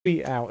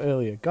tweet out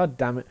earlier. God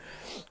damn it.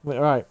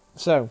 Right,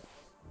 so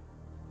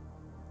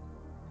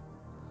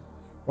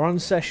we're on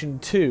session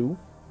 2.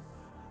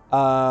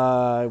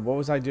 What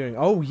was I doing?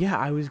 Oh yeah,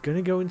 I was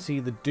gonna go and see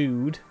the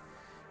dude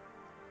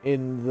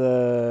in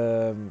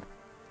the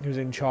who's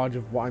in charge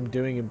of what I'm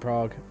doing in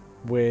Prague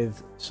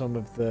with some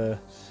of the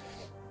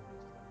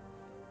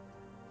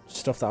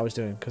stuff that I was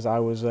doing, because I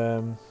was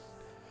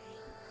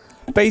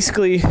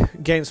basically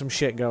getting some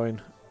shit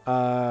going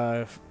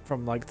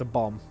from like the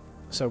bomb.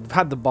 So we've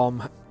had the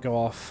bomb go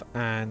off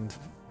and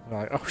we're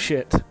like, oh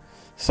shit.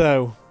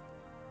 So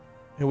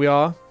here we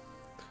are.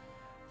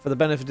 For the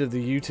benefit of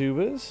the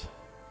YouTubers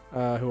who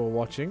are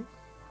watching,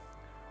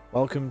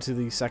 welcome to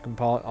the second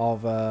part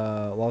of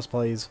Lost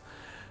Plays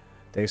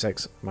Deus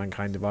Ex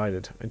Mankind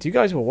Divided. And to you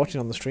guys who are watching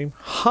on the stream,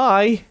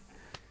 hi!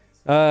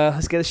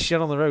 Let's get this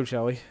shit on the road,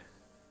 shall we?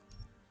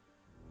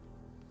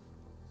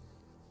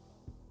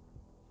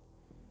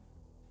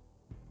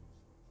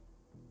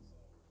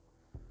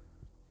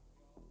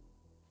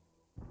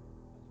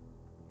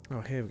 Oh,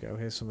 here we go.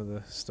 Here's some of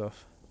the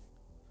stuff.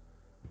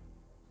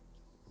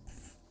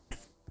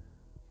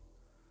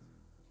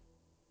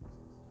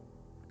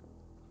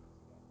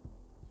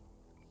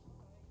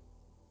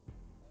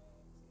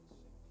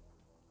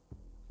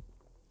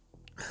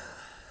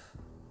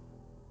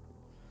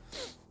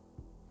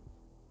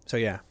 So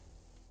yeah,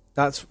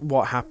 that's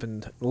what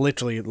happened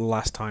literally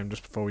last time,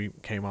 just before we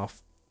came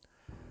off.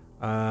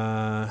 We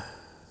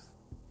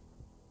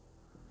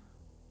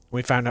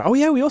found out. Oh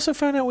yeah, we also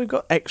found out we've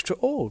got extra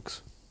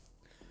orgs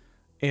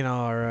in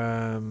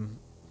our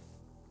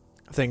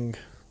thing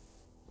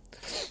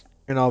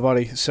in our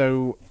body.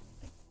 So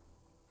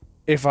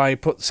if I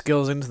put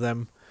skills into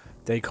them,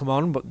 they come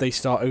on, but they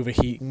start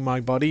overheating my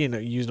body and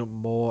using up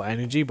more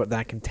energy. But then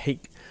I can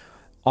take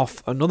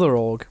off another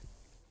org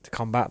to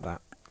combat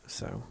that.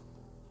 So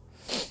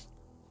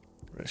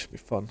it should be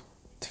fun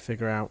to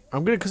figure out.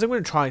 I'm gonna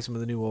try some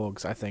of the new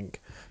orgs, I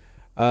think,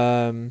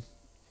 and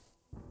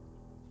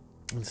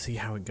see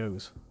how it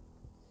goes.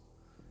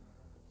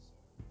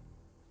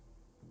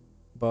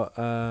 But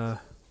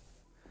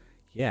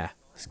yeah,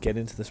 let's get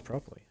into this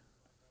properly.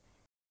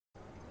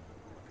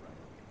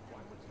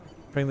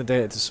 Bring the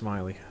data to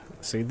Smiley.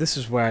 See, this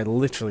is where I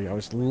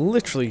was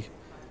literally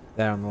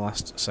there on the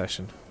last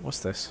session.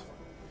 What's this?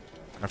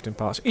 Crafting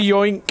parts.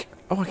 Yoink!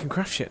 Oh, I can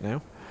craft shit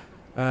now.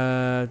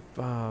 Oh,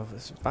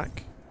 this is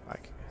back.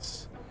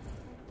 Yes.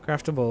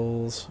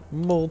 Craftables.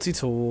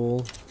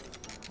 Multi-tool.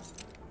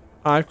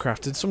 I've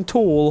crafted some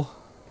tool.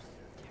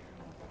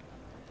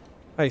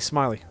 Hey,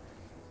 Smiley.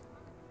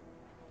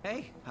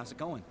 Hey, how's it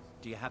going?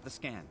 Do you have the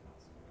scan?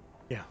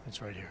 Yeah,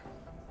 it's right here.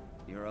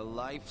 You're a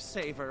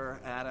lifesaver,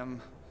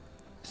 Adam.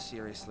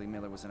 Seriously,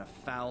 Miller was in a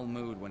foul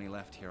mood when he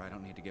left here. I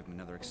don't need to give him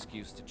another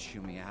excuse to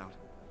chew me out.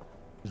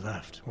 He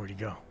left. Where'd he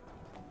go?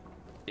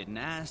 Didn't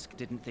ask,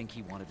 didn't think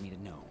he wanted me to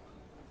know.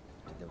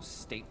 Did those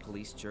state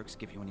police jerks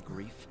give you any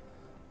grief?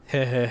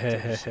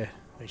 They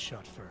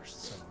shot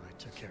first, so I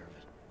took care of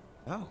it.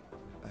 Oh,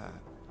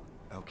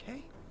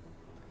 okay.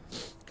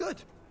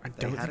 Good. I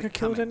don't think I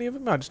killed any of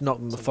them. I just knocked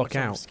them the fuck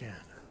out. Scan?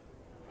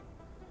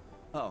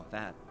 Oh,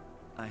 that.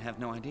 I have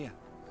no idea.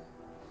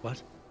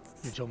 What?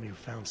 You told me you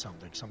found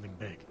something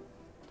big.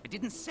 I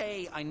didn't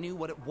say I knew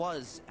what it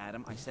was,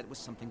 Adam. I said it was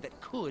something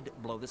that could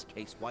blow this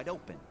case wide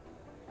open.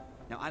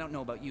 Now, I don't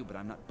know about you, but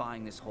I'm not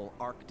buying this whole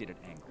Ark did it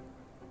angle.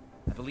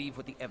 I believe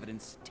what the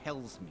evidence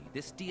tells me.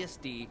 This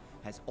DSD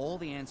has all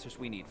the answers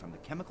we need, from the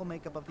chemical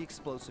makeup of the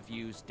explosive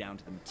used down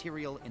to the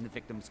material in the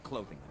victim's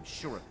clothing. I'm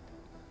sure of it.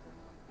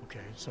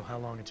 Okay, so how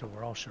long until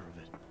we're all sure of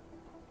it?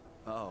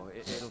 Oh,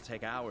 it'll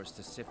take hours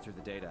to sift through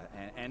the data,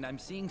 and I'm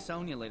seeing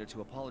Sonia later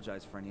to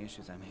apologize for any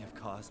issues I may have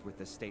caused with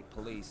the state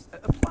police.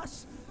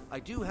 Plus,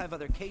 I do have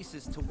other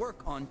cases to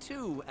work on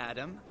too,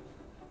 Adam.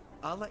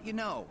 I'll let you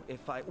know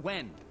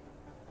when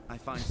I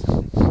find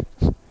something.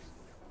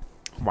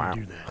 Wow.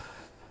 Do that.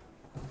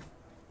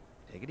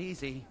 Take it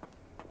easy.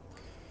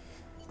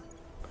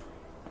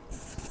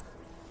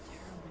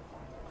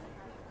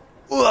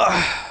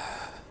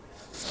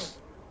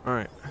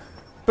 Alright.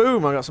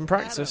 Boom, I got some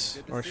practice.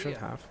 Adam, or I should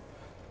have.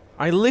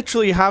 I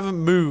literally haven't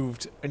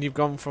moved, and you've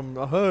gone from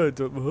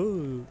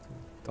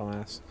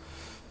dumbass.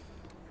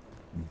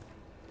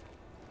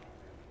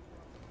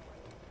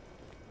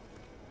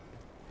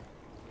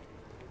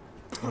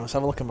 Let's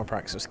have a look at my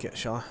practice kit,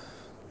 shall I?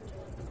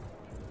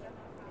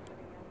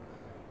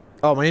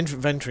 Oh, my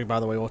inventory, by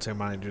the way, auto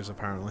managers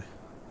apparently.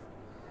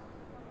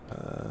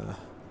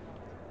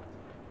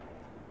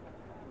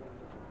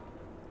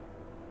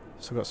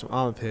 So I've got some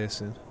armor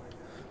piercing.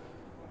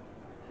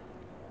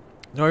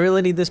 Do I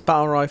really need this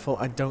battle rifle?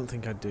 I don't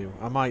think I do.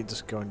 I might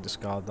just go and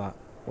discard that,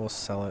 or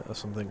sell it or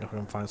something if I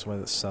can find somewhere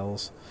that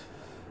sells.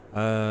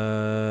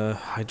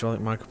 Hydraulic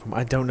micropump.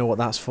 I don't know what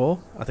that's for.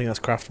 I think that's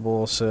craftable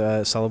or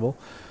sellable.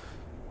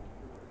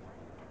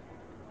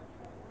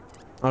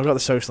 I've got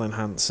the social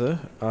enhancer.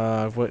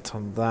 I've worked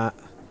on that.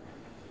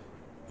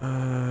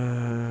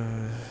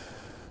 Hang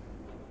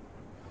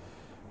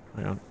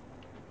on.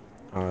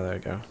 Oh, there we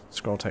go.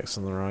 Scroll text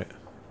on the right.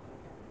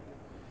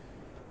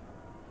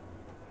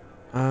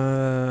 I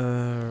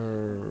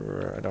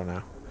don't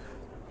know.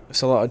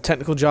 It's a lot of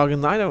technical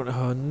jargon that I don't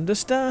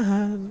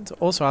understand.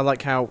 Also, I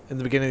like how in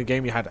the beginning of the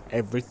game you had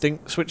everything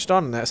switched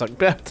on, and it's like,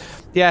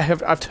 yeah,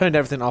 I've turned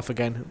everything off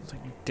again. It's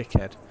like, you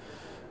dickhead.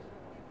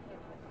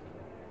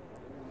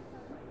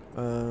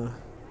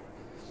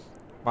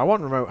 I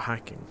want remote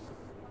hacking.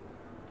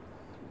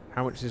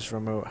 How much is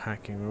remote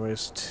hacking?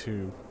 Where's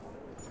 2?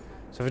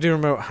 So if I do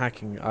remote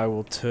hacking, I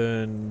will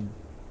turn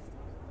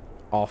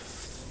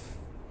off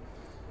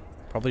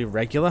probably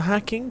regular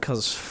hacking,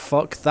 because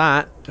fuck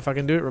that if I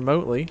can do it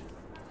remotely.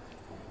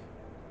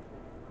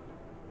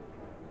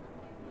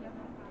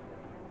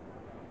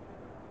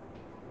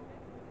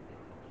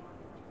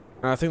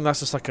 And I think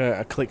that's just like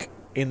a click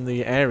in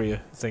the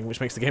area thing,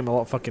 which makes the game a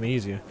lot fucking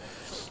easier.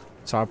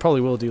 So I probably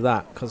will do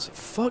that, because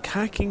fuck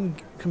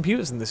hacking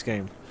computers in this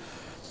game.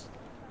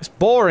 It's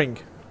boring.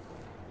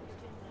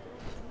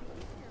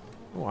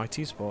 Oh, IT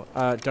support.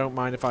 Don't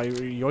mind if I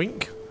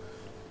yoink.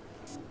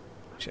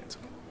 Shit.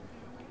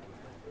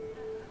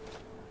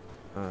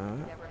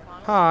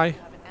 Hi.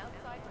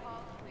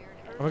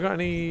 Have I got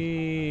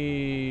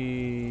any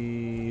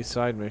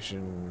side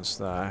missions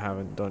that I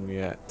haven't done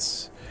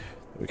yet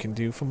that we can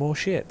do for more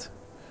shit?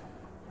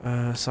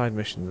 Side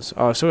missions.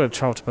 Oh, so we're gonna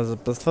travel to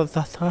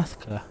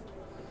Bethesda.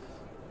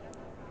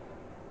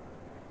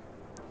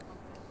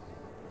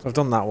 So I've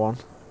done that one.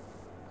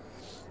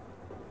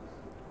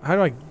 How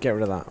do I get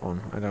rid of that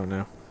one? I don't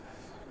know.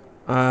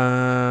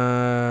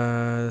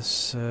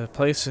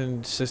 Place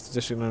in sister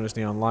district known as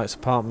Neon Lights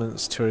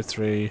Apartments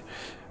 203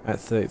 at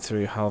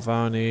 33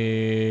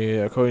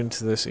 Halvani. According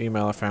to this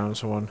email I found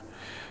someone.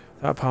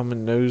 That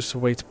apartment knows the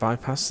way to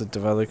bypass the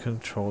Diwali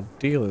controlled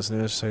dealers and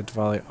knows so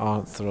Diwali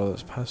aren't through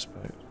its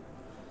passport.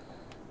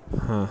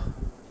 Huh.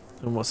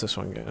 And what's this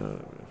one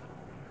getting?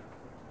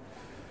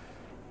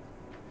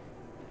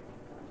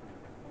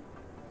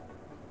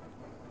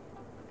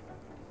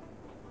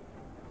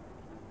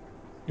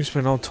 Used to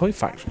be an old toy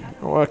factory.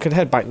 Or I could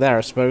head back there,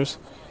 I suppose.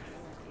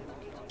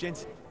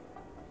 Jenson.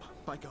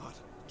 My God,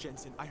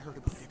 Jenson, I heard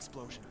about the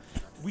explosion.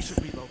 We should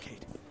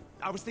relocate.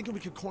 I was thinking we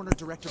could corner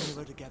Director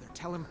Miller together.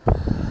 Tell him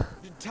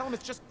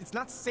it's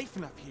not safe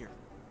enough here.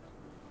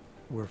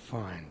 We're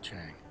fine,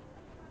 Chang.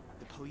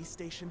 The police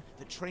station,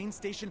 the train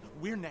station,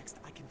 we're next.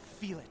 I can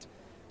feel it.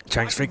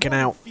 Chang's freaking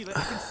out. Feel it.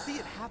 I can see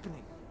it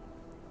happening.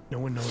 No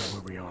one knows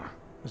where we are.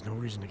 There's no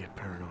reason to get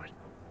paranoid.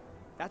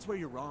 That's where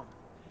you're wrong.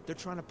 They're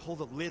trying to pull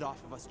the lid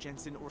off of us,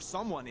 Jenson, or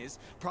someone is.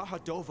 Praha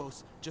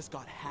Dovos just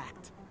got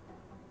hacked.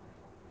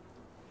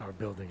 Our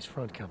building's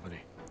front company.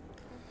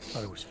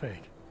 Thought it was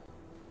fake.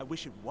 I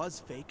wish it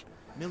was fake.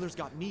 Miller's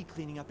got me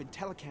cleaning up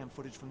IntelliCam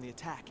footage from the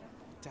attack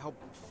to help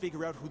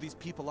figure out who these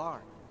people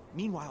are.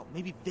 Meanwhile,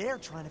 maybe they're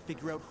trying to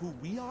figure out who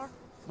we are?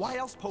 Why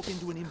else poke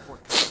into an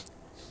import company?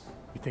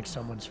 You think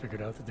someone's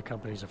figured out that the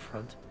company's a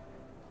front?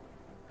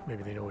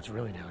 Maybe they know what's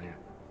really down here.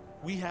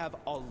 We have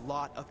a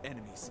lot of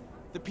enemies.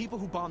 The people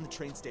who bombed the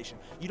train station,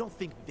 you don't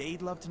think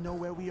they'd love to know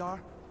where we are?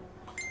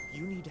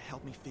 You need to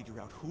help me figure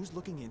out who's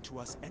looking into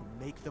us and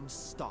make them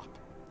stop.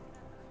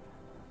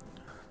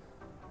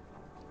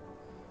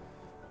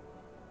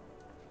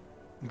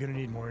 I'm gonna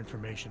need more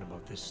information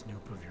about this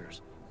snoop of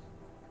yours.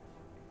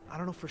 I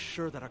don't know for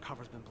sure that our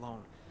cover's been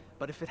blown,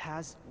 but if it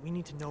has, we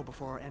need to know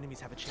before our enemies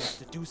have a chance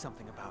to do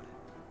something about it.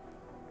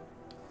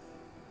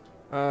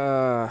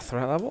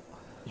 Threat level?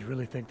 You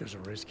really think there's a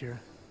risk here?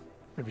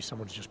 Maybe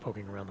someone's just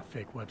poking around the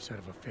fake website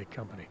of a fake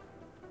company.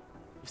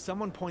 If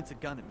someone points a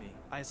gun at me,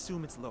 I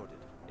assume it's loaded.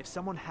 If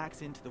someone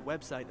hacks into the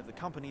website of the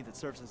company that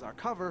serves as our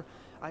cover,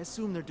 I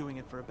assume they're doing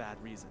it for a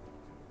bad reason.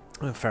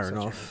 Fair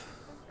enough.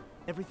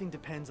 Everything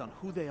depends on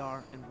who they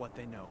are and what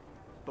they know.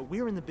 But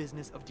we're in the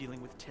business of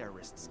dealing with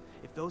terrorists.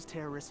 If those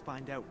terrorists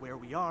find out where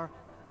we are...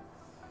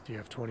 Do you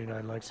have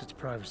 29 likes its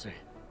privacy?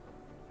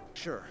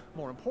 Sure.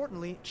 More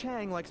importantly,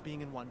 Chang likes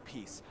being in one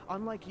piece.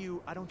 Unlike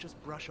you, I don't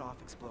just brush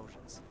off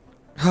explosions.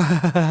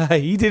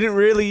 He didn't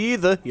really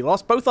either. He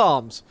lost both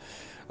arms.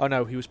 Oh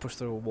no, he was pushed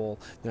through a wall.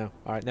 No,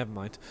 alright, never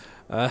mind.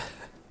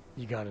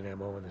 You got an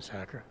MO in this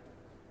hacker?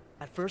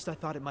 At first I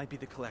thought it might be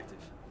the Collective.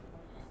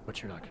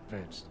 But you're not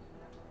convinced.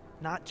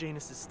 Not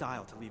Janus's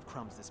style to leave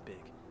crumbs this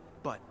big.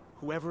 But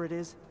whoever it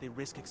is, they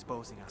risk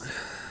exposing us.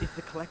 If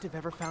the Collective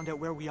ever found out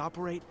where we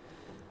operate...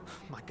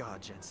 My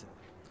God, Jenson.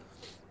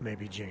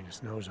 Maybe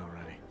Janus knows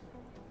already.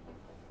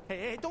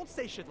 Hey, don't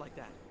say shit like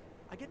that.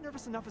 I get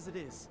nervous enough as it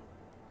is.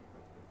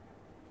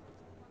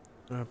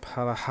 What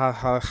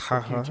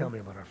can you tell me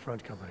about our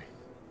front company?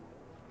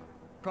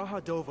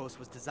 Praha Dovos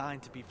was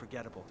designed to be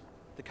forgettable.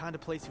 The kind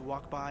of place you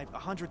walk by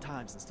 100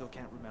 times and still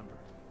can't remember.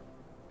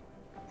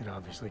 It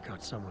obviously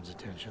caught someone's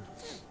attention.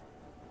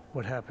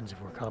 What happens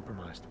if we're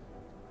compromised?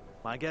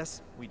 My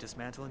guess, we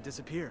dismantle and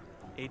disappear.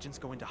 Agents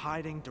go into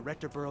hiding,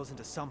 Director burrows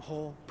into some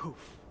hole,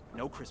 poof,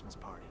 no Christmas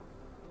party.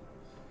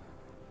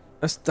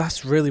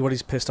 That's really what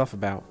he's pissed off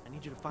about. I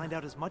need you to find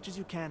out as much as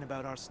you can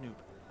about our Snoop.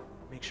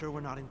 Make sure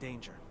we're not in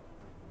danger.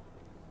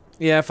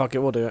 Yeah, fuck it,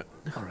 we'll do it.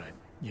 Alright,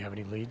 you have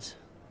any leads?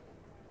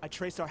 I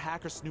traced our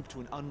hacker Snoop to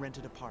an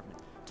unrented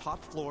apartment.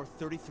 Top floor,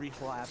 33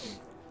 Hill Avenue.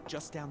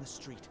 Just down the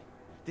street.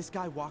 This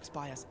guy walks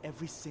by us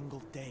every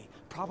single day.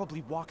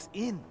 Probably walks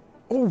in.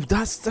 Oh,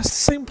 that's the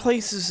same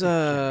place as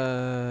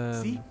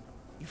See?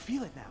 You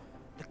feel it now.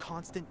 The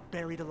constant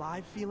buried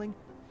alive feeling.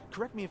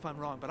 Correct me if I'm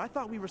wrong, but I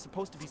thought we were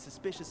supposed to be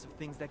suspicious of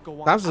things that go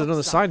on. That was another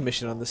outside side these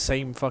mission on the walls.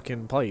 same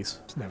fucking place.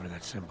 It's never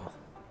that simple.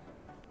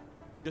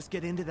 Just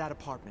get into that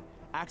apartment,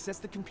 access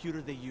the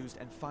computer they used,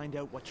 and find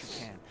out what you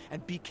can.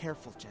 And be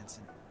careful,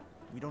 Jensen.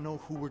 We don't know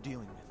who we're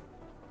dealing with.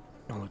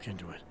 I'll look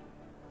into it.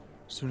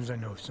 As soon as I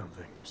know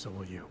something, so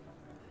will you.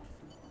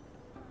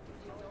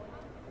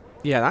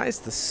 Yeah, that is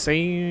the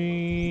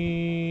same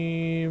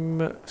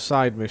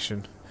side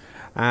mission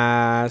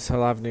as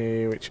Hull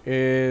Avenue, which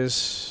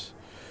is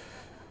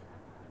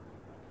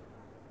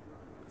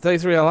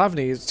 33 Hull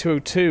Avenue. Is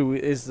 202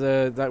 is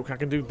that I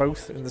can do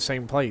both in the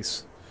same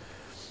place.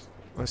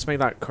 Let's make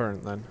that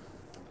current then.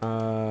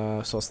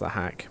 So what's the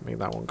hack? Make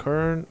that one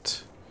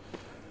current.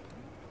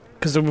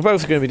 Because we're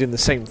both going to be doing the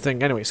same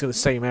thing anyway. It's in the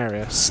same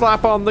area.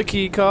 Slap on the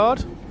key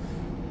card.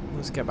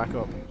 Let's get back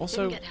up.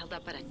 Also, didn't get held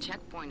up at a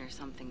checkpoint or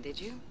something, did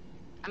you?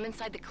 I'm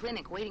inside the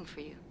clinic waiting for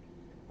you.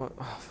 what?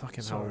 Oh,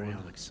 fucking hell. Sorry,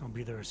 Alex. I'll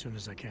be there as soon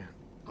as I can.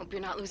 Hope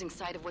you're not losing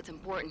sight of what's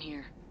important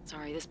here.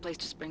 Sorry, this place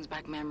just brings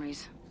back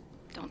memories.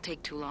 Don't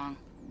take too long.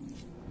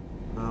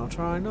 I'll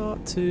try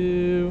not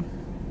to.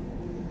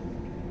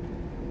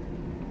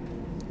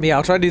 Yeah,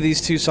 I'll try to do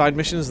these two side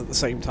missions at the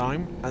same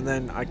time, and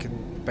then I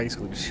can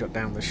basically just shut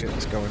down the shit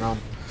that's going on.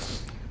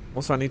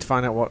 Also, I need to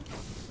find out what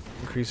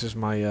increases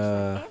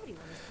my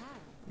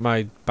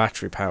my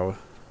battery power.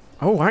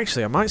 Oh,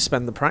 actually, I might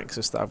spend the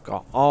praxis that I've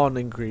got on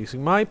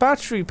increasing my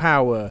battery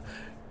power,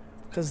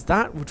 because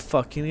that would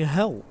fucking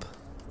help.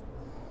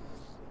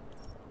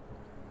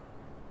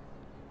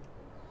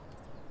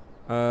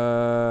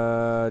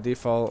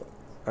 Default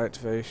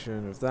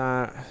activation of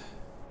that.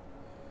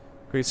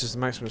 Increases the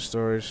maximum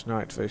storage, no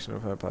activation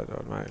of her pad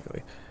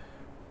automatically.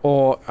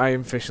 Or I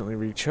efficiently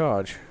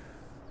recharge.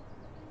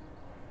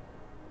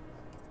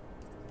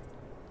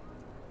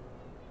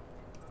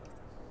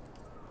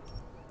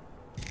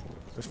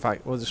 In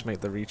fact, we'll just make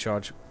the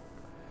recharge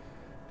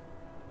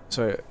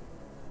so it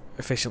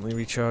efficiently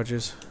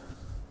recharges.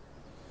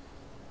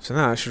 So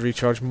now I should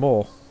recharge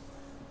more.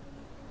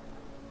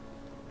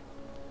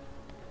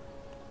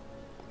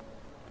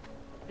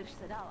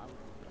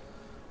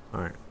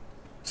 Alright.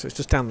 So it's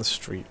just down the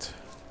street.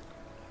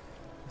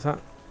 Is that...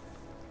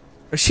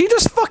 She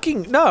just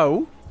fucking...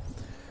 No!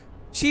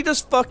 She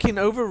just fucking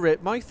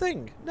overwrit my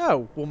thing.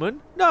 No, woman.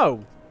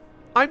 No!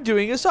 I'm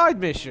doing a side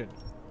mission.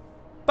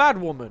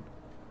 Bad woman.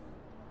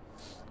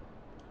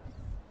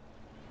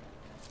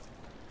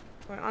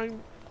 I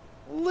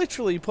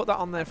literally put that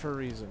on there for a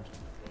reason.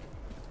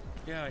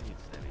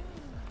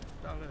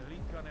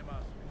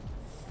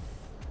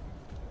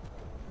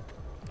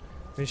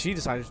 And she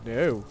decided,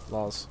 no,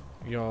 Lars,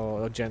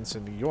 you're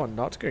Jensen, you are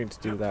not going to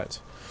do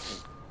that.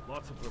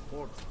 Lots of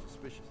reports of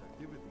suspicious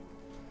activity.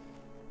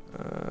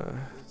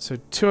 So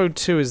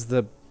 202 is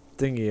the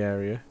thingy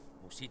area.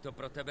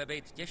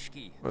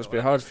 Must be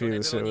hard for you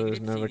to sit with us,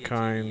 never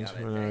kind,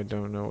 when I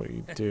don't know what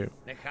you do.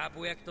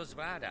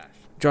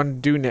 John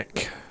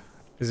Dunick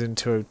is in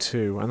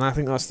 202, and I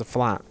think that's the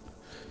flat.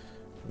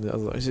 The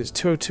other, is it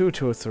 202 or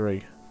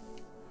 203?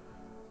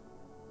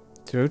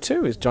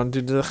 202 is John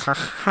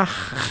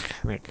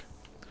Dunick.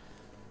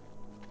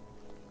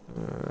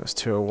 That's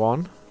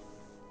 201.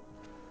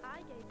 I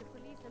gave the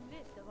police a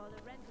list of all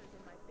the renters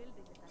in my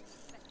building that I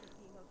suspected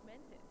being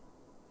augmented.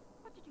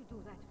 What did you do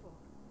that for?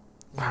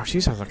 Wow, she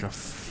sounds like a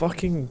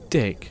fucking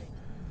dick.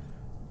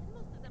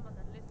 Most of them on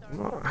that list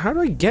are Well, how do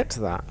I get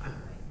to that?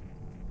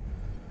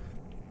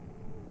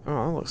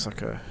 Oh, that looks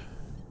like a...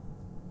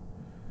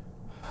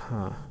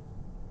 Huh.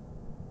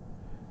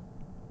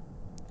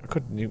 I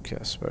could nuke it,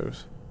 I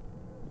suppose.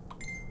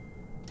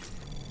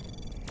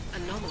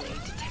 Anomaly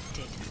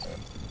detected.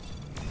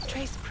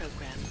 Trace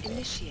program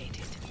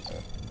initiated.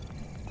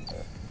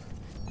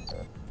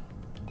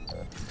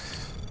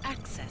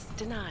 Access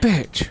denied.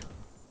 Bitch!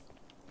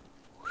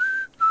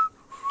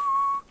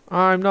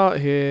 I'm not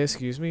here,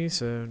 excuse me,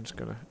 so I'm just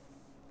gonna...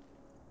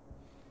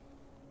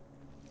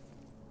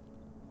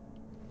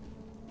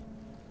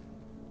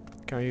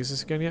 Can I use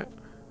this again yet?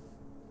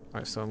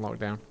 Right, still on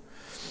lockdown.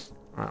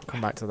 Alright, I'll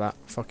come back to that.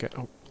 Fuck it.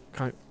 Oh,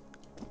 can I...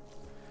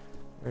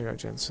 There you go,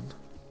 Jensen.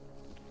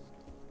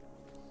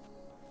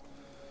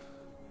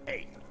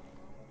 Hey,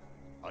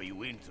 are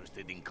you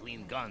interested in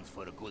clean guns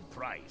for a good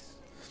price?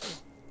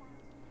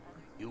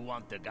 You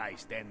want the guy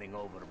standing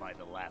over by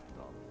the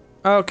laptop.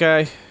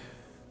 Okay.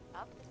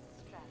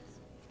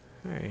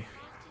 Hey,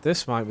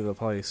 this might be the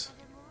place.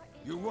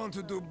 You want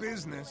to do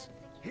business?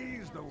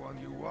 He's the one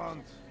you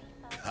want.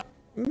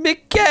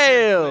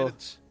 Mikhail!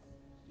 Credits?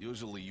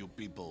 Usually you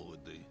people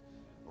with the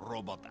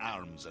robot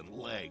arms and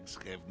legs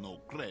have no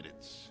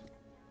credits.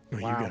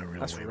 Well, Wow, you got a real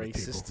that's way with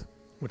people. racist.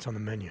 What's on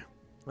the menu?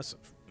 That's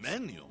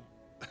Menu?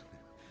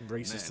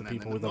 racist to Nah,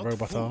 people nah, with a not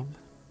robot food. arm.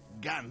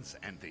 Guns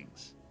and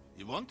things.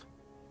 You want?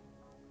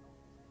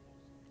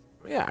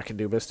 Yeah, I can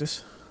do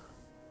business.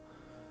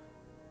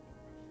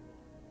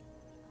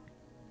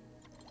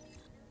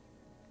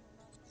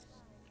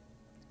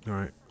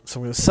 Alright, so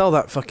I'm going to sell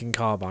that fucking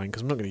carbine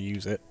because I'm not going to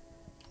use it.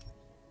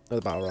 Or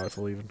the battle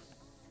rifle even.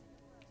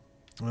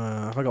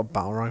 Have I got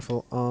battle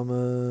rifle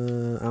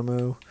armor,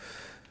 ammo?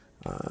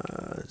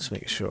 Just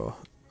make sure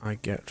I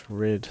get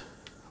rid...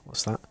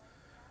 What's that?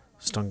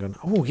 Stun gun.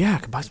 Oh yeah, I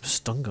can buy some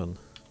stun gun.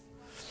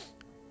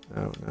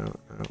 No.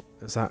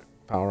 Is that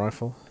battle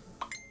rifle?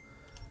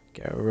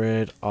 Get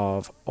rid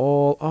of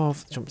all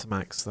of... Jump to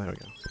max. There we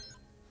go.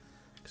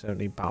 Because I don't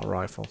need battle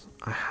rifle.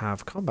 I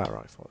have combat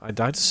rifle. I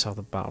died to sell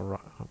the battle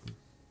rifle.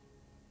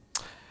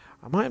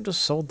 I might have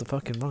just sold the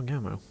fucking wrong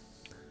ammo.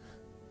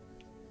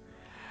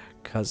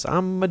 Because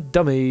I'm a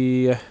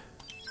dummy.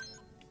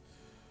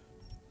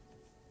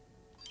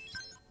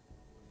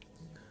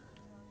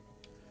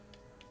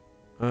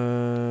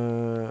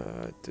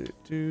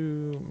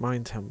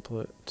 Mine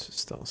template,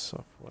 stealth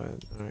software.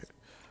 Alright.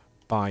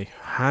 Buy.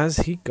 Has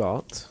he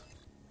got...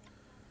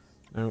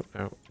 No.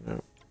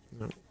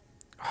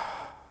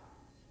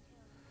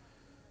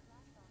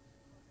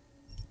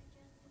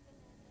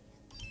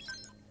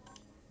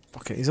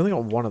 Okay, he's only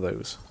got one of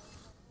those.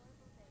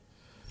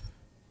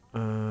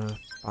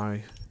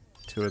 Buy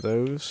 2 of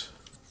those.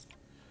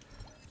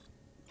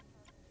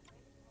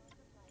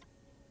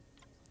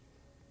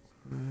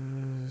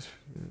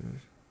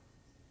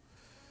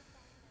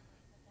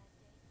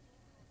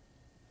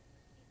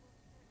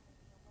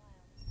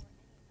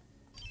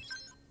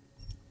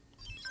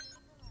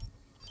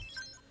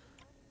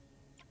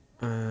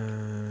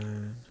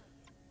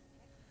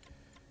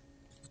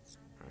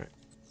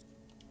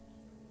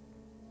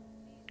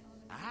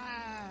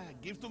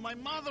 Give to my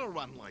mother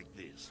one like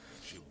this.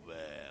 She's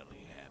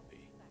very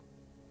happy.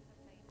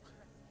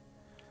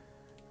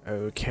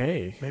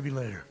 Okay. Maybe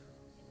later.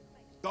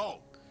 Go!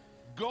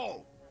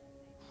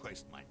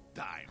 Waste my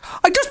time.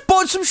 I just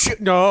bought some shit.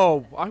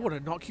 No, I want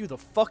to knock you the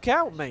fuck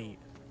out, mate.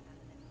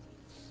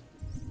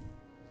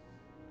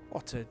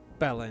 What a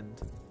bell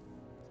end.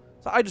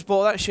 So I just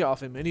bought that shit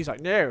off him, and he's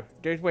like, "No,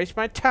 don't waste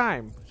my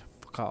time."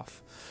 Fuck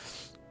off.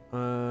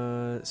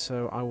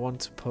 So I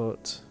want to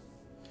put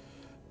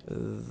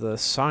the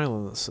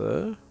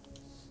silencer.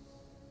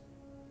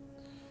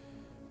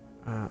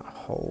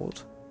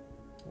 Hold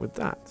with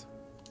that.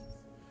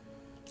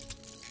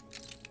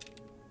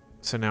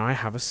 So now I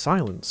have a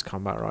silenced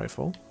combat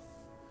rifle.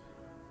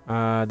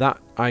 That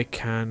I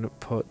can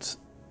put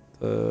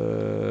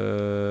the...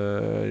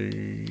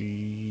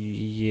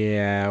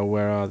 Yeah,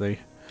 where are they?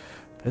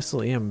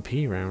 Pistol EMP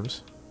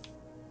rounds.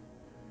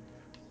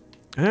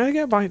 I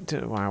get by...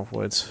 Wow,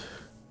 words.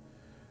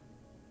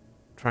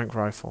 Trank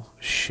rifle.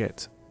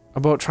 Shit. I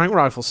bought trank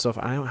rifle stuff.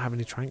 I don't have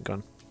any trank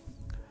gun.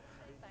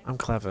 I'm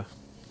clever.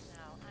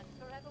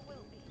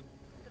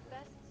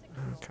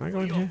 Can I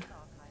go in here?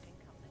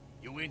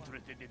 You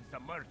interested in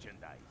some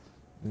merchandise?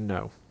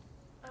 No,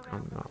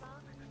 I'm not.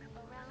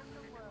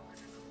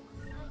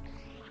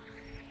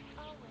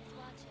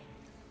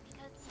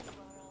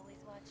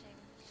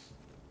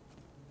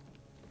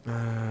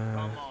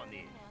 Come on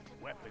in.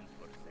 Weapons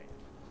for sale.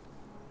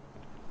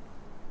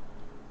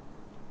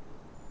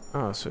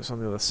 Oh, so it's on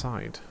the other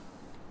side.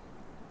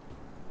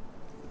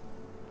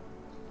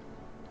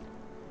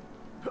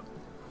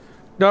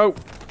 No!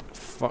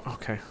 Fuck,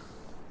 okay.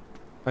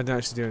 I didn't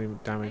actually do any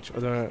damage.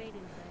 Although,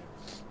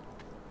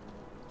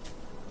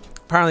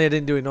 apparently I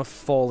didn't do enough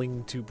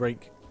falling to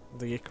break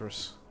the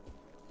Icarus.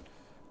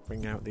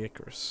 Bring out the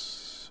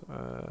Icarus.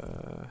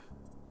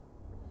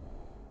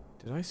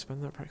 Did I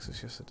spend that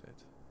praxis? Yes, I did.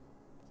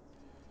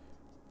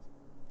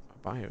 A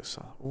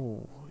biocell.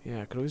 Oh,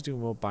 yeah, I could always do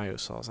more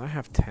biocells. I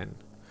have 10.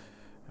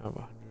 I have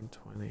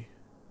 120.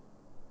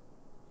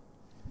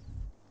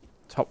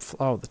 Top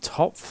floor. Oh, the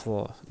top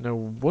floor. No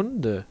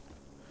wonder.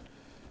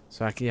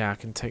 So I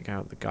can take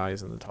out the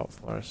guys on the top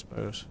floor, I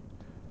suppose.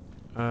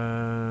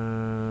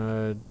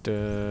 No.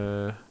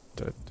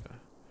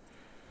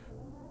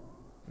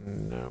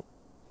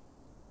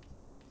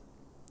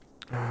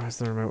 Is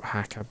the remote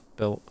hack I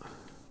built?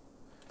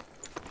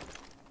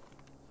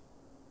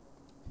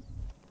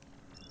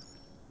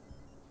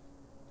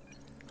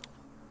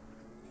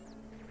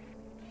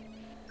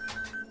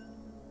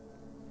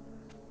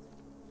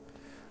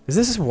 Is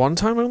this a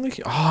one-time only?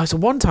 Oh, it's a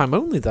one-time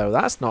only though.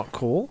 That's not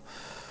cool.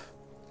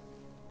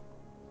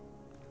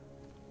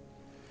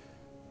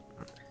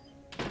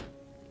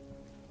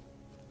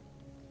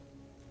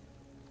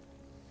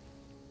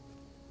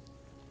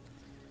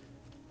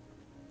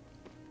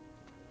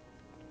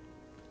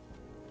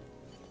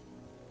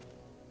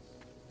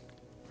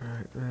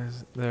 Alright,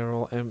 they're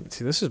all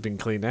empty. This has been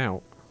cleaned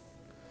out.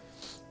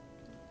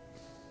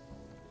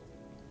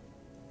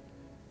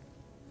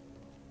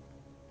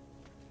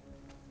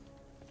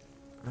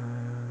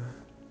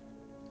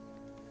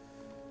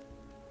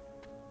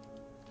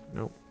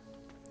 Nope.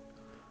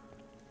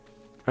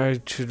 I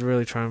should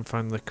really try and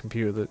find the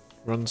computer that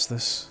runs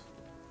this.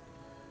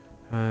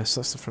 So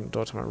that's the front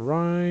door to my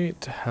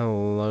right.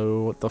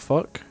 Hello, what the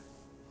fuck?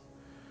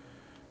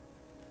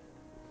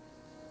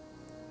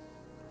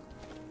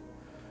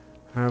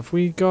 Have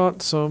we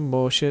got some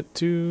more shit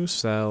to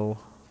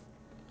sell?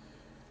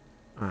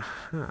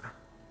 Aha.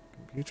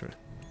 Computer.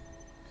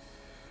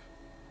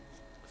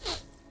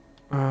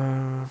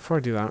 Before I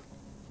do that,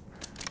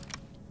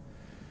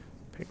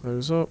 pick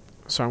those up.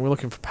 Sorry, we're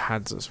looking for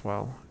pads as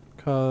well,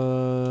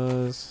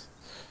 because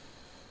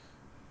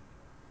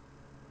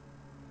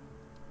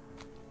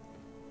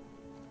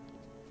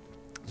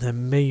there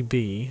may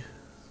be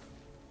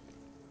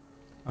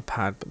a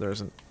pad, but there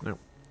isn't. No,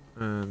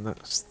 and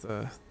that's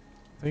the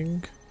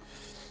thing.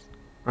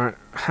 All right,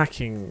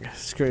 hacking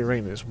security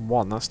rating is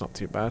 1. That's not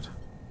too bad.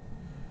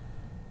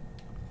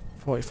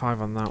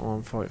 45 on that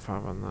one,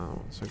 45 on that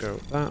one. So go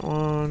that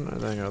one,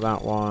 and then go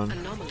that one.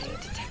 Anomaly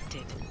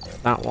detected.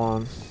 That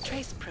one.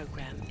 Trace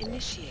program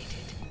initiated.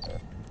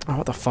 Oh,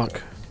 what the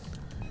fuck?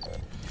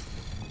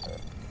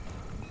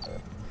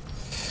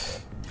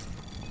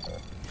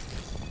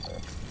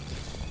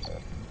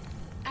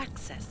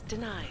 Access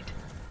denied.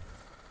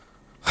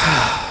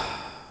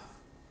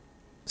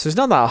 So it's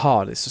not that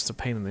hard, it's just a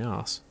pain in the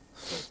ass.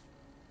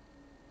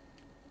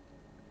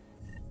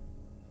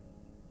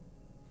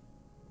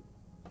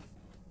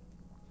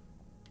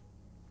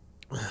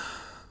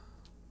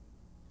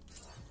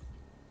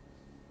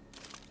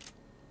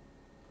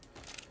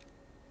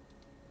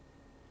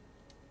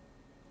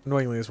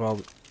 Annoyingly as well.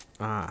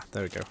 Ah,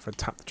 there we go. If I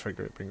tap the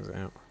trigger, it brings it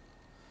out.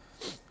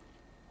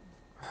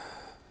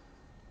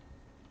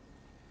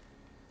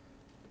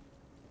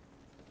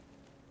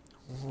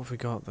 What have we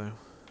got though?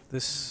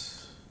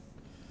 This.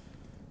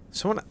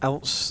 Someone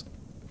else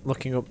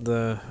looking up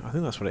the. I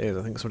think that's what it is.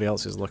 I think somebody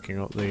else is looking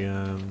up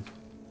the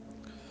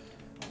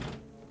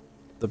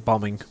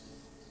bombing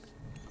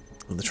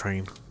of the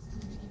train.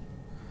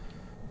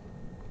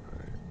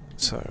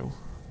 So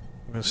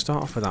I'm going to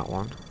start off with that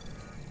one.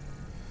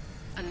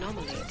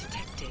 Anomaly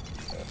detected.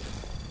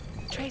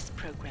 Trace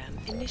program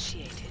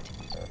initiated.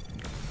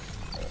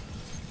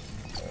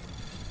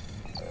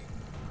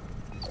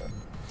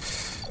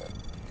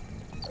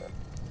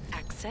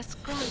 Access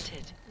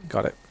granted.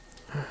 Got it.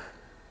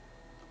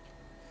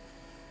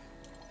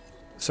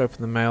 Let's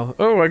open the mail.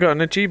 Oh, I got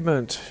an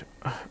achievement.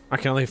 I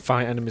can only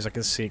fight enemies I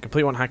can see.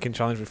 Complete one hacking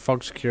challenge with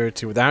fog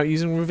security without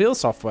using reveal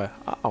software.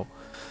 Oh.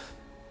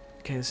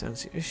 Okay, that's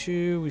the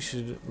issue. We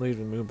should lead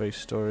with moon-based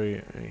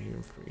story. I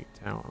even freaked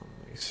out on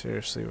me.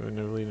 Seriously, we're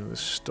never leading the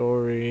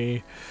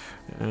story.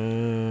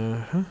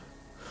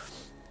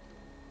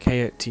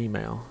 K at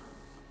T-mail.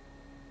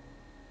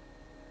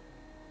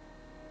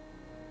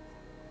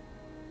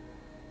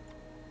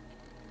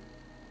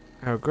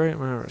 I have a great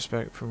amount of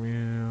respect from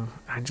you.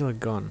 Angela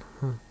Gunn.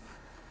 Huh.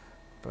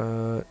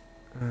 But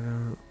I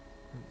don't.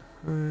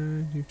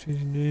 You've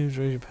changed your names,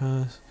 raise your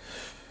pass.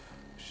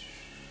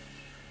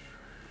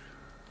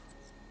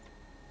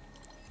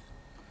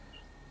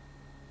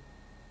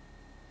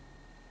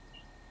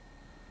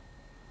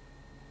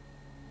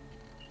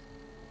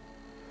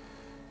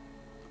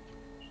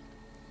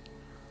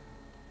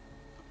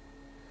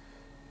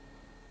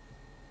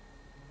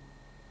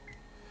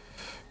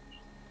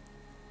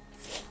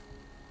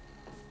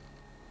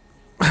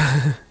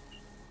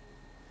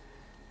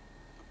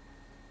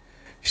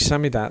 She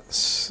sent me that.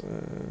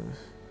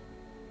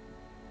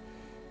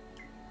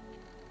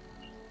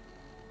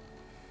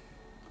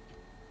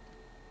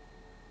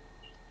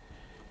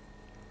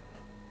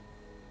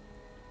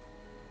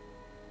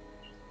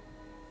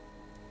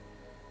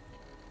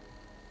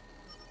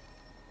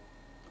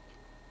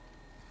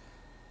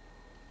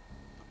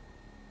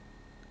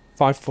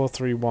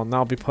 5431.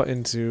 That'll be put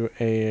into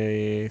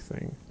a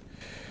thing.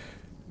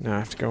 Now I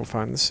have to go and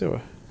find the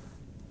sewer.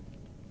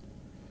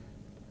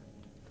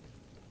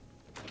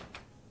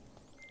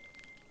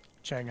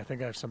 Chang, I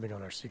think I have something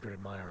on our secret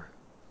admirer.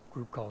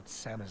 Group called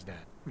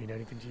Samizdat. Mean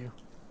anything to you?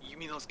 You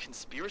mean those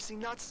conspiracy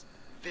nuts?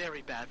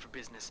 Very bad for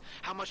business.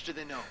 How much do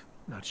they know?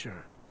 Not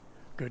sure.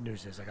 Good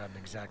news is I got an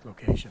exact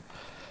location.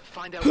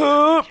 Find out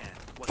what you can.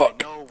 What Fuck.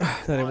 they know, what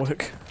That they didn't want.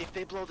 work. If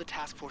they blow the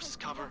task force's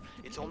cover,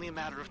 it's only a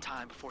matter of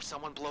time before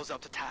someone blows up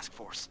the task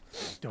force.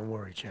 Don't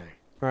worry, Chang.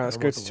 Alright, let's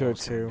I don't go want to the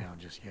walls 202. coming down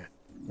just yet.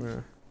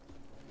 Yeah.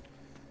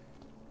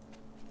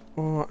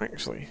 Well,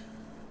 actually,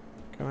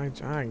 I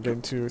can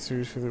get through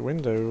the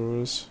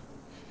windows.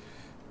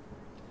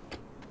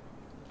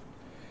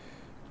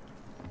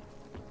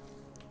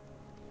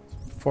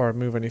 Before I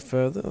move any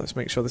further, let's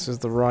make sure this is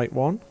the right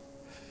one.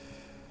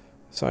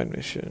 Side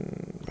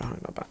mission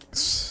behind our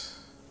backs.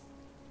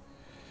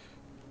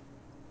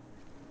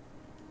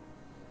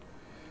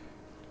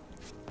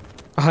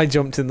 I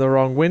jumped in the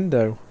wrong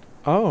window.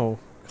 Oh,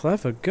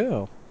 clever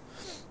girl.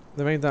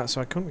 They made that so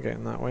I couldn't get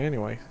in that way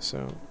anyway,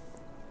 so...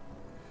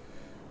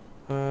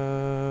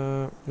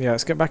 yeah,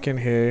 let's get back in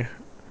here.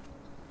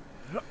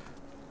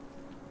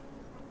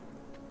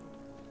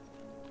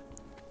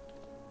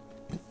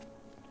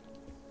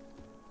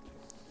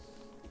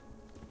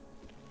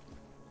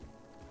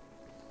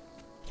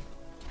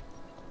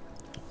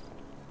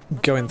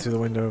 Go in through the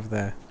window over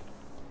there.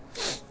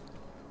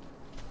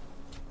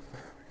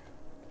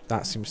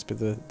 That seems to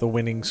be the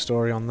winning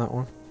story on that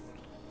one.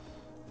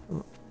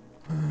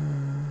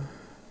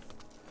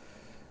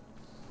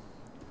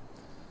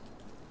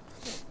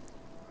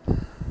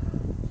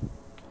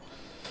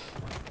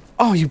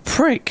 Oh, you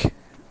prick!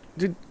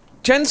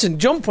 Jenson,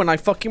 jump when I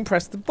fucking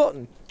press the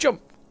button.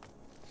 Jump.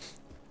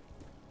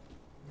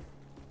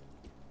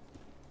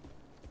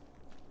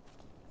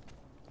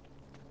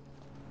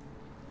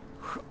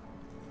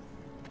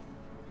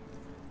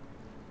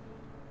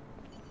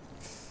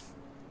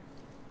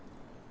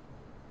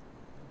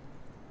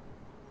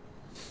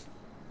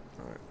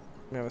 Alright,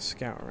 we have a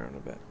scout around a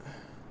bit.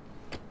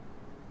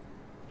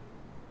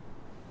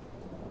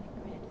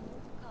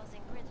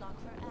 Causing gridlock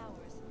for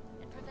hours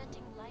and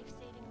preventing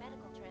life-saving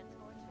medical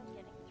transports from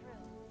getting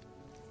through.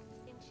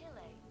 In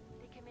Chile,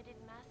 they committed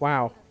massive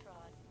Wow, voter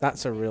fraud,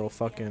 that's a real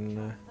fucking.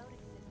 voting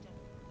system,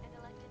 and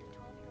elected a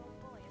 12-year-old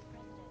boy as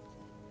president.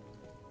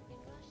 In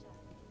Russia,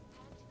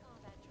 hacked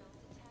combat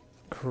drones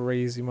attacked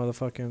Crazy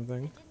motherfucking thing.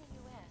 and in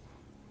the U.S.,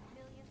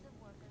 millions of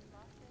workers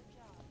lost their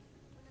jobs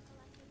when the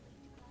collectively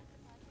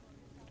declassified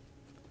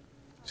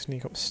workers'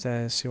 Sneak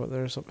upstairs, see what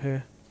there is up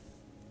here.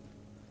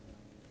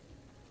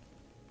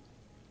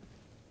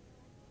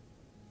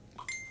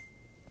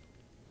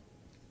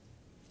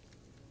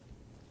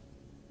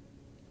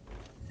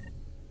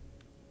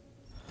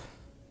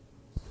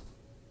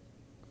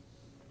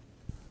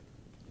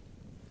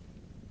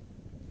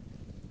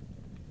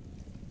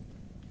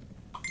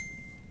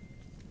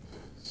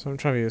 So I'm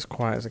trying to be as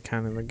quiet as I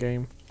can in the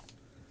game.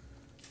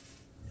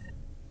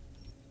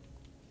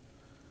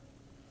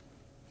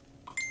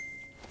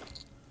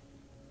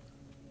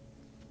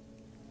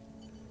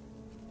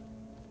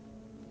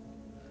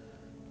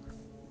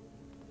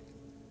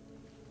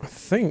 I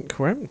think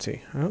we're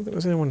empty. I don't think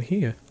there's anyone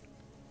here.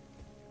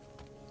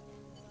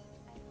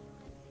 Security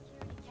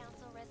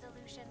Council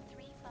Resolution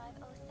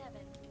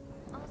 3507,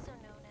 also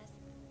known as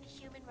the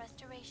Human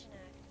Restoration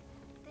Act.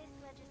 This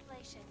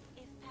legislation,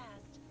 if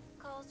passed,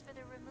 calls for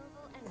the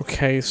removal and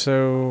Okay, so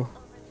overly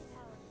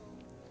powerful,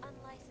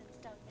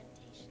 unlicensed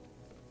augmentation.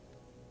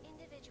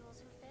 Individuals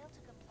who fail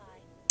to comply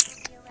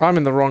will be arrested. I'm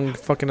in the wrong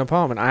fucking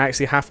apartment. I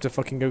actually have to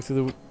fucking go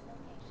through the.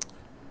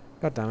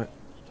 God damn it.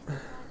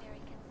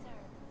 Primary concern,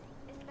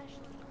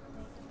 especially in the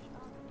wake of the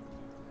augmented.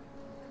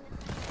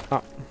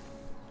 Oh.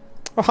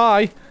 Oh,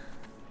 hi.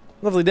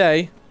 Lovely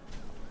day.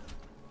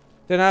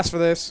 Didn't ask for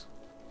this.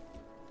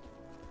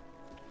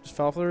 Just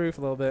fell off the roof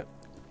a little bit.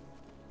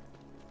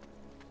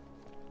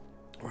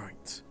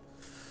 Right.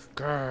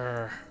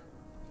 Grr.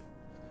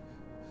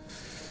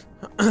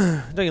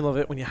 Don't you love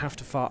it when you have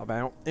to fart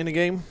about in a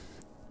game?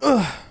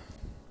 Ugh.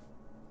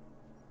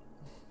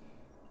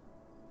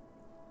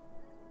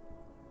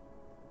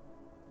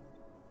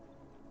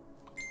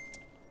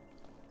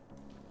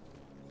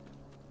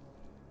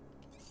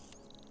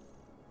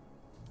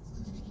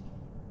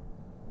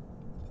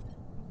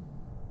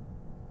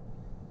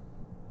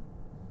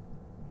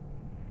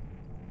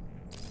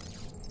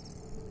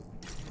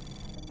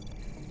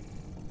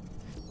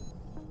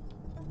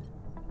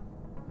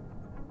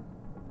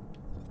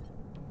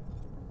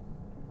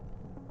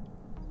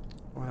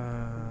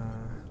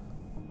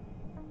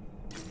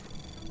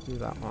 Do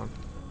that one.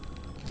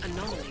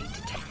 Anomaly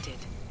detected.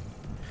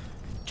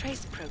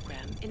 Trace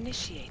program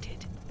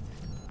initiated.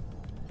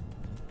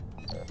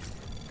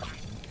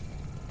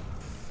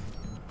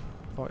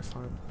 Oh, it's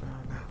fine.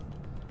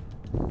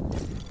 No.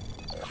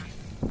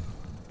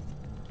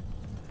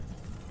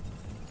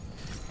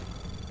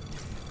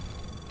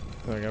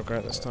 There we go,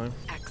 great this time.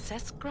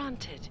 Access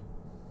granted.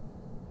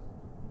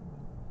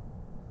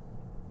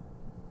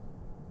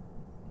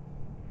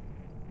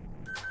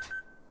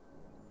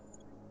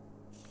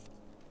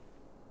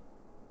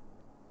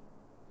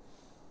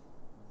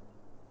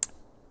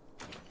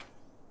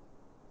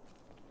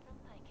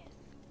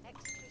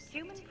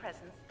 Human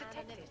presence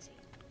detected.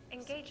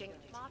 Engaging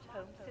smart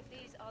home system.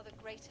 These are the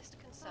greatest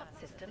concerns.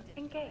 System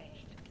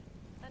engaged.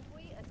 And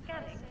we as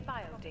Scanning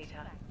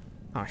biodata.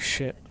 Ah,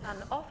 shit.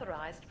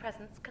 Unauthorized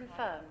presence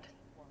confirmed.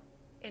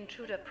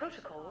 Intruder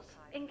protocols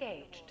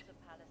engaged.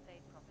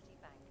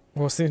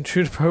 What's the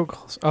intruder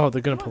protocols? Oh,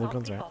 they're gonna pull the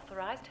guns You are not out. the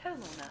authorized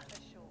homeowner.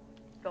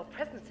 Your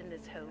presence in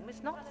this home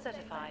is not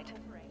certified.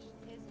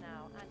 is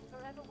now and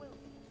forever will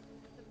be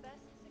the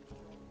best secure.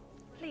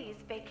 Please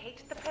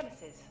vacate the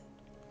premises.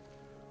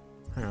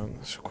 Hang on,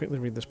 let's quickly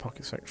read this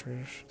pocket sector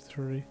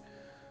 3.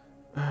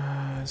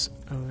 It's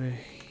over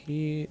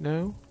here.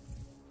 No?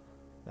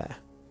 There.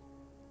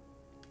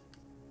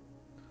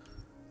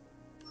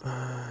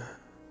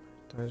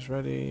 Dies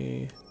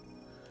ready.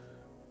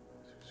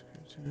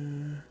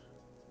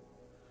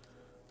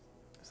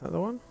 Is that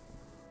the one?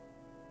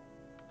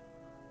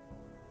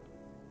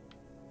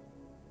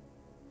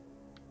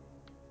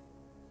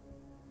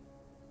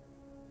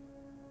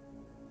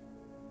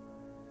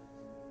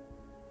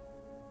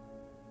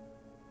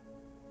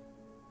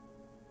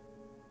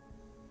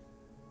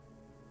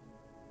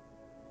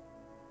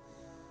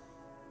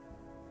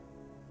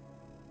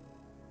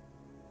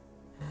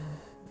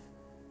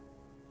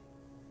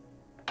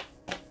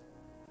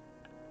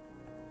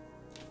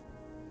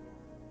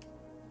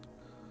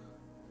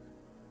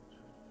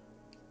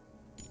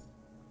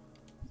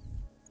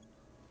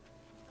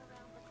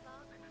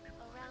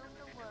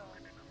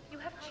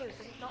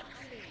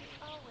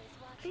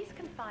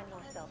 confine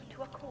yourself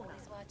to a corner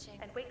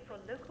and wait for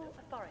local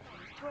authorities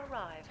to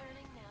arrive.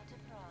 Turning now to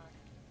Prague,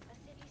 a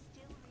city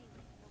still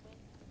reeling in the wake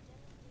of the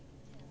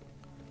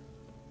devastating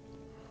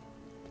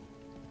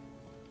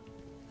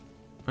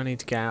I need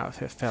to get out of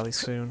here fairly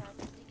soon. I'd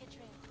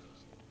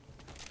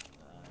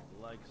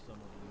like some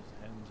of these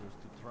hensers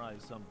to try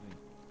something.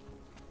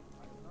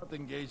 I'm not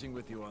engaging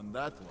with you on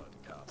that one,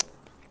 Cabo.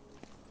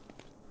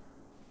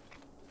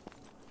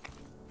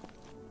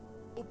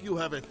 Hope you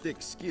have a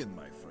thick skin,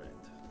 my friend.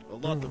 A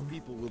lot of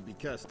people will be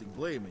casting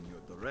blame in your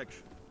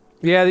direction.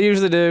 Yeah, they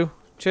usually do.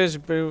 Cheers,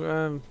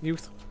 boo,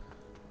 youth.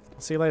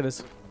 I'll see you later.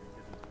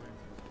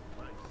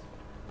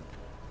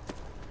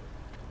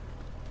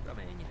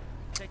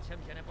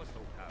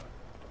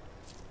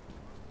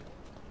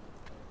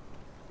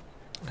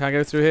 Can I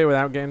go through here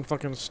without getting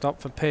fucking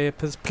stopped for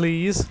papers,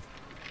 please?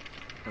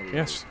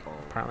 Yes,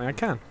 apparently I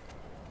can.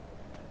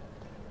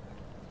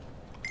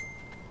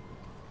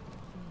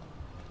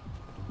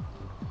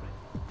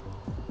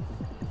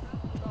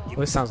 Well,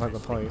 this sounds like the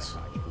place.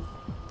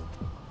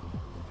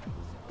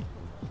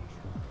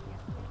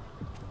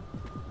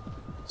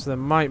 So there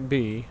might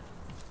be...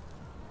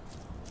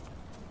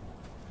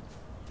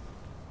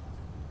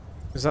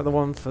 Is that the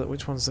one for...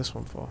 Which one's this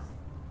one for?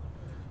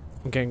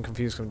 I'm getting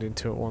confused because I'm doing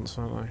two at once,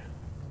 aren't I?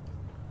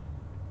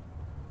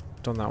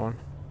 Done that one.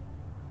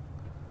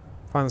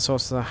 Find the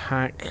source of the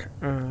hack.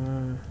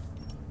 Let's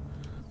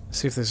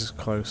see if this is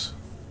close.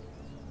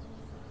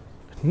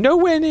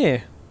 Nowhere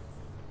near!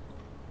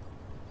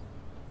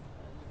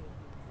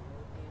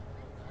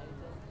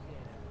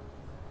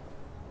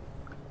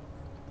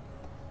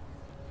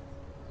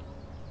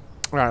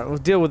 Alright, we'll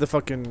deal with the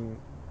fucking...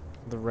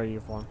 the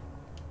rave one.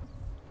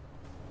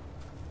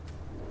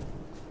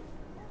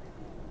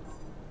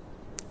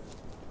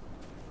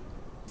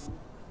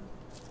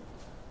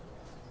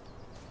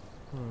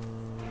 I'm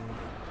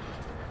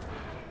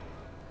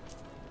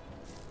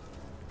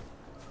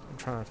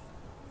trying to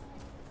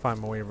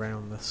find my way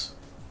around this.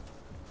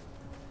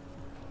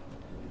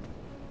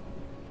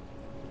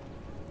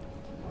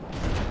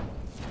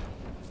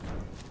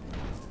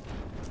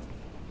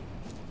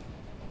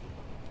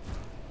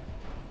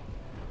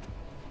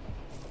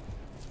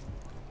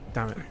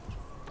 Damn it.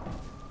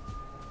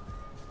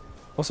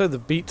 Also, the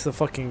beat to the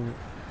fucking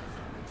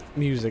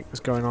music is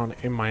going on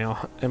in my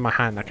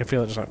hand. I can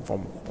feel it just like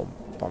bum bum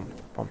bum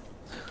bum.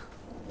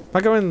 If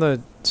I go in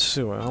the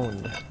sewer, I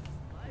wonder.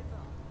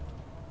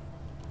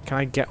 Can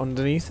I get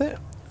underneath it?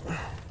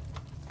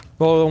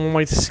 Well, on my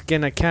way to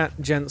skin a cat,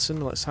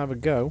 Jenson. Let's have a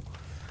go.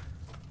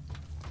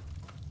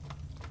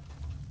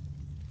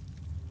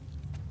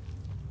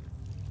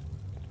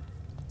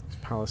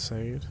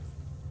 Palisade.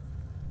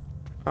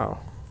 Oh.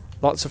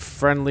 Lots of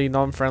friendly,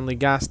 non-friendly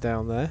gas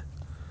down there.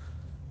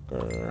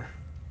 Grr.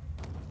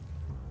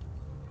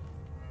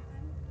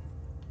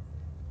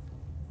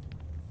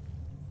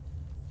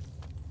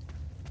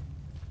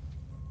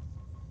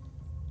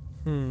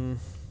 How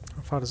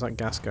far does that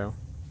gas go?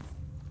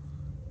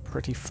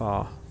 Pretty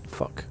far.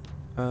 Fuck.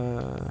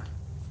 Can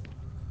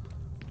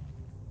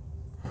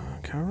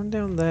I run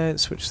down there and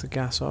switch the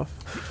gas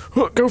off?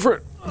 Go for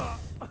it!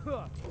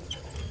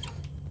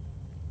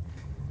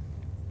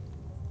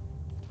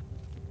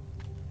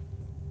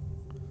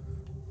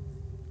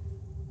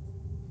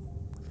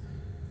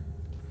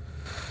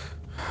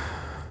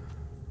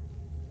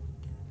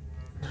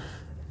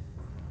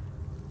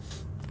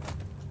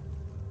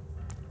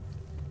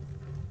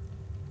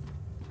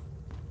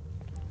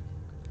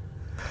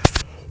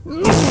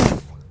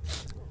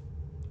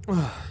 I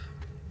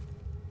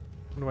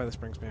wonder why this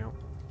brings me out.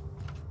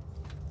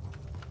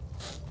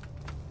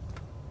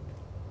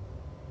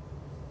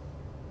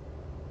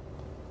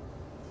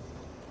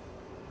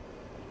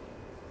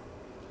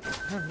 I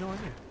have no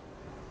idea.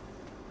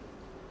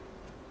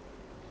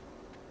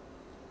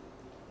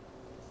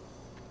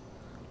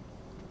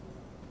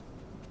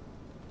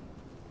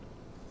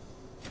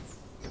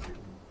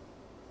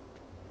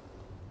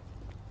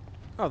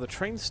 Oh, the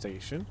train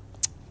station?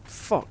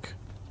 Fuck.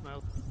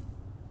 Well,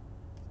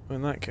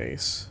 In that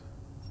case...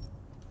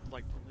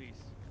 like police.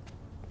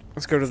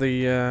 Let's go to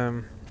the,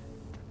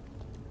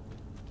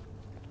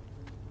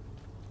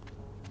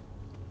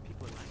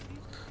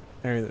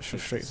 area that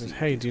restricts us.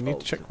 Hey, do you need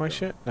to check my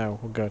shit? No,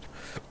 we're good.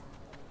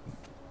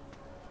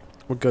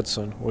 We're good,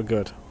 son. We're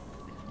good.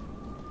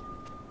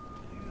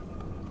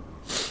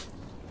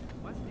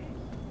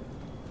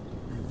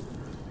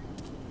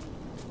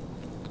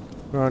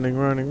 Running,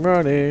 running,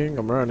 running.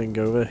 I'm running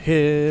over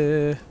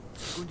here.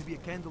 There's going to be a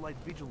candlelight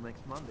vigil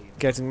next Monday.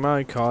 Getting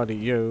my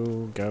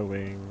cardio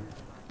going.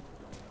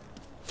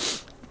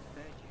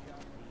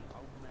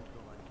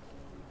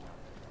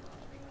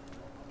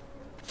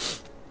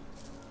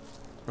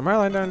 Am I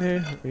allowed down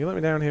here? Will you let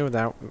me down here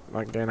without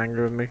like getting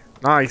angry with me?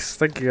 Nice,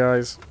 thank you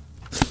guys.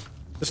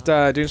 Just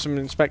doing some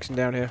inspection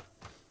down here.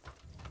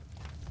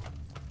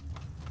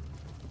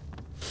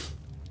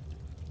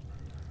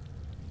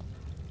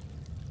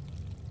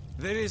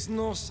 There is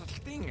no such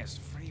thing as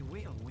free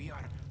will. We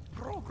are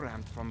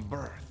programmed from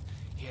birth.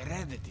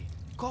 Heredity,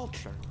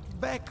 culture,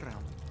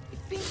 background. I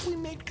think we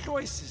make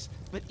choices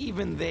But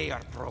even they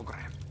are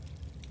programmed.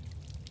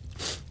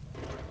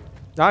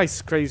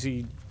 Nice,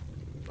 crazy.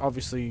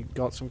 Obviously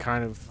got some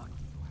kind of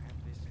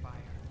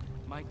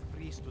Might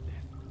freeze to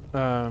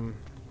death.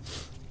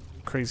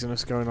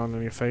 craziness going on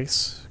in your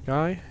face,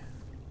 guy.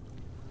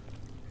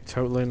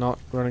 Totally not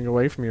running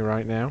away from you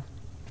right now.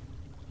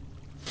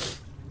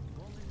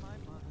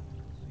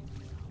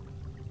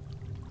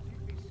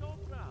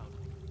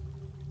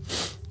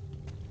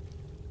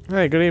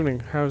 Hey, good evening.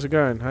 How's it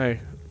going?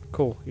 Hey,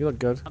 cool. You look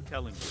good. I'm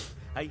telling you,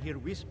 I hear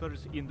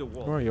whispers in the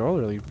wall. Oh, you're all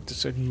really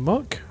just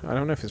muck. I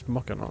don't know if it's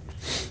muck or not,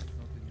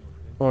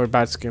 or a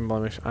bad skin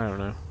blemish. I don't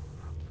know.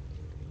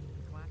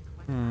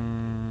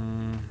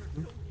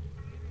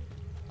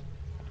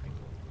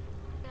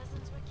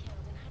 Dozens were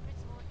killed and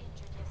hundreds more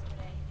injured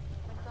yesterday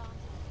when bombs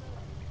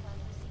exploded inside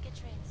the Musica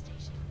train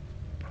station.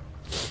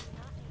 I do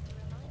not need to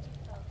remind you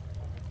folks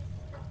that this is the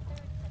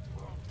third such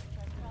attack to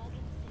strike Prague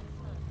in 6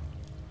 months.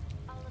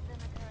 All of them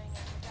occurring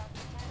after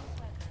Dr. Carlos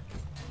Wecker,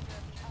 leader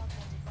of the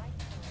Augmented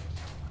Rights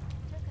Coalition,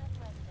 took up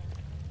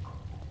residence.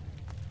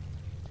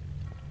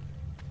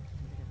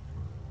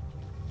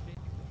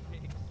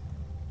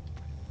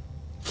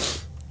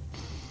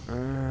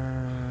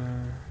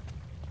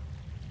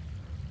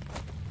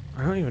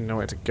 I don't even know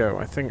where to go.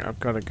 I think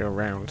I've got to go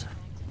round.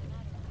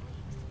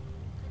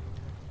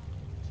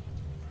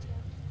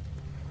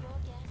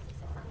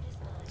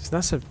 So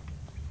that's a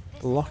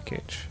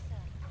blockage.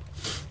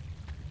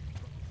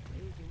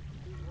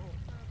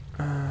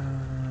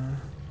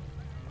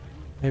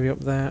 Maybe up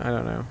there? I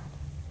don't know.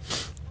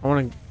 I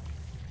want to...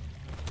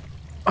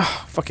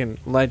 Ah, fucking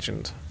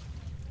legend.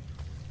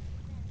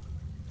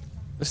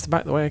 Is this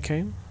back the way I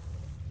came?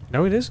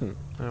 No, it isn't.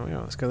 Oh, yeah,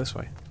 let's go this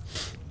way.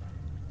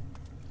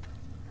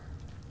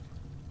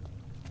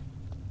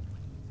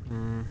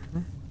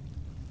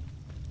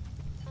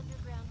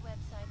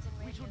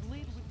 We should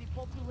lead with the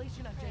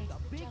population agenda,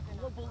 big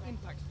global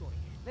impact story.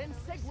 Then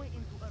segue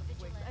into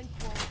earthquakes and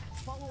growth,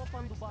 follow up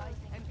on Dubai,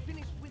 and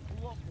finish with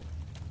local.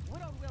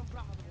 Where are we on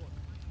Praha?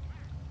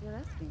 You're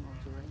asking all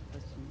the right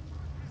questions.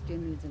 Still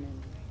needs an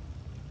ending.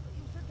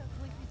 You said that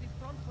place is a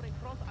front for a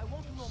front. I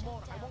want to know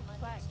more. I want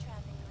facts.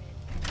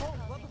 Oh,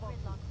 what about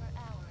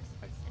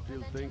I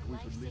still think we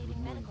should lead with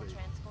medical Moonbase.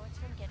 transports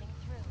from getting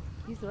through.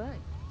 He's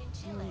right. In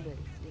Chile, they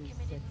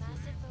committed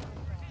massive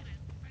voter fraud.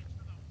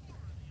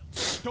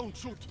 Don't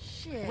shoot!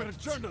 Shit. We're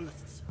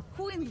journalists!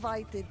 Who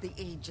invited the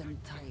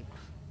agent type?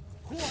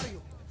 Who are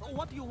you?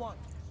 What do you want?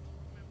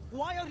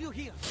 Why are you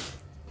here?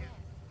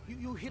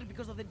 You here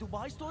because of the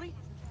Dubai story?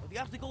 The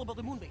article about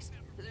the moon base?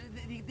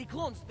 The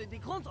clones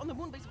on the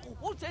moon base?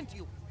 Who sent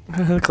you?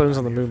 The clones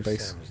on the moon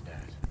base.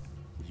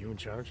 You in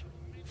charge?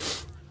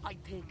 I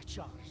take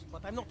charge,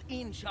 but I'm not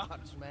in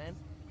charge, man.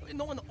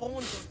 No one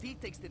owns or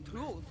dictates the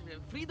truth.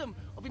 Freedom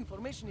of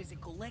information is a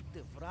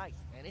collective right,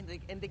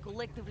 and a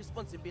collective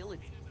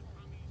responsibility.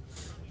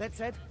 That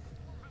said,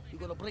 you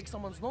gonna break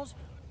someone's nose?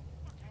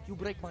 You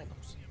break my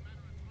nose.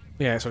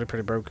 Yeah, it's already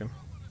pretty broken.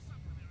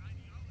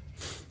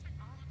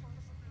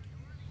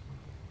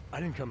 I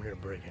didn't come here to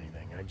break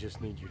anything. I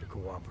just need you to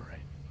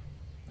cooperate.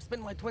 I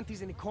spent my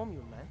 20s in a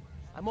commune, man.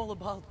 I'm all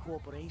about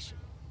cooperation.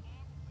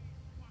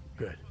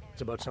 Good.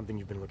 It's about something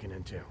you've been looking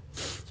into.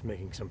 It's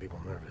making some people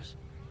nervous.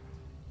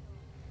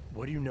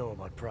 What do you know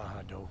about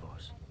Praha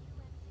Dovos?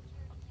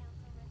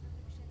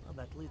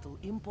 That little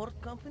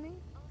import company?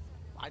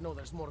 I know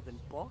there's more than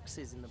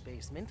boxes in the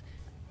basement.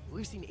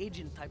 We've seen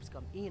agent types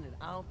come in and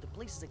out. The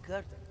place is a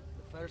curtain.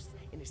 The first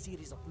in a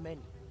series of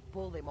many.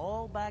 Pull them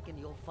all back and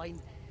you'll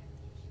find...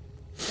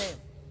 Sam,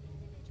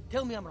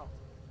 tell me I'm wrong.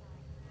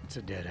 It's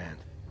a dead end.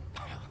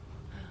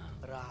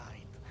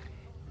 Right.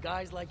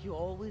 Guys like you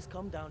always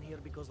come down here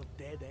because of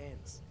dead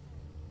ends.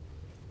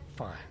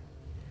 Fine.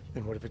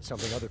 Then what if it's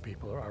something other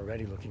people are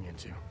already looking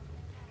into?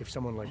 If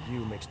someone like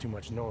you makes too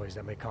much noise,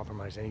 that may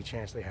compromise any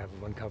chance they have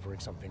of uncovering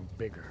something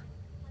bigger.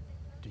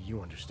 Do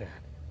you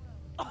understand?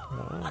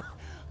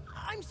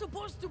 I'm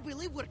supposed to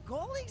believe we're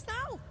colleagues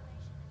now?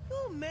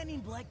 You men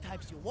in black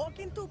types, you walk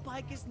into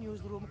Pike's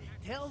newsroom,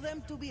 tell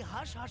them to be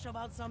hush-hush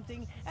about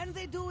something, and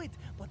they do it.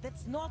 But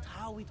that's not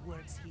how it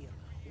works here.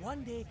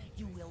 One day,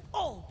 you will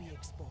all be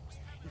exposed.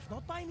 If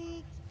not by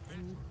me,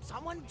 then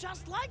someone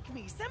just like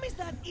me.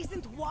 Samizdat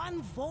isn't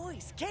one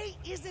voice. K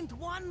isn't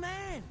one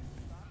man.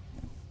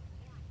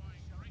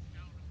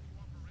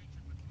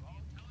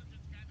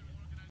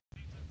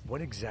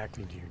 What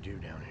exactly do you do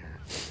down here?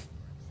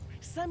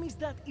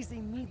 Samizdat is a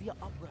media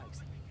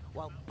uprising.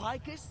 While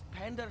Picus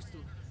panders to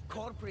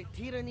corporate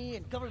tyranny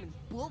and government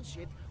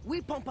bullshit,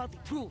 we pump out the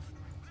truth.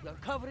 We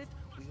uncover it,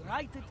 we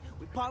write it,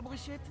 we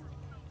publish it.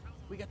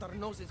 We get our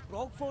noses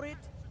broke for it.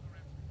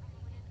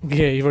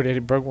 Yeah, you've already had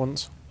it broke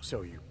once.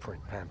 So you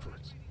print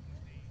pamphlets?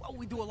 Well,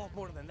 we do a lot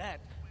more than that.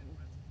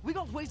 We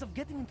got ways of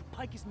getting into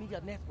Picus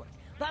media network.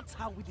 That's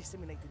how we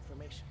disseminate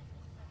information.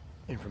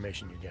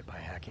 Information you get by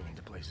hacking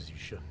into places you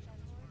shouldn't.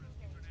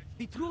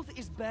 The truth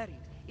is buried.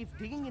 If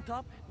digging it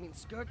up means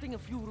skirting a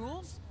few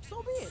rules,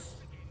 so be it.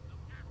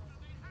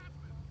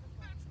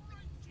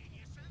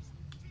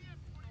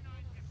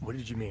 What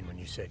did you mean when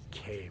you said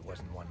K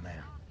wasn't one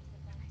man?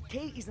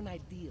 K is an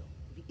ideal,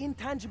 the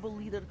intangible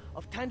leader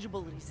of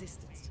tangible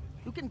resistance.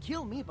 You can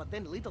kill me, but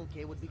then little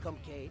K would become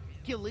K.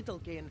 Kill little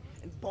K and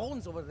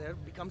Bones over there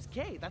becomes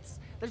K.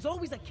 There's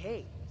always a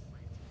K.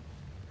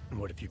 And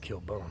what if you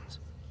kill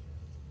Bones?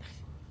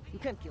 You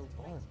can't kill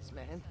Bones,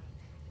 man.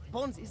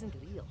 Bones isn't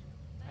real.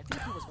 I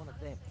think he was one of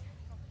them.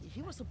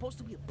 He was supposed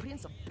to be a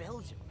prince of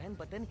Belgium, man,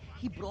 but then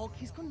he broke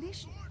his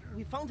condition.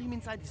 We found him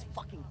inside this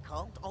fucking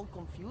cult, all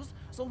confused,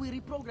 so we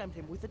reprogrammed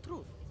him with the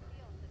truth.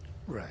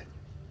 Right.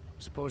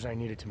 Suppose I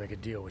needed to make a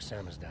deal with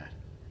Sam's dad.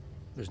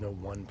 There's no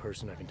one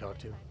person I can talk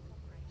to?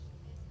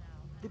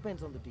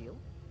 Depends on the deal.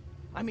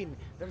 I mean,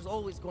 there's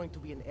always going to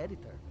be an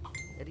editor.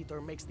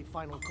 Editor makes the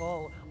final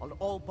call on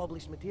all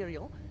published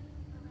material.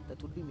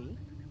 That would be me.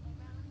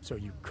 So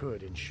you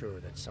could ensure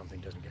that something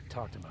doesn't get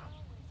talked about?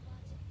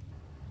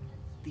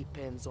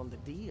 Depends on the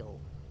deal.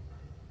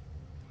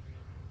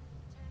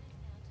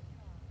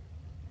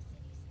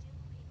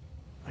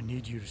 I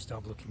need you to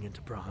stop looking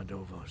into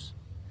Brahadovos,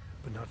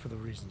 but not for the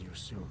reason you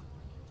assume.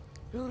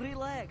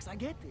 Relax, I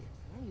get it.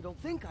 You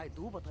don't think I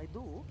do, but I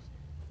do.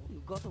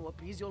 You got to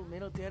appease your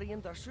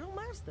military-industrial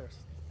masters.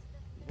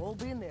 We've all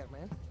been there,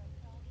 man.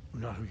 I'm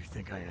not who you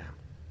think I am.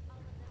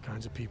 The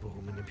kinds of people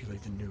who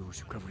manipulate the news,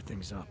 who cover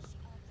things up.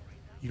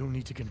 You don't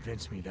need to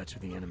convince me that's who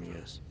the enemy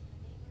is.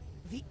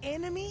 The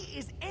enemy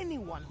is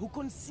anyone who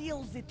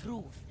conceals the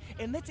truth.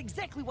 And that's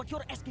exactly what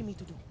you're asking me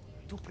to do.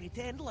 To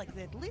pretend like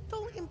that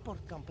little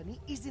import company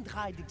isn't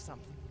hiding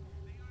something.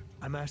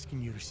 I'm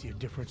asking you to see a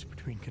difference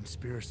between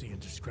conspiracy and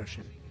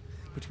discretion.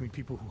 Between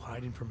people who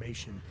hide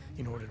information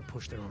in order to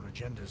push their own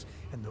agendas,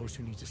 and those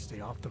who need to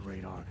stay off the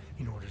radar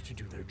in order to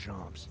do their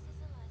jobs.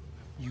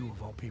 You,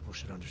 of all people,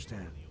 should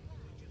understand.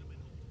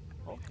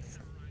 Okay.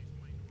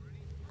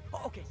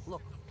 Okay,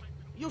 look.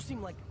 You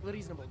seem like a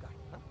reasonable guy.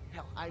 Huh?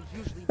 Hell, I've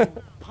usually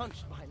been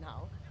punched by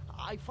now.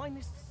 I find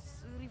this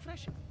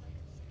refreshing.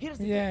 Here's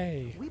the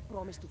thing. We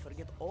promise to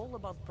forget all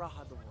about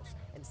Brahadovos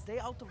and stay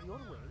out of your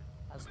way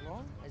as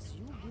long as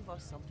you give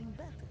us something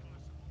better.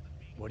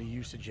 What do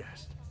you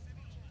suggest?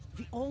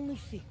 The only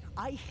thing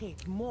I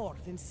hate more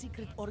than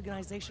secret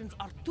organizations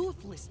are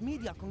toothless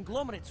media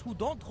conglomerates who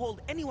don't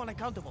hold anyone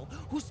accountable,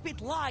 who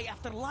spit lie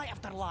after lie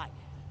after lie.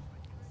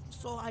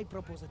 So I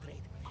propose a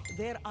trade.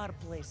 There are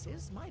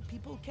places my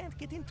people can't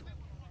get into.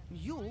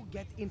 You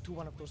get into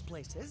one of those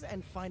places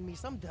and find me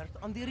some dirt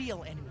on the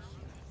real enemy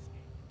here.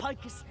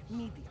 Picus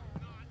Media.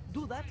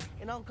 Do that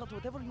and I'll cut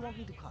whatever you want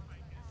me to cut.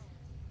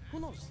 Who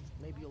knows?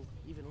 Maybe you'll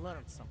even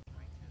learn something.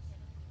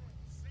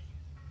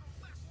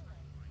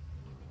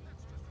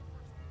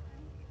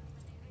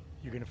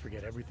 You're gonna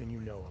forget everything you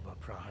know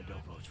about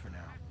Brahadovos for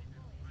now.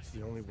 It's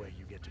the only way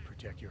you get to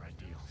protect your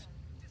ideals.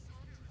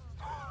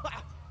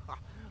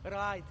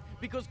 Right,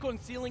 because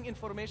concealing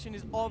information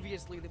is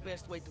obviously the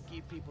best way to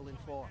keep people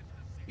informed.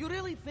 You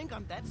really think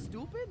I'm that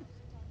stupid?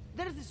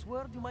 There's this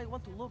word you might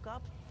want to look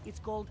up. It's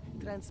called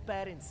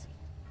transparency.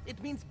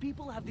 It means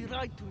people have the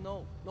right to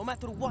know, no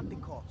matter what the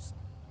cost.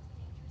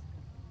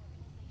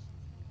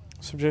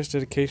 Subjects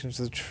dedication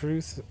to the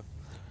truth.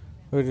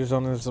 Urges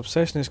on his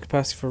obsession, his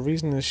capacity for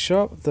reason is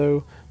sharp,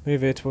 though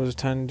motivated towards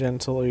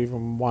tangential or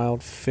even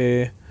wild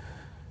fear.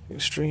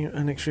 Extreme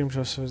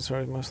trust is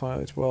most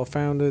likely to be well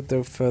founded,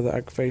 though further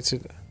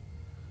aggravated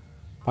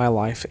by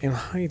life in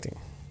hiding.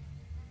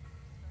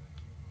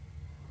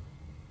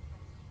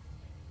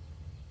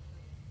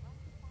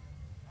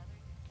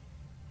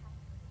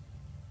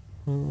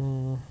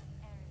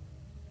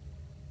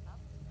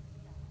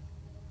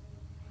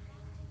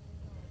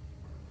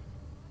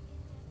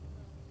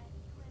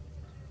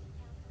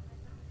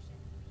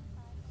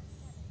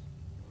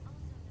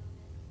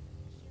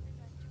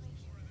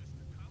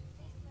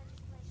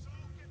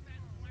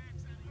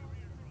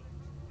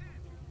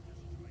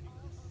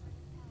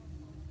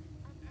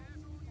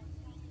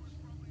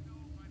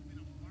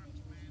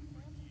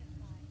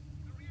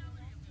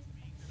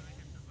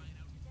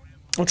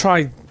 I'll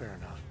try Fair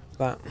enough.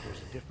 that.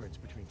 There's a difference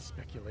between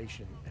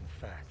speculation and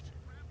fact.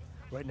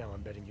 Right now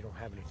I'm betting you don't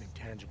have anything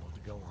tangible to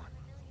go on.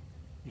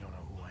 You don't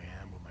know who I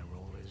am, what my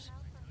role is,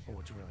 or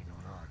what's really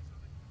going on.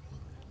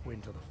 Wait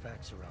until the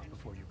facts are out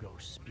before you go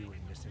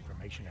spewing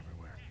misinformation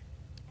everywhere.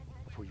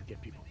 Before you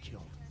get people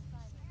killed.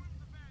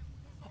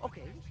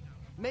 Okay,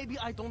 maybe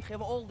I don't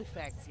have all the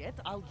facts yet,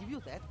 I'll give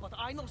you that, but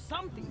I know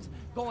something's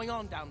going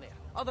on down there.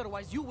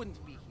 Otherwise you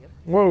wouldn't be here.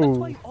 Whoa. That's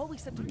why you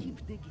always have to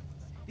keep digging.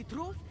 The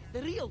truth,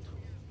 the real truth.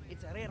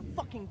 It's a rare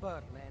fucking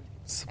bird, man.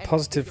 It's a And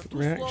positive if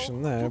you're too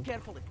reaction slow, there. Too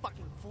careful, it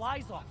fucking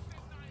flies off.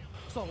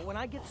 So when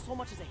I get so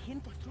much as a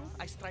hint of truth,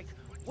 I strike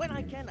when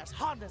I can, as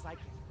hard as I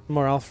can.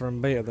 More alpha and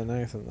beta than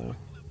anything, though.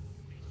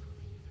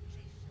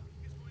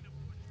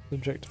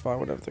 Objectify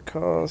whatever the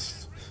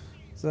cost.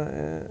 Is that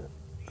it?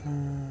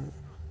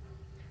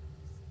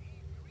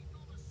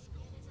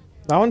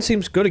 That one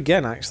seems good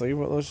again, actually.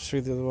 But let's just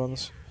read the other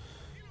ones.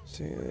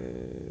 See.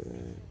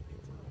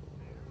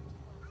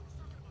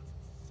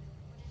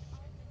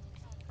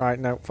 Alright,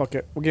 no, fuck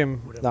it. We'll give him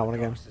Whatever that the one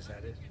again. cost is,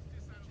 that it?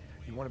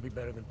 You want to be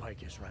better than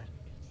Picus, right?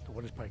 So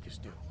what does Picus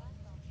do?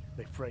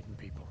 They frighten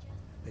people.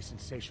 They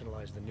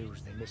sensationalize the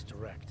news. They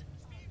misdirect.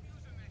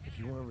 If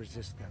you want to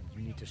resist them,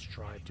 you need to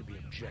strive to be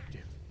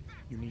objective.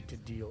 You need to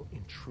deal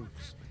in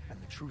truths.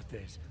 And the truth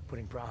is,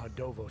 putting Praha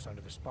Dovos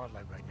under the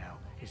spotlight right now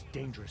is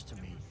dangerous to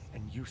me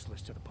and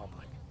useless to the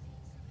public.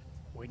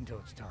 Wait until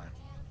it's time.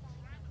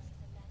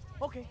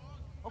 Okay,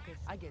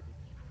 I get it.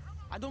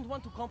 I don't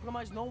want to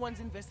compromise no one's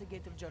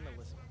investigative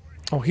journalism.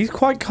 Oh, he's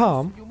quite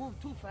calm. You move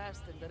too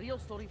fast and the real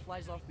story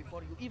flies off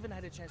before you even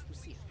had a chance to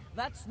see it.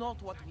 That's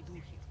not what we do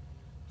here.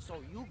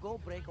 So you go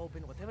break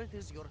open whatever it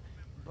is you're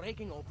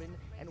breaking open,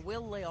 and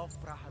we'll lay off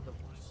Praha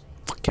Dovos.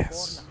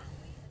 Yes.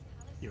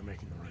 You're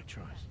making the right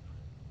choice.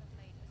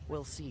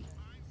 We'll see.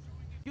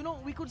 You know,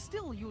 we could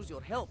still use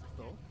your help,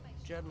 though.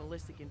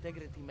 Journalistic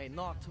integrity may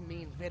not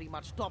mean very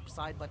much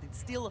topside, but it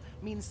still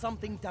means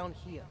something down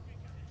here.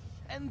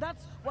 And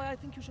that's why I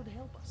think you should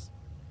help us.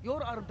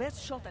 You're our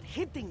best shot at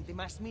hitting the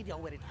mass media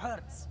where it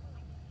hurts.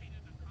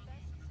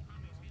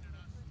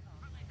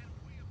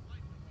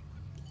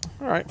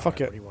 Alright,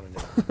 fuck it.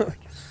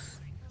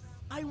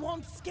 I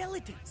want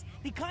skeletons.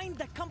 The kind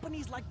that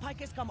companies like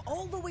Pikes come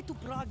all the way to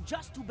Prague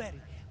just to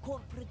bury.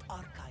 Corporate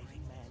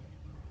archiving, man.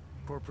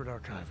 Corporate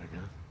archiving,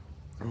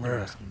 huh? You're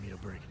asking me to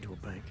break into a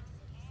bank.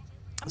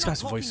 This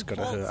guy's voice is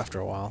gonna hurt after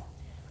a while.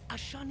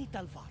 Ashani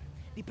Talvar,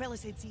 the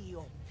Palisade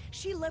CEO.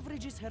 She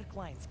leverages her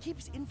clients,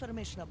 keeps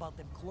information about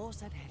them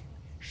close at hand.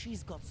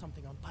 She's got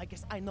something on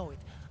Pikes, I know it.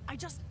 I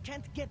just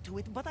can't get to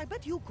it, but I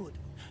bet you could.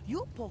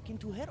 You poke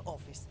into her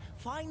office,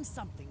 find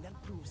something that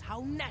proves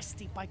how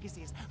nasty Pikes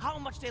is, how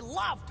much they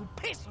love to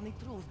piss on the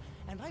truth,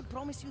 and I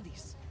promise you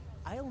this,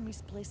 I'll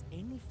misplace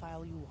any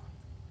file you want.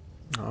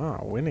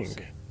 Ah, winning.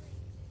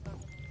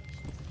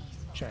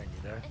 Chang,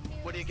 you there?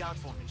 What do you got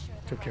for me?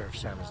 Took care of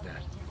Sam's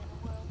dad.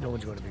 No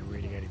one's going to be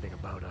reading anything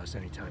about us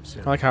anytime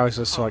soon. I like how he's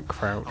just like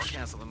I'll crouched.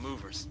 cancel the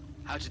movers.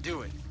 How'd you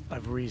do it?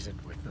 I've reasoned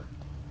with them.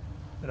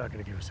 They're not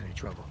going to give us any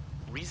trouble.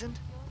 Reasoned?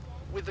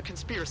 With the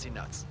conspiracy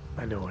nuts.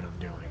 I know what I'm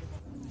doing.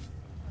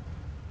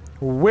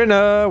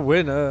 Winner,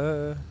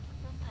 winner.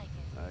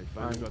 I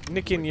finally got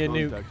nicking your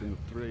nuke. contact in the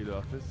trade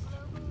office.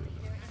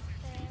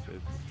 He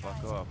said,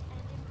 fuck off.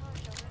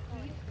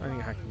 I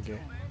think I can get.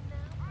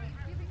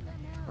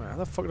 Right, how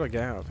the fuck do I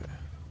get out of here?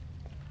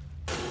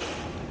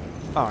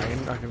 Oh,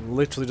 I can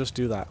literally just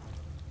do that.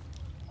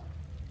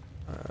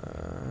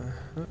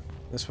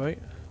 This way.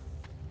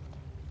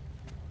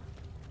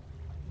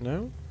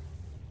 No?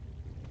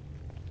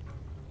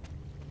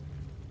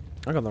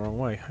 I got the wrong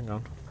way. Hang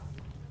on.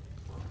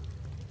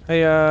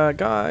 Hey,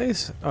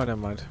 guys. Oh, never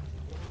mind.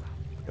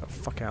 Get the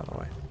fuck out of the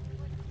way.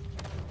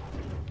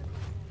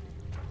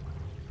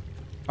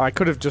 I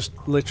could have just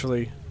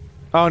literally.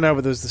 Oh no,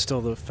 but there's still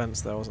the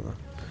fence there, wasn't there?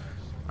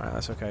 Alright,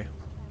 that's okay.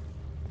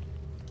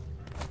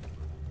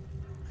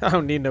 I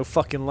don't need no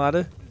fucking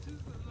ladder.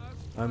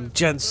 I'm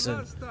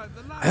Jenson.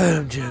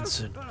 I'm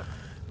Jenson.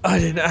 I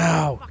didn't.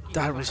 Ow!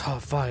 That was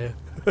hot fire.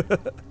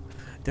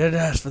 Didn't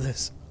ask for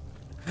this.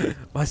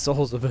 My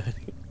soul's are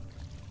burning.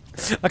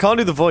 I can't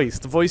do the voice.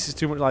 The voice is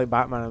too much like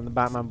Batman, and the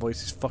Batman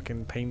voice is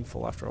fucking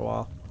painful after a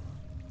while.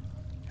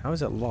 How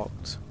is it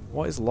locked?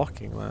 What is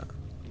locking that?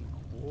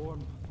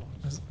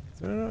 Is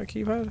there not a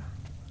keypad?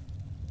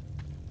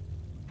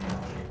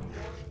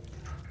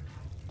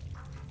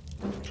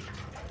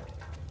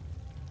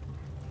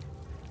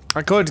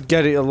 I could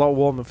get it a lot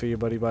warmer for you,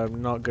 buddy, but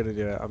I'm not gonna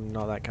do it. I'm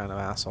not that kind of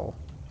asshole.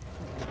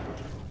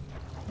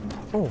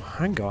 Oh,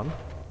 hang on.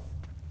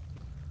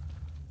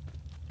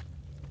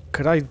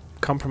 Could I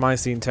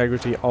compromise the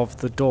integrity of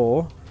the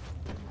door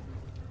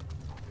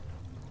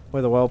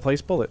with a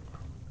well-placed bullet?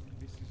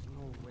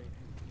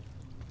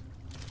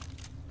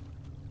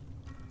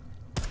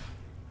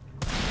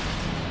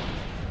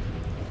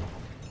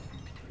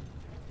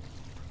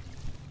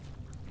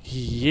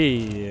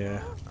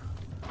 Yeah.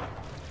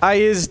 I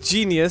is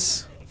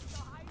genius.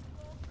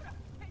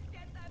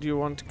 Do you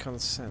want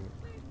consent?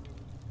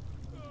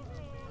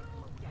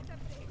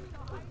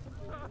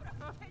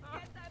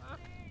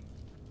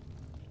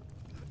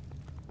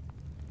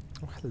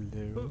 Oh,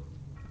 hello.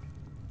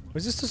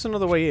 Was this just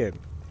another way in?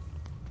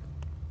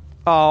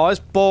 Oh, that's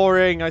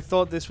boring. I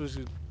thought this was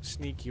a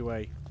sneaky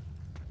way.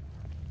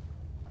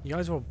 You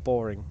guys are all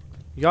boring.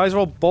 You guys are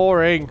all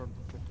boring.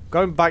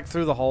 Going back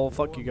through the hole.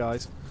 Fuck you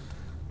guys.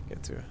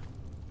 Get to it.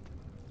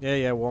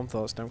 Yeah, warm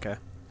thoughts. Don't care.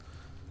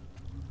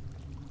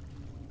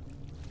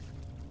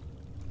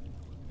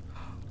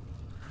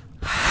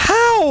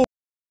 How?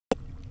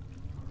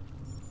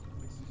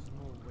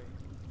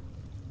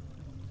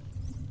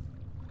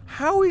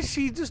 How is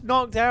she just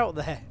knocked out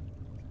there?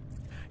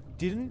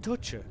 Didn't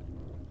touch her.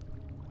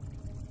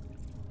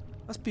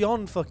 That's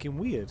beyond fucking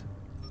weird.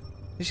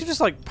 Did she just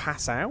like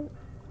pass out?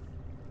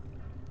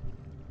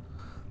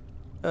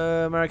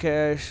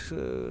 Marrakesh,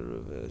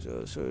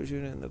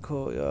 surgeon in the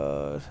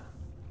courtyard.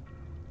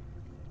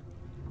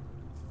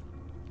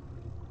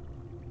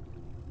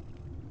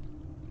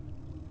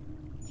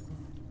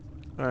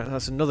 Alright,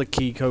 that's another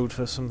key code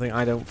for something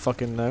I don't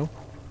fucking know.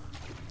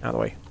 Out of the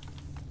way.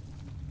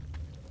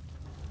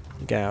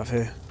 Get out of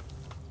here.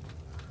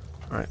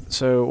 Alright,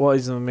 so what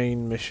is the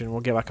main mission?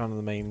 We'll get back onto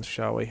the mains,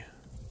 shall we?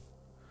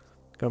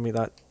 Go meet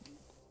that.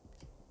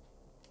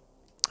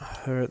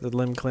 her at the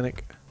limb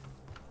clinic.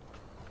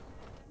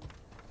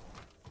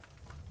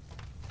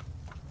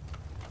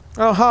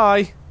 Oh,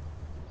 hi!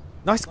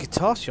 Nice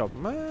guitar shop,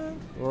 man.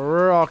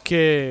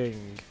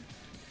 Rocking.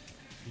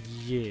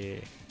 Yeah.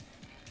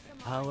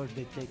 How are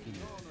they taking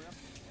you?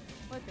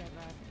 Whatever.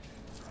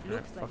 Right,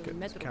 Looks like fuck a it,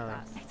 metro carry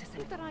on.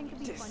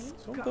 class.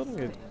 Someone building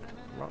it.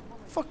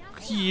 Fuck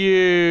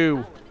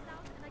you!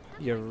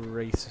 You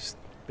racist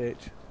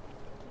bitch.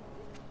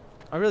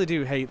 I really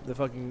do hate the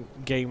fucking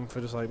game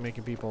for just like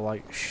making people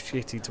like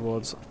shitty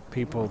towards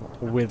people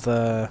with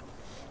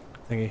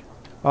thingy.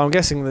 Oh, I'm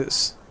guessing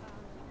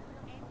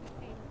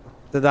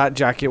that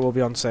jacket will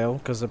be on sale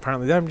because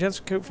apparently the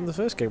Jenson coat from the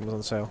first game was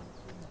on sale.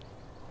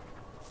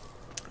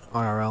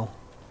 IRL.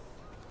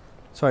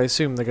 So I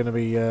assume they're going to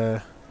be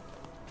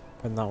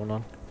putting that one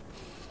on.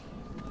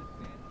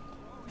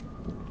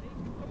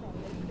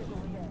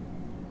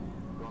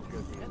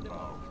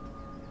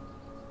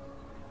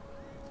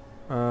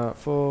 Uh,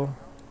 4,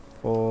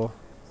 4,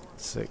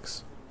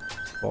 6,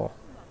 4.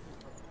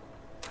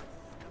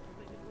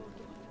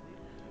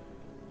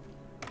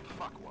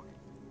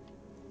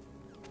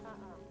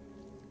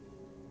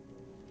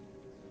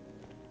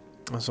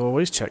 As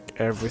always, check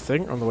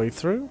everything on the way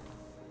through.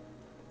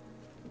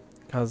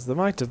 Because there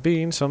might have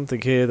been something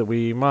here that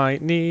we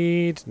might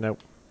need. Nope.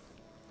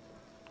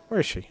 Where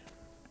is she?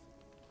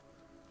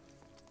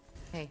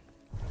 Hey,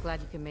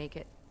 glad you can make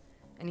it.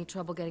 Any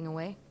trouble getting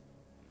away?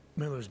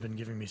 Miller's been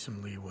giving me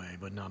some leeway,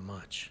 but not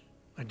much.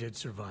 I did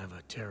survive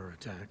a terror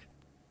attack.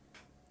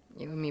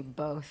 You and me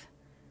both.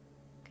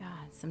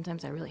 God,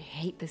 sometimes I really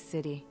hate this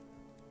city.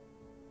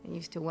 It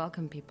used to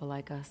welcome people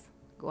like us,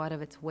 go out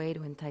of its way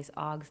to entice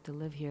Augs to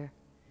live here.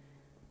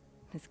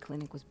 This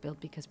clinic was built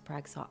because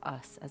Prague saw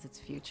us as its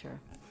future.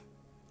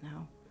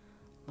 Now,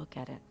 look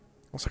at it.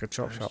 Looks like a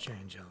chop shop.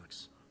 Change,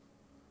 Alex.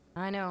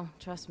 I know,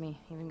 trust me.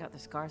 Even got the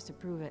scars to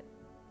prove it.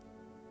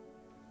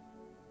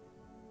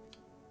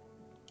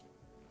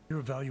 You're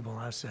a valuable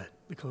asset.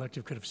 The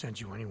Collective could have sent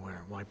you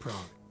anywhere. Why Prague?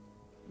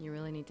 You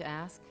really need to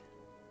ask?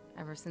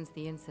 Ever since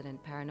the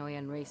incident, paranoia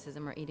and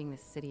racism are eating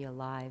this city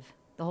alive.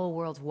 The whole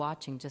world's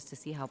watching just to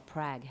see how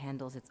Prague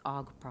handles its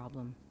Aug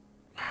problem.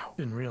 Wow.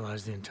 Didn't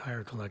realize the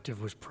entire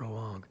Collective was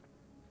pro-Aug.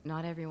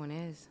 Not everyone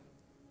is.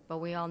 But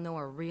we all know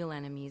our real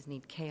enemies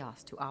need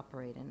chaos to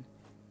operate in.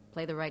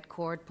 Play the right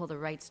chord, pull the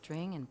right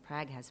string, and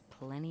Prague has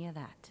plenty of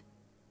that.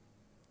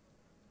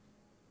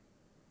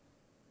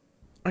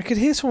 I could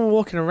hear someone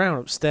walking around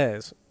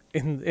upstairs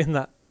in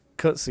that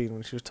cutscene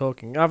when she was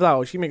talking. After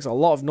that, she makes a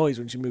lot of noise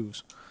when she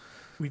moves.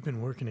 We've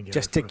been working together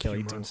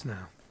Gesticulating. for a few months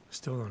now.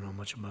 Still don't know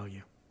much about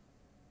you.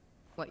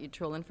 What, you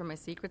trolling for my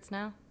secrets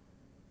now?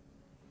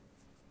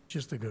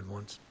 Just the good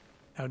ones.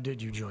 How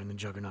did you join the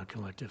Juggernaut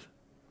Collective?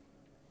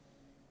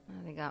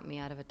 They got me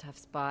out of a tough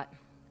spot.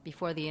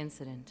 Before the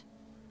incident,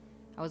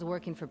 I was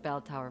working for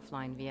Bell Tower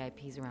flying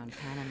VIPs around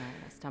Panama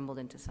and I stumbled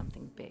into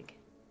something big.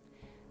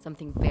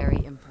 Something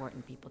very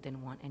important people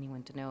didn't want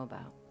anyone to know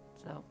about.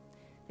 So,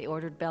 they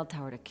ordered Bell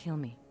Tower to kill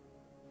me.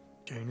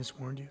 Janus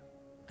warned you?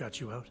 Got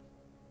you out?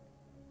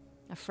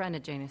 A friend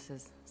of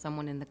Janus's,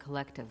 someone in the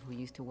Collective who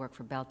used to work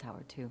for Bell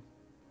Tower too.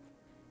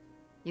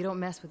 You don't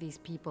mess with these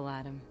people,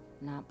 Adam.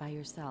 Not by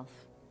yourself.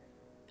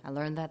 I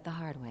learned that the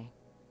hard way.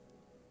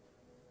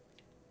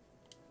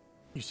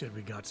 You said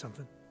we got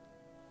something?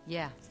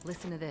 Yeah,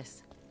 listen to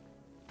this.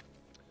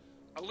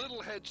 A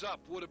little heads up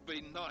would have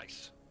been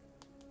nice.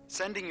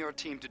 Sending your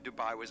team to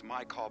Dubai was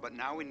my call, but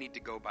now we need to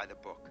go by the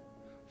book.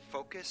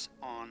 Focus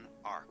on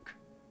Ark.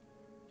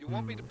 You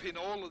want me to pin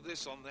all of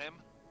this on them?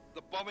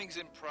 The bombings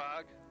in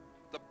Prague,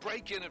 the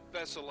break-in at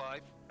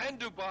Life, and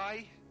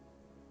Dubai?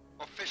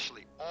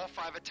 Officially, all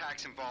 5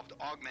 attacks involved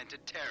augmented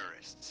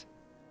terrorists.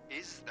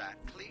 Is that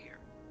clear?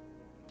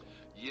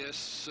 Yes,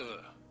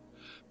 sir.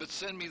 But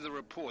send me the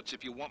reports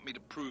if you want me to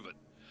prove it,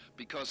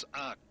 because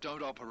Ark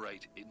don't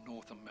operate in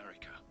North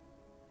America.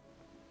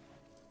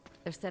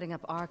 They're setting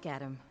up Ark,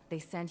 Adam. They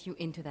sent you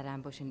into that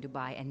ambush in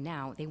Dubai, and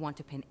now they want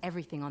to pin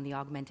everything on the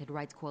Augmented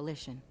Rights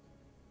Coalition.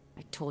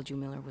 I told you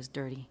Miller was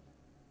dirty.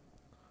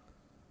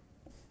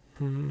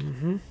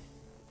 Mm-hmm.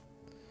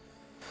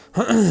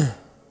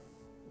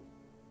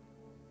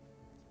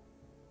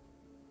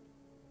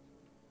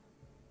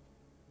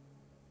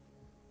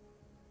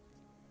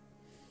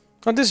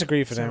 I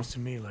disagree for now. Sounds to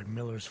me like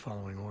Miller's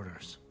following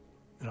orders.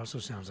 It also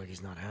sounds like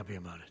he's not happy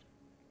about it.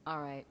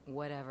 Alright,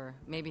 whatever.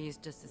 Maybe he's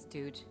just a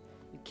stooge.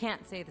 You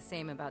can't say the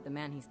same about the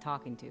man he's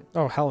talking to.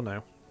 Oh, hell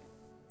no.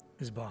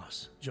 His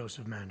boss,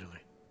 Joseph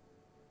Manderley.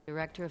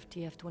 Director of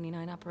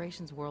TF-29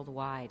 operations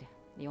worldwide.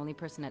 The only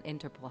person at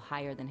Interpol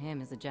higher than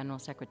him is the General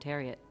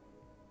Secretariat.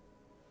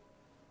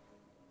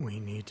 We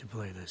need to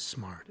play this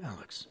smart,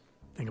 Alex.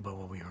 Think about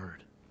what we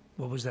heard.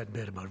 What was that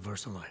bit about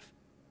VersaLife?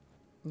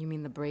 You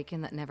mean the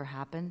break-in that never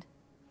happened?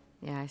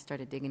 Yeah, I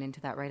started digging into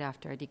that right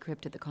after I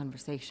decrypted the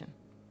conversation.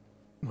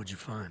 What'd you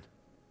find?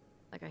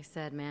 Like I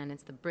said, man,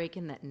 it's the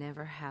break-in that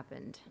never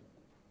happened.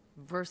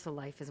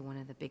 VersaLife is one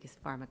of the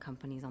biggest pharma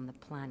companies on the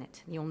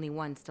planet. The only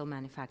one still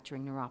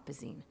manufacturing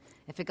neuropozyne.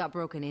 If it got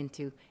broken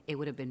into, it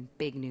would have been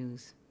big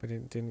news. But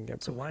it didn't get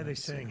broken. So why are they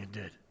saying it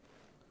did?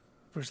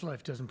 First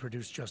Life doesn't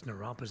produce just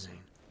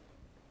neuropozyne.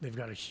 They've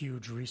got a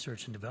huge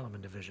research and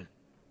development division.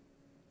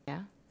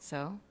 Yeah?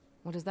 So?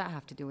 What does that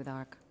have to do with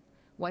ARC?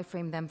 Why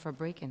frame them for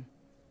break-in?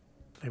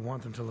 They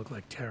want them to look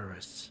like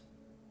terrorists.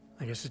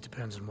 I guess it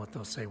depends on what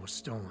they'll say was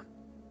stolen.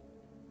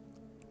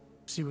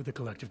 See what the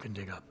Collective can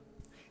dig up.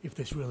 If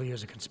this really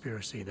is a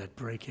conspiracy, that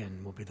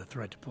break-in will be the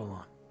thread to pull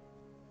on.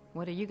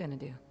 What are you gonna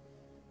do?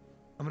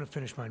 I'm gonna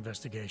finish my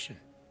investigation.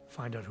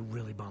 Find out who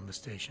really bombed the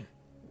station.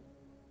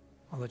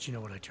 I'll let you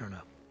know when I turn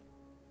up.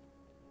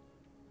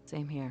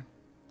 Same here.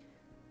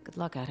 Good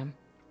luck, Adam.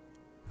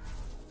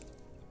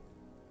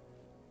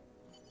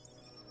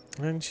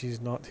 And she's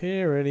not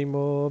here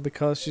anymore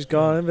because she's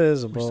gone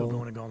invisible. We still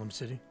going to Gollum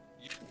City?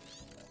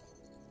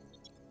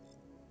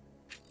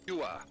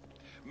 You are.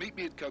 Meet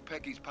me at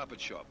Kopecki's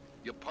puppet shop.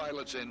 Your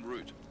pilot's en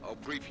route. I'll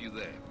brief you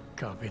there.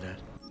 Copy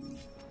that.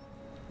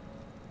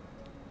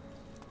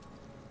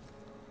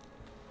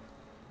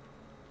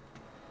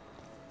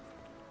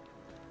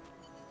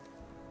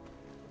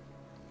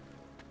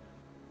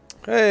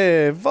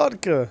 Hey,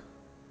 vodka!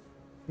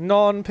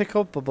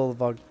 Non-pick-upable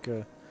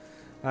vodka.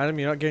 Adam,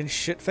 you're not getting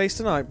shit-faced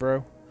tonight,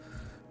 bro.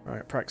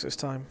 Alright, praxis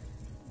time.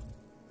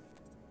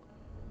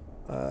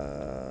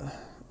 I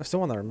still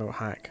want that remote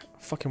hack. I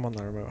fucking want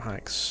that remote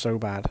hack so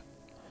bad.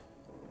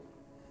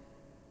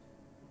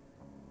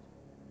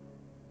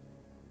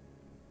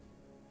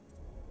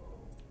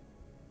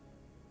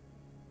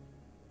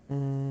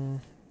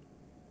 I'm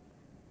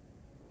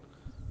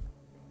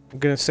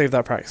gonna save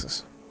that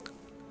praxis.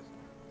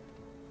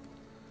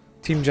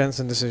 Team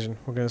Jenson decision.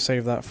 We're gonna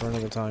save that for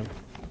another time.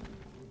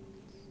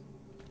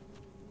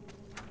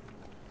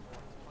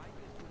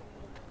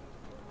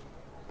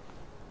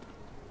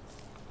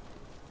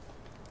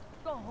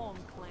 Go home,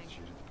 Clank.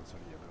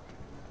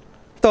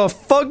 The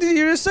fuck did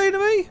you just say to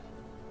me?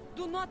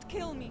 Do not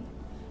kill me.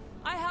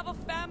 I have a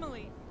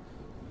family.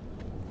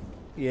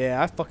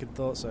 Yeah, I fucking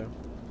thought so.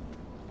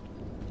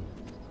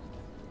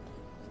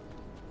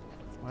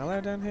 Am I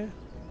allowed down here?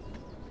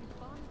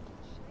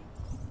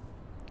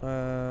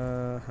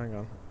 Hang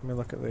on. Let me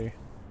look at the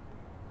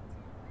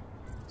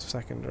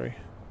secondary.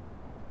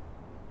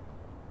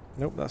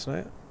 Nope, that's not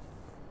it.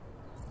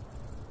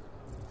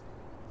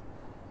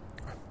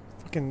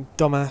 Fucking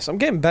dumbass. I'm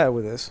getting better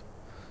with this.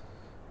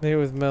 Meet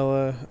with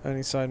Miller.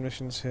 Any side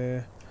missions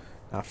here?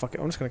 Ah, fuck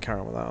it. I'm just gonna carry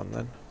on with that one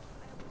then.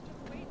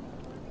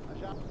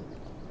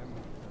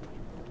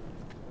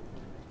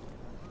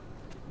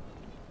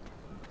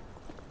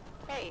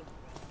 Hey,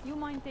 you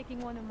mind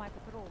taking one of my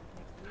patrols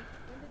next week?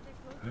 When did they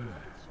close the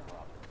package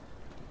shop?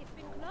 It's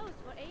been closed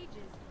for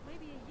ages,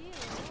 maybe a year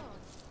or more.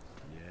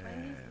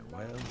 Yeah,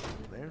 well,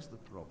 there's the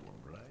problem,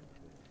 right?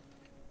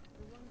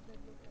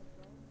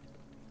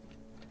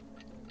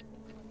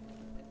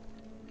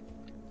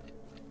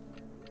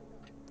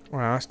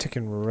 Wow, that's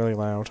ticking really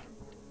loud.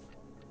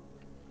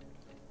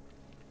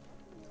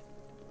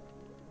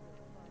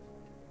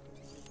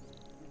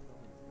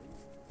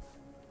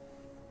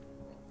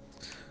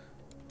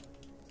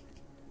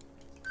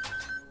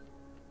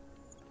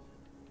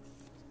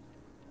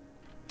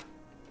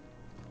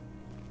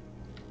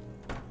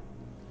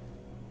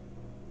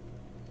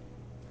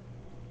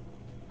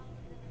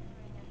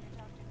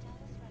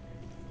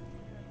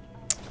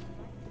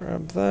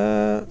 Grab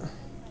that.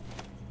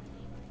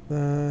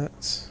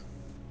 That.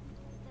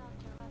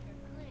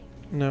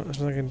 No, there's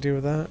nothing I can do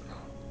with that.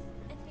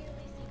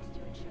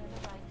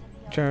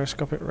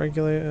 Gyroscopic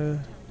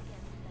regulator.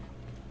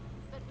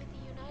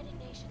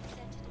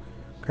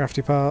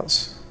 Crafty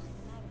parts.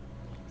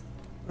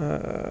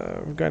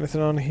 We've got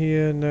anything on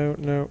here? No,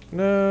 no,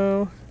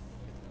 no.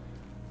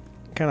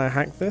 Can I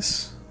hack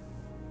this?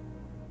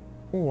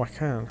 Oh, I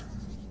can.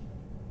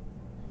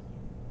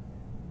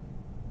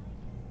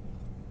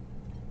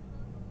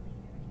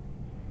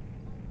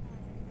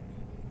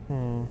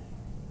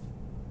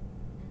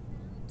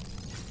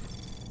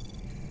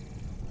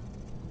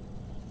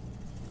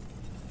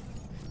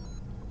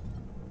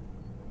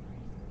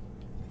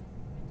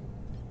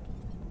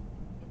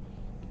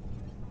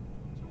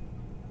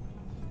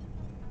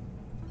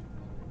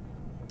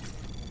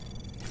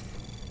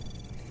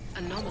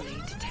 Anomaly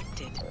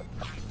detected.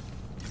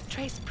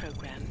 Trace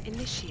program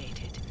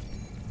initiated.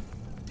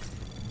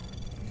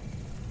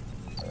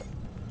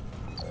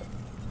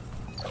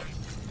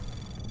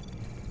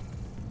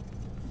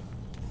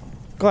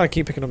 Glad I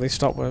keep picking up these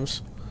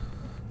stopworms.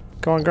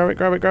 Go on, grab it,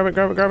 grab it, grab it,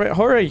 grab it, grab it.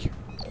 Hurry!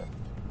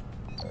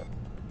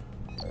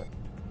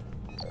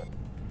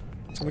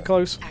 So we're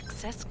close.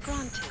 Access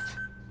granted.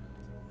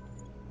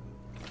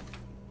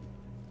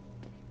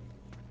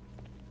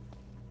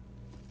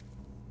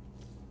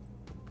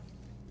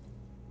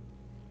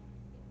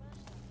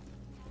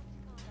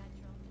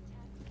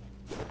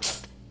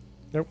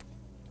 Nope.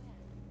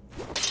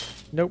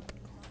 Nope.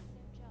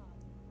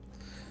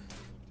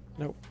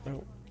 Nope,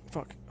 nope.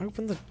 Fuck.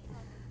 Open the...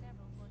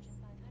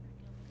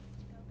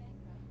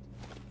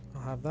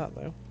 I'll have that,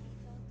 though.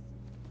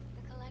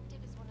 The Collective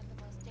is one of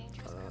the most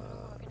dangerous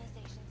criminal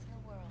organizations in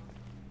the world,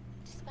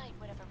 despite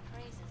whatever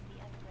praises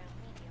the underground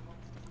media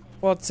wants to say.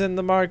 What's in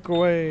the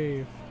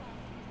microwave?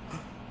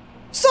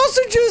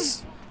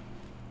 hostages!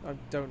 I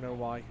don't know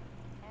why.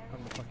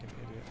 I'm the fucking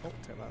idiot. Oh,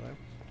 take that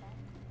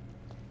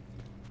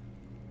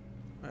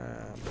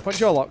though. Punch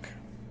your lock.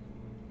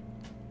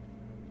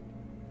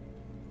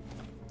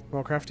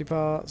 More crafty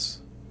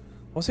parts.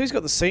 Also, he's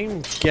got the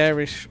same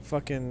garish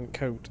fucking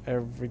coat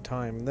every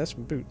time. There's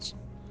some boots.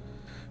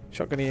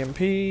 Shotgun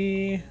EMP.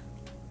 I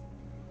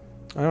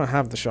don't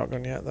have the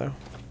shotgun yet, though.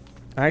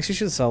 I actually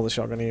should sell the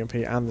shotgun EMP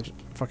and the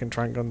fucking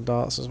trank gun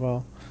darts as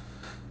well.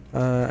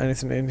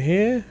 Anything in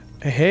here?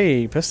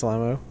 Hey, pistol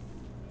ammo.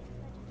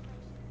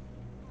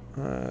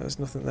 There's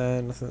nothing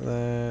there, nothing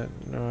there.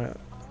 Alright.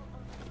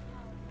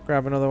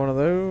 Grab another one of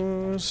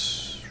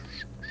those.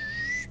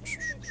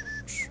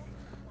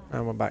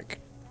 And we're back.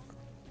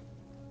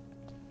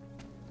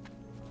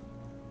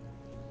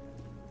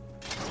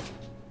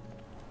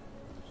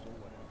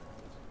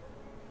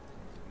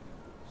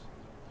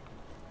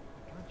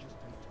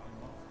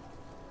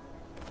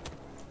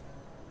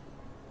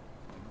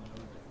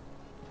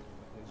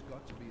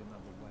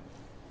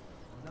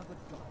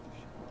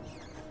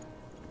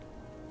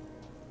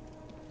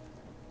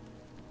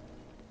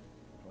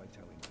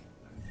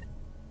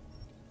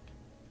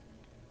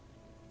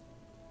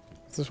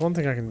 There's one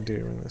thing I can do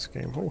in this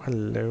game. Oh,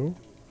 hello.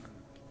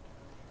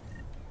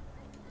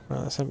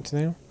 Oh, that's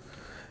empty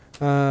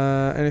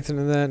now. Anything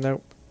in there?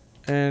 Nope.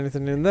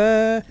 Anything in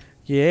there?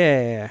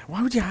 Yeah.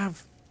 Why would you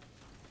have...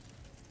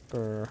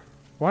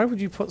 Why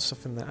would you put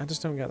stuff in there? I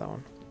just don't get that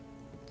one.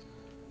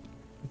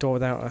 Door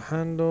without a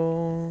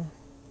handle.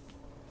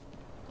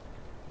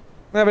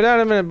 I'll be down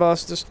in a minute,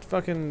 boss. Just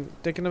fucking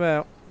dicking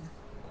about.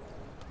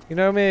 You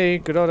know me.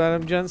 Good old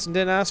Adam Jenson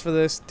didn't ask for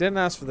this. Didn't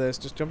ask for this.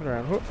 Just jumping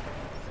around. Whoop.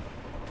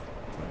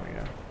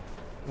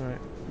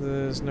 Alright,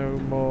 there's no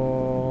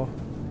more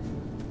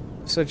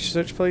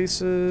search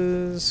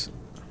places.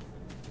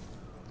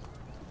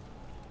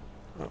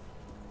 Oh.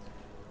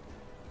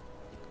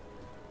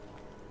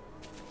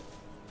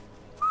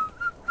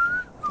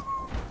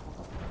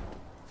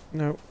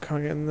 No,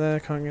 can't get in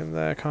there, can't get in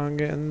there, can't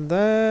get in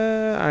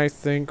there. I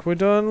think we're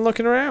done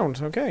looking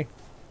around. Okay.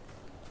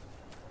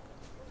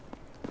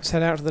 Let's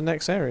head out to the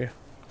next area.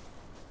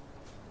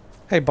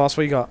 Hey boss,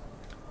 what you got?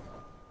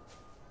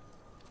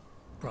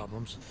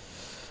 Problems?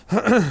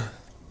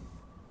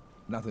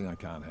 Nothing I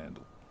can't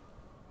handle.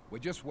 We're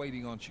just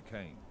waiting on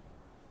chicane.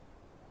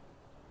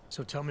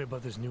 So tell me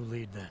about this new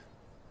lead then.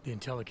 The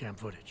Intellicam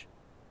footage.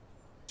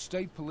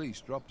 State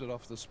police dropped it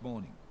off this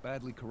morning,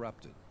 badly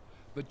corrupted.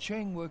 But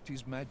Cheng worked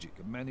his magic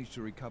and managed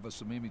to recover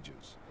some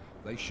images.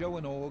 They show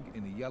an org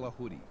in a yellow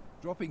hoodie,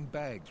 dropping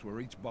bags where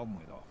each bomb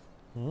went off.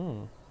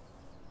 Hmm.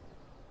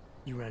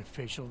 You ran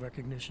facial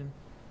recognition?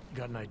 You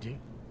got an ID?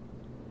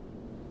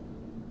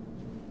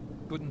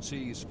 Couldn't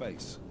see his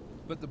face.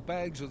 But the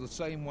bags are the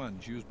same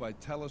ones used by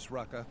Talos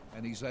Rucker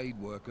and his aid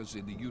workers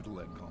in the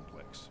Utilec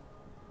complex.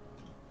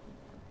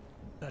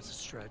 That's a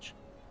stretch.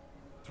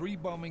 3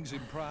 bombings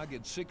in Prague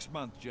in 6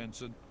 months,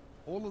 Jenson.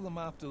 All of them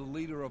after the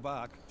leader of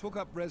ARC took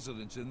up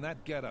residence in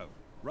that ghetto.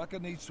 Rucker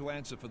needs to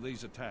answer for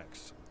these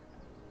attacks.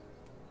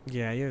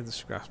 Yeah, you're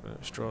the grasping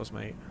at straws,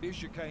 mate. Here's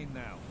chicane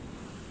now.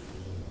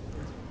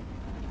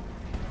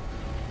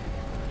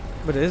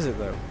 But is it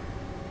though?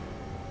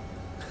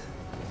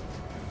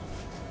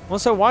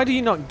 Also, why do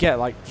you not get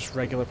like just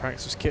regular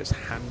practice kits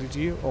handed to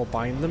you or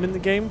buying them in the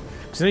game?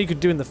 Because I know you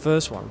could do in the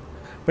first one,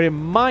 but it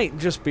might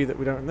just be that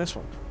we don't in this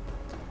one.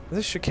 Is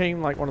this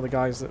chicane like one of the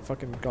guys that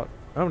fucking got?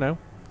 Oh no.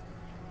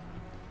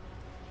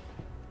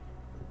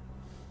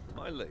 Am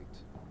I late?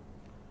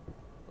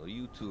 Are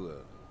you too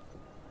early?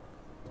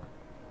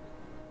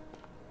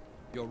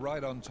 You're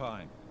right on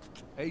time.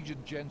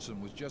 Agent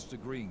Jenson was just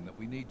agreeing that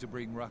we need to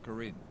bring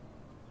Rucker in.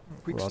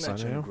 Quick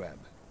snatch and grab.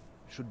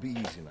 Should be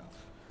easy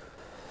enough.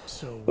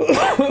 So,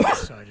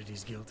 decided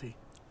he's guilty?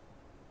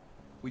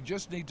 We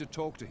just need to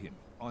talk to him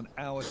on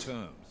our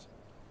terms,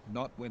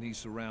 not when he's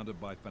surrounded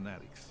by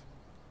fanatics.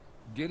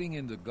 Getting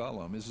into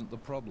Gollum isn't the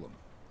problem.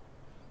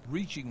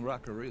 Reaching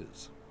Rucker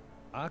is.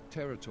 Ark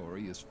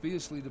territory is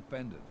fiercely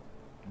defended.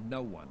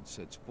 No one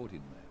sets foot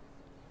in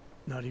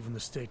there. Not even the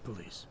state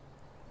police?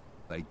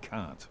 They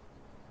can't.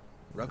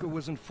 Rucker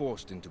wasn't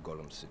forced into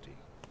Gollum City.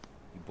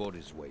 He bought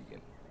his way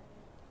in.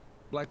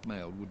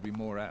 Blackmail would be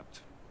more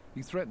apt.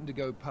 He threatened to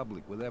go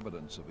public with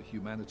evidence of a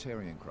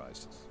humanitarian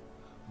crisis,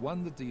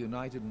 one that the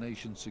United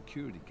Nations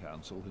Security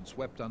Council had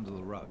swept under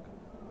the rug.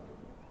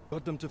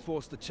 Got them to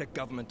force the Czech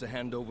government to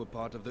hand over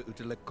part of the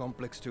Utilec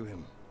complex to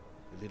him.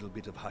 A little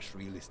bit of hush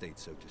real estate,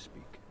 so to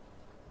speak.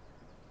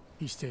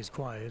 He stays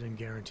quiet and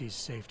guarantees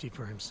safety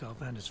for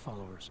himself and his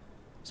followers.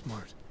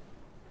 Smart.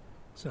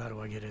 So how do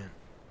I get in?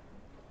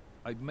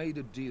 I've made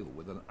a deal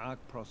with an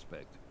Ark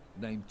prospect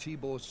named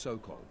Tibor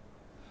Sokol.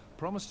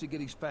 Promised to get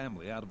his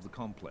family out of the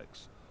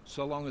complex,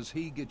 so long as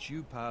he gets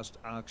you past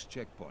Ark's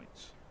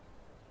checkpoints.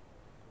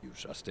 You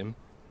trust him?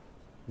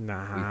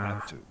 Nah. We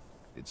have to.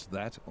 It's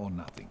that or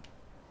nothing.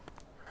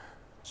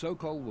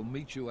 Sokol will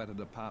meet you at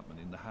an apartment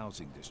in the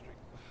housing district.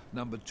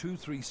 Number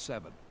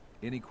 237.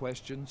 Any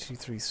questions?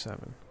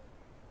 237.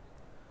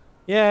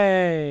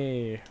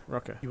 Yay!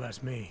 Rucker. You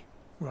ask me.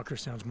 Rucker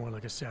sounds more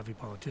like a savvy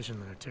politician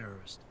than a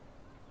terrorist.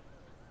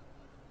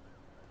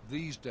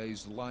 These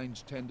days, the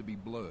lines tend to be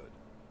blurred.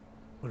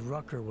 But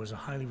Rucker was a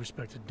highly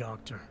respected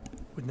doctor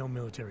with no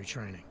military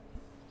training.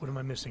 What am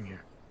I missing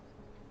here?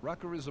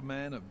 Rucker is a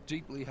man of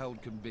deeply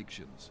held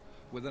convictions,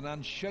 with an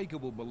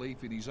unshakable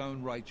belief in his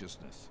own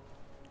righteousness.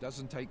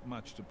 Doesn't take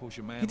much to push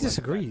a man He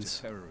disagrees. like that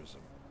to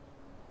terrorism.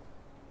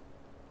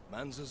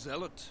 Man's a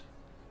zealot.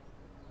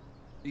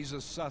 He's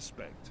a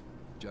suspect.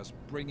 Just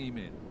bring him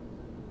in.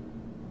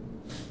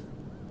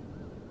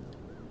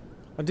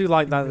 I do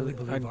like that. Really I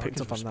believe Ark picked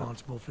is up on that.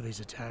 responsible for these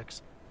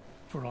attacks?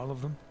 For all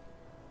of them?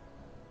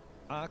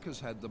 Ark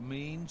has had the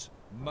means,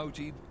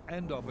 motive,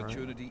 and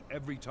opportunity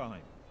every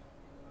time.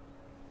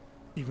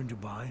 Even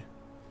Dubai?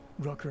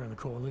 Rucker and the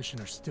Coalition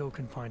are still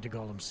confined to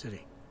Gollum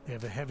City. They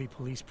have a heavy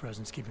police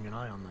presence keeping an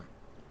eye on them.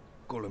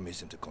 Gollum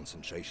isn't a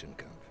concentration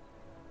camp.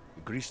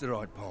 You grease the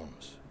right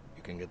palms,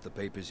 you can get the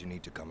papers you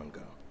need to come and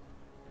go.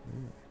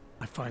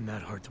 I find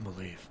that hard to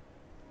believe.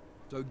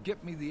 So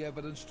get me the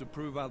evidence to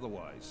prove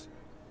otherwise.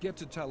 Get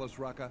to Talos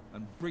Rucker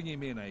and bring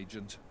him in,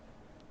 Agent.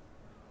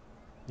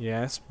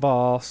 Yes,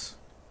 boss.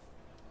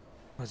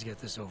 Let's get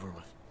this over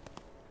with.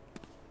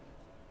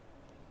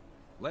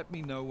 Let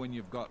me know when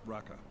you've got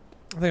Rucker.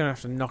 I think I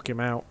have to knock him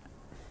out.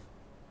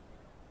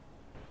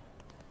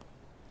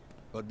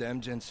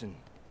 Goddamn Jenson.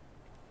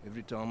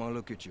 Every time I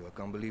look at you, I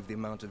can't believe the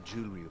amount of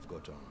jewelry you've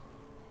got on.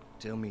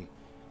 Tell me,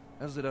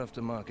 how's that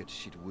aftermarket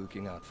shit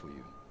working out for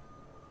you?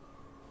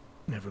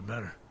 Never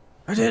better.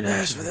 I didn't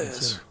ask for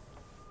this.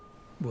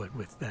 What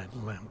with that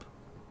limp?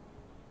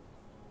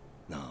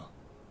 Nah,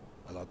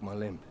 I like my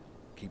limp.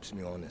 Keeps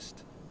me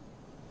honest.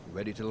 You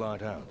ready to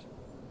light out?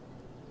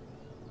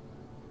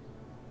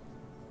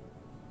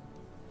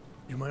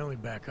 You're my only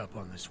backup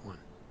on this one.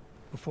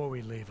 Before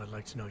we leave, I'd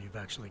like to know you've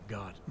actually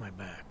got my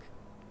back.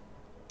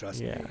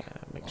 Trust Yeah, me.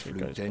 make I sure it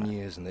flew goes 10 back.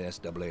 years in the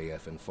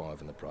SAAF and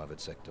 5 in the private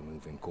sector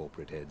moving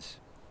corporate heads.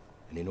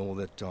 And in all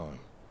that time,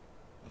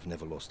 I've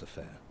never lost a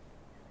fare.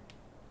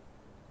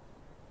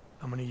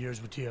 How many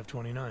years with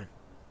TF-29?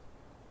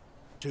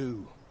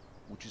 2,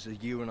 which is a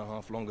year and a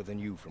half longer than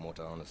you from what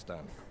I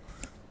understand.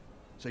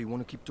 So you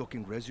want to keep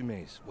talking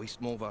resumes, waste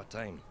more of our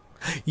time?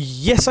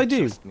 Yes, I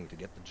do. Trust me to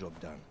get the job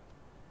done.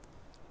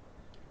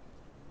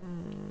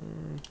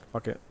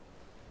 Fuck it.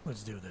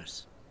 Let's do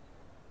this.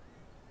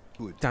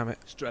 Good. Damn it.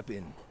 Strap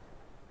in.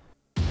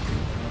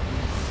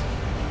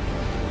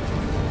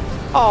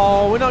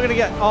 Oh, we're not going to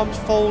get arms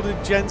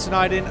folded, Jensen.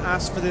 I didn't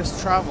ask for this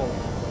travel.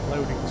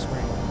 Loading the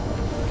screen.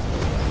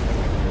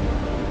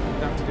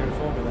 You have to do it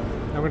for me then.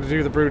 I'm going to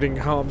do the brooding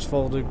arms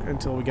folded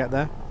until we get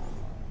there.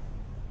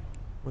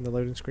 When the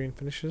loading screen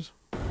finishes.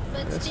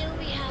 But Yes. still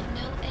we have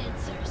no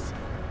answers.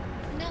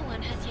 No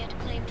one has yet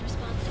claimed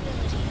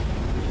responsibility.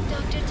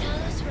 Dr.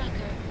 Talos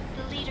Rucker,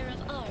 the leader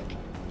of ARC,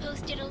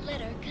 posted a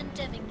letter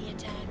condemning the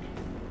attack.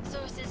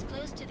 Sources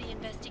close to the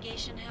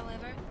investigation,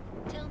 however,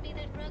 tell me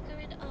that Rucker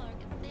and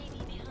ARC may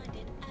be behind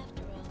it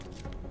after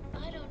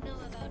all. I don't know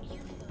about you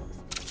folks,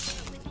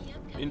 but with the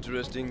upcoming...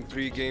 Interesting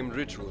pre-game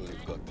ritual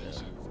you've got there.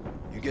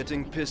 You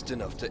getting pissed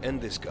enough to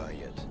end this guy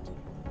yet?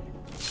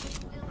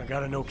 I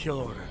got a no-kill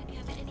order.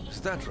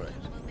 Is that right?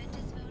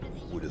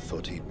 Would have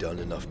thought he'd done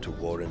enough to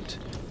warrant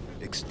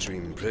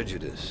extreme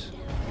prejudice.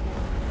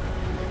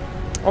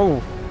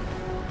 Oh.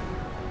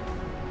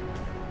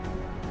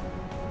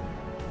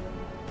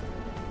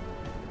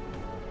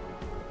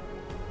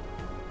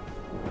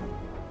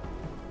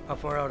 How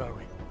far out are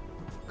we?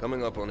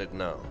 Coming up on it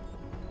now.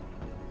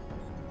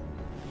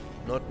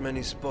 Not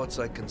many spots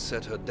I can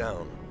set her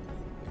down.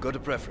 You got a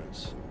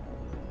preference?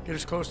 Get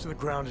as close to the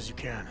ground as you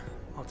can.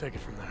 I'll take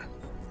it from there.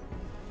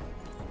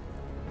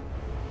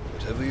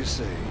 Whatever you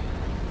say,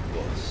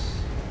 boss.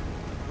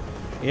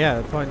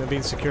 Yeah, the point of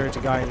being security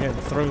guy and getting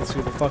thrown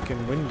through the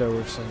fucking window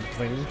or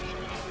something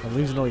and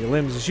losing all your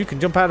limbs is you can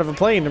jump out of a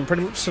plane and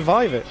pretty much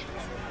survive it.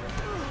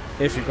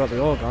 If you've got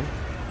the organ.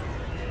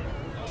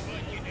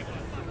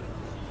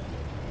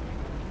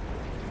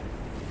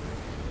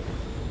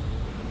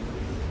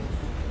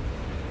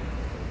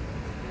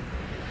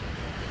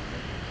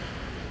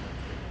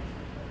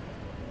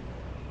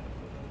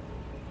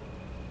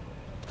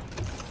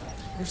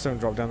 Just don't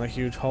drop down that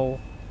huge hole.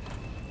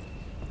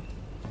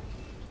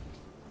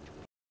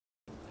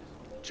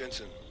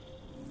 Jenson,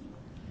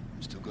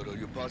 still got all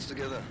your parts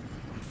together?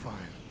 I'm fine.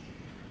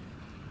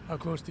 How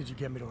close did you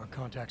get me to our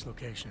contact's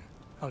location?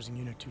 Housing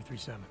Unit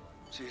 237.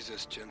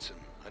 Jesus, Jenson,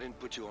 I didn't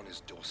put you on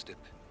his doorstep.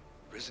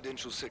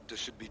 Residential sector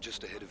should be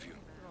just ahead of you.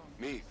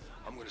 Me,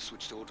 I'm gonna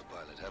switch to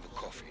autopilot, have a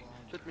coffee.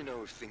 Let me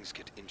know if things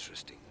get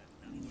interesting.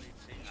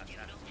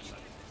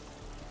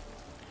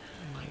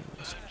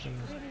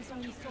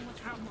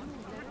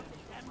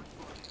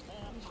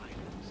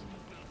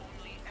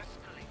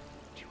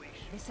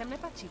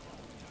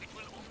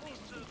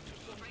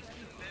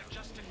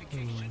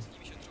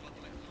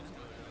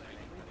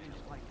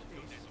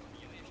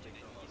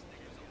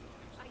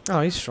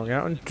 Oh, he's strung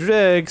out on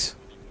drugs.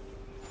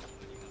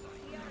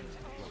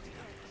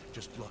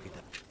 Just block it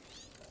up.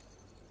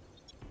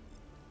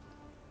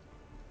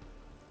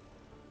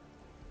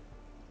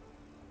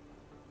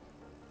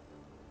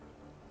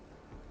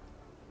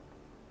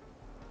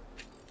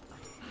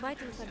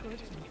 vitals are good.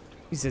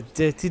 He's a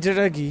dirty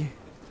druggie.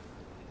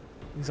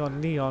 He's on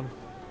neon.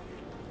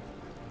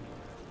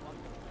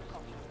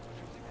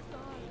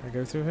 Can I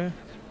go through here?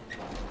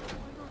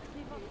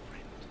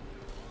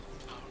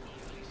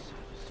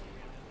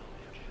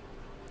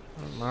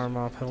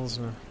 Maramar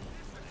Pilsner.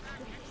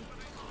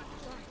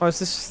 Oh, is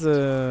this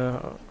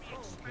the...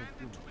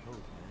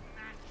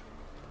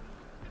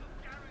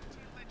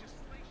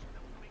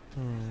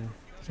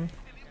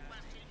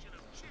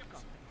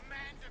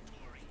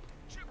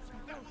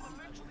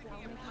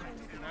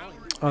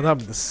 Oh, that'd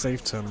be the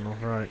safe terminal,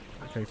 right.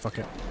 Okay, fuck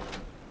it.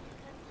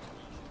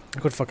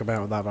 I could fuck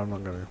about with that, but I'm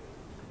not going to.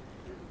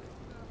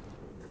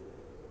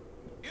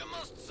 You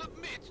must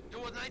submit to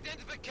an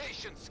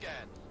identification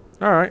scan.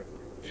 Alright.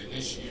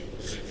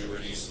 Initiate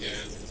security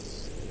scan.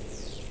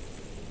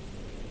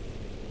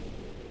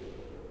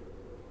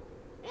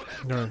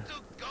 No. To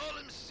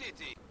Golem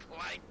City,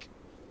 Clank.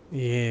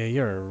 Yeah,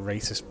 you're a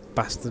racist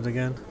bastard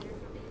again.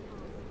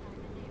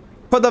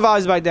 Put the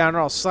visor back down or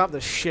I'll slap the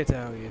shit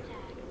out of you.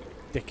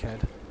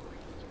 Dickhead.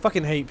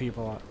 Fucking hate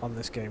people on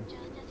this game.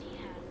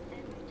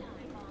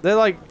 They're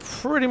like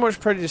pretty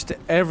much prejudiced to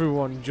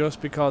everyone just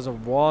because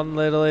of one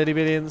little itty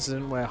bitty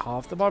incident where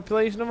half the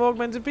population of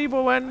augmented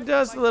people went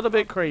just a little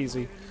bit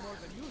crazy.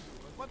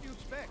 What do you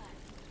expect?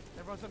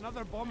 There was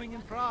another bombing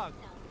in Prague.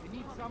 They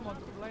need someone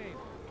to blame.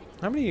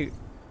 How many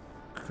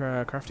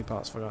crafty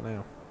parts have I got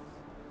now?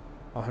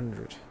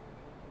 100.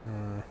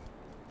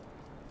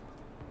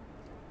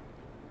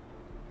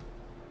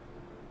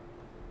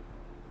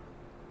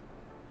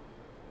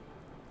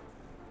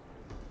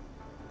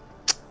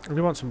 I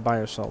do want some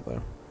biosalt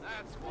though.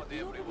 That's what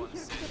everyone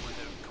says when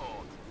they're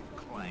called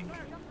Clank.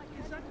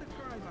 Is that the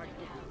crime I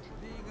could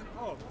being an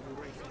orc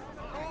who races?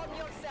 Calm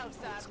yourself,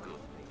 Sam.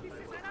 This is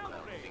an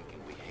outrage.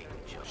 Thinking we hate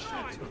each other.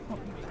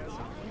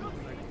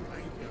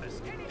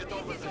 Get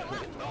over there.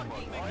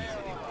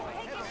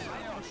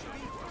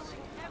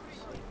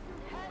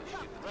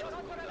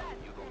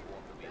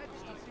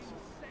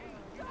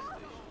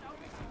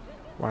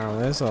 Wow,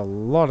 there's a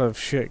lot of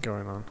shit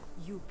going on.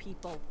 You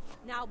people.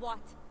 Now what?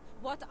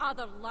 What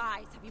other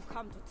lies have you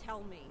come to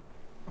tell me?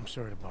 I'm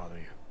sorry to bother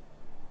you,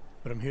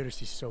 but I'm here to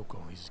see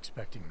Sokol. He's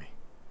expecting me.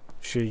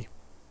 She.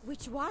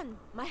 Which one?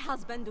 My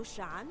husband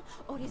Dushan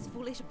or his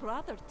foolish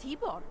brother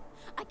Tibor?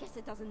 I guess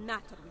it doesn't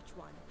matter which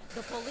one.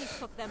 The police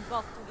took them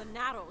both to the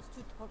Narrows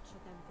to torture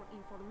them for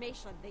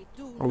information they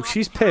do Oh, not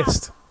she's have.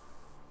 pissed.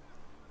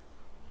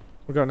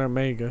 We got an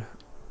Omega.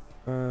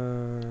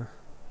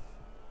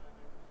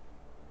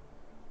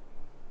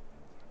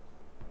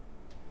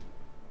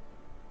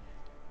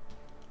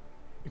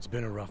 It's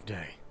been a rough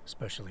day,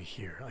 especially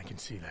here. I can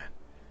see that.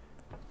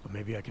 But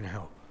maybe I can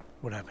help.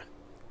 What happened?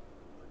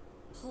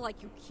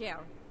 Like you care.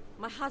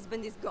 My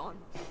husband is gone.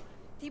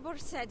 Tibor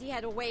said he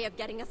had a way of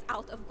getting us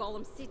out of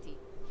Golem City.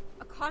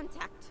 A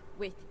contact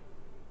with...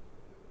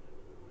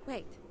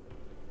 Wait.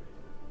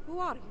 Who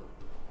are you?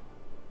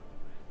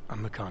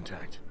 I'm the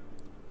contact.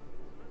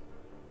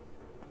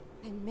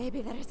 Then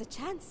maybe there is a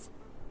chance.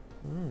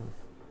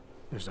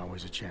 There's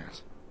always a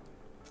chance.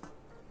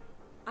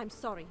 I'm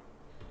sorry.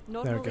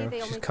 There Normally we go. they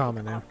She's only take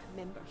calmer now. ARC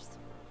members.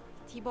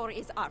 Tibor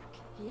is ARC.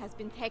 He has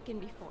been taken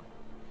before.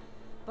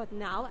 But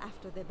now,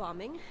 after the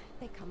bombing,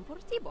 they come for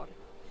Tibor.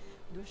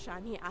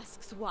 Dushani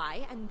asks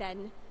why, and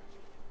then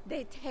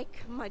they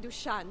take my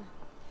Dushan.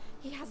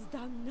 He has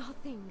done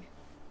nothing.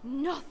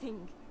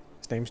 Nothing.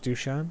 His name's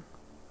Dushan?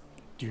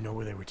 Do you know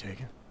where they were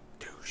taken?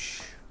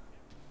 Douche.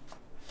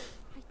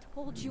 I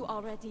told you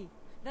already.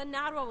 The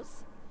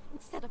Narrows.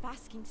 Instead of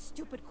asking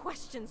stupid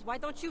questions, why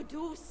don't you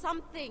do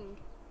something?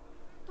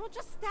 Don't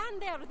just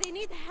stand there. They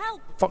need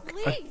help. Fuck.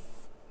 Please.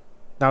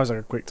 That was like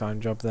a quick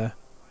time job there.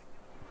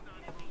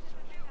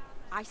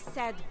 I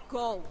said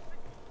go.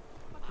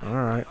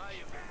 Alright.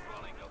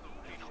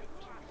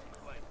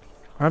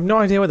 I have no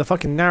idea where the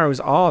fucking Narrows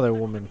are though,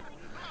 woman.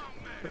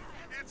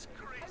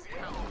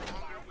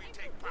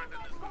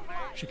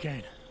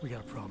 Chicane, we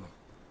got a problem.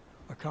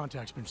 Our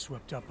contact's been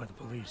swept up by the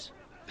police.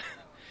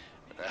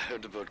 I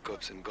heard about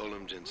cops in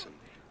Golem, Jenson.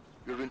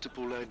 Your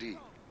Interpol ID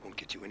won't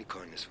get you any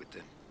kindness with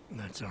them.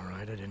 That's all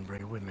right. I didn't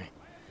bring it with me.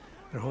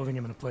 They're holding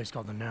him in a place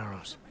called the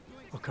Narrows.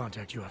 I'll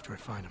contact you after I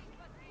find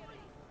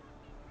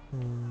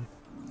him.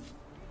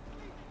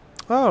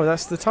 Oh,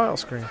 that's the title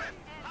screen.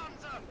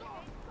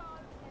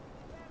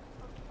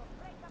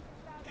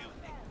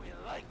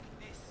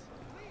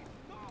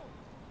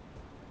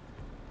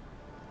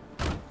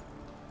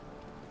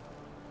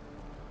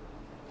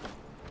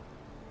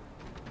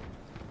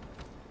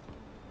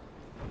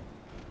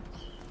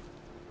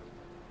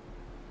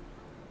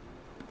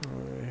 Oh,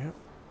 yeah.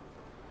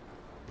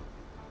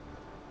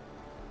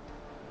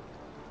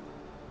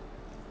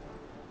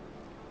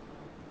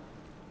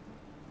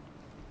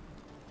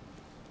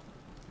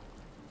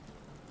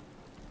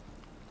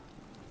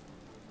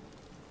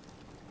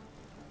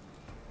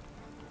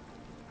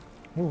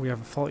 Oh, we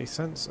have a faulty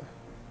sensor.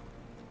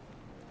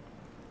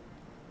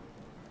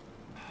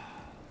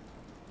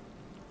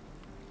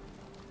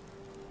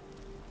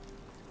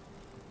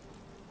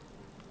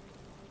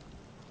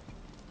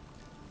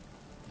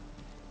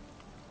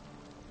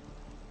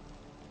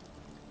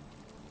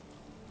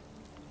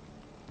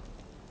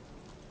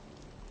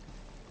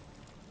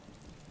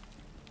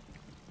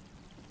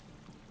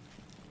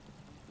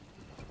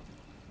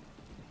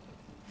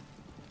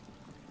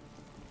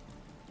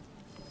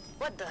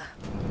 What the?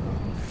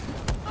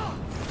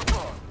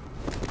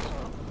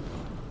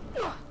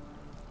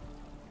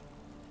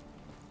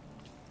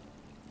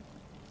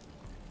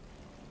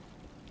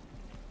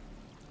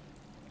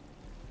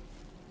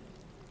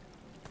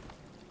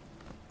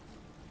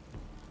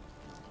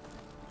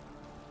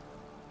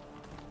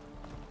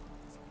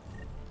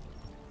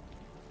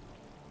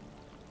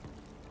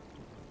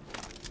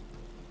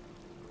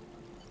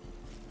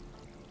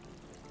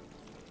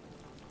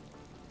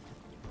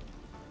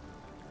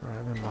 Right,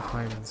 I'm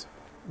behind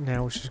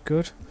now, which is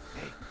good.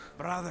 Hey,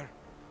 brother,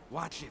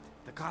 watch it.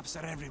 The cops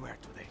are everywhere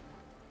today.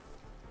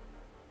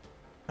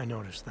 I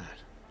noticed that.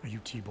 Are you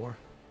Tibor?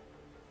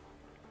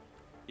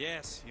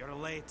 Yes, you're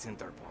late,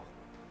 Interpol.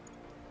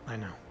 I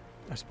know.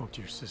 I spoke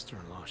to your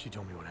sister-in-law. She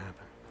told me what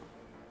happened.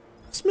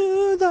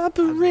 Smooth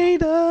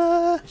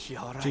operator. Is she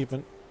all right?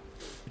 Achievement.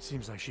 It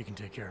seems like she can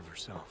take care of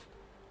herself.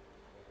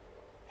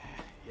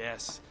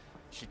 Yes,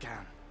 she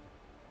can.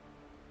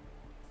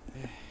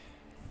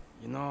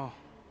 You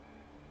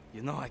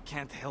know I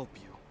can't help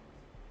you.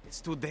 It's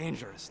too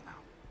dangerous now.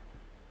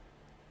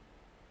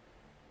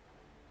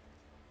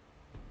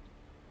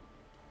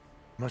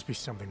 Must be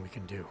something we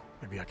can do.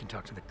 Maybe I can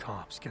talk to the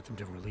cops, get them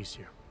to release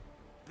you.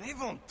 They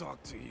won't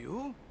talk to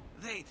you.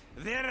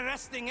 They're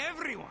arresting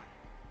everyone.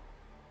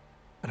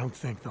 I don't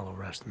think they'll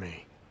arrest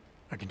me.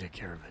 I can take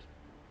care of it.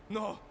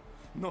 No.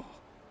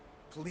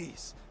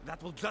 Please,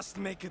 that will just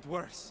make it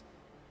worse.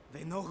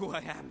 They know who I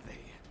am.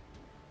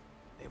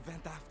 They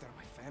went after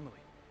my family.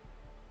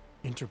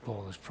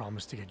 Interpol has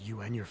promised to get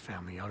you and your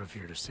family out of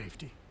here to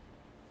safety.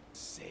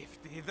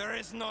 Safety? There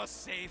is no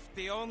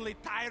safety. Only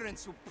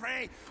tyrants who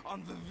prey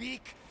on the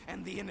weak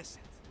and the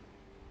innocent.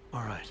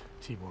 All right,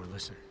 Tibor,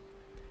 listen.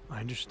 I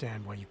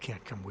understand why you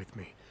can't come with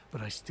me, but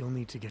I still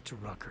need to get to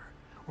Rucker,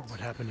 or what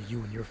happened to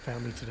you and your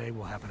family today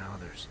will happen to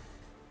others.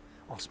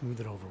 I'll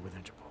smooth it over with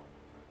Interpol.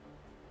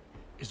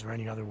 Is there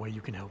any other way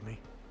you can help me?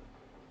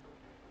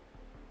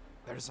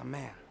 There's a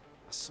man,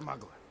 a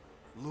smuggler,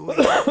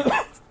 Louis.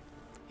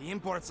 He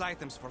imports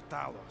items for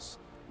Talos,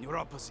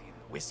 neuropozyne,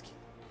 whiskey.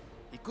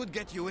 He could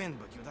get you in,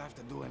 but you'd have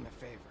to do him a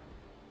favor.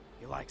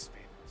 He likes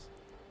favors.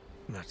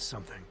 That's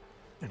something.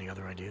 Any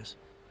other ideas?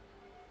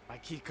 My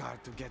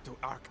keycard to get to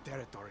Ark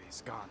territory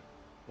is gone.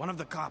 One of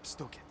the cops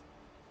took it.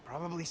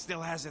 Probably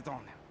still has it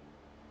on him.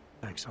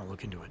 Thanks, I'll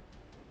look into it.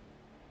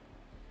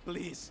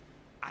 Please,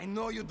 I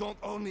know you don't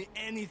owe me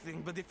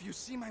anything, but if you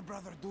see my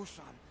brother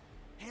Dushan,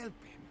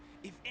 help him.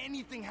 If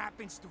anything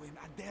happens to him,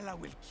 Adela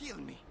will kill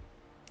me.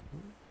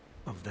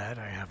 Of that,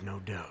 I have no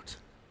doubt.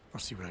 I'll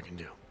see what I can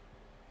do.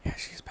 Yeah,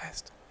 she's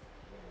best.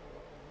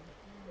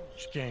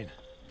 Chicane,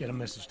 get a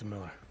message to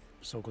Miller.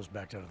 Sokol's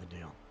backed out of the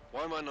deal.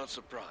 Why am I not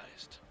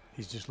surprised?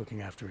 He's just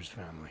looking after his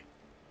family.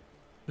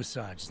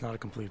 Besides, it's not a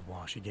complete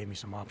wash. He gave me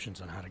some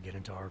options on how to get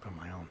into Ark on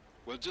my own.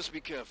 Well, just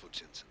be careful,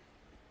 Jenson.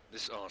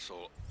 This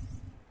arsehole...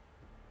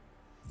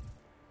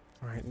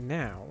 Right,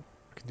 now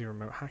I can do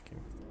remote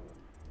hacking.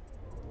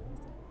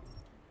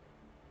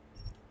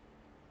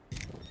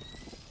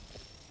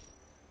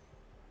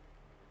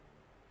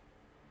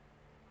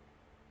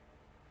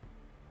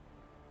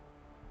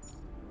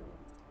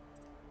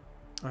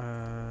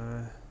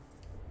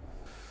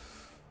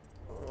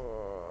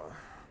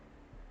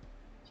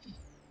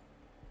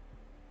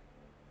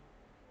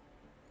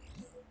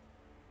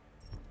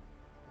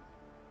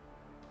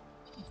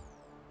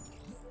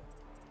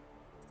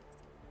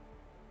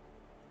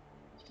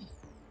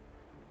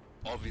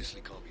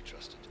 Obviously can't be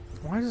trusted.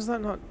 Why does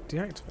that not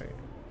deactivate?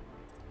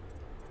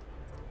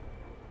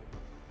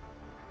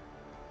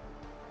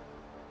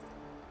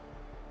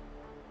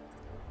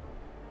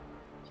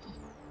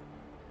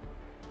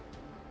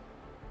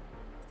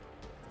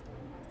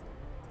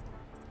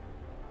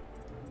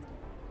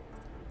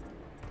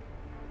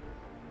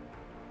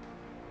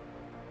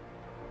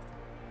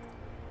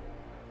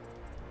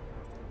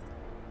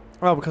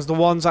 Well, because the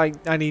ones I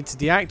need to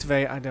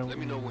deactivate, I don't. Let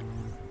me know when.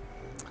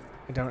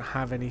 I don't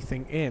have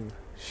anything in.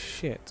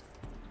 Shit.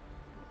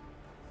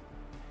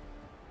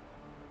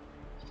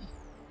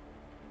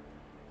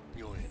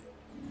 You're in.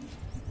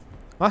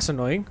 That's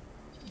annoying.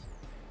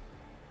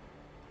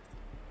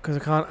 Because I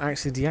can't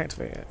actually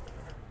deactivate it.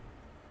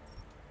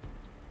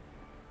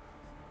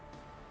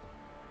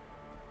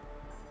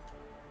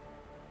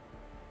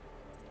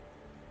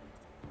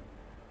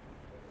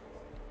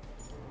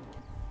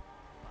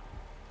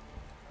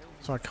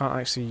 So I can't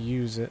actually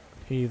use it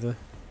either.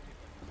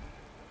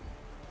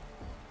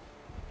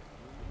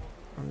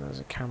 And there's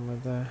a camera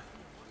there.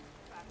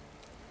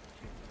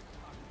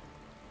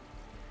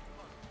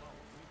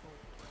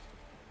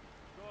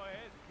 Go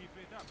ahead, keep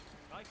it up.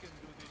 I can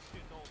do this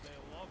shit all day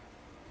long.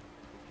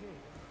 Okay.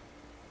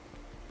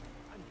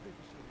 I'm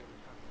pretty sure you're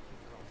a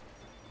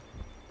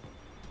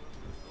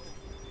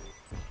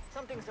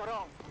Something's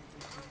wrong.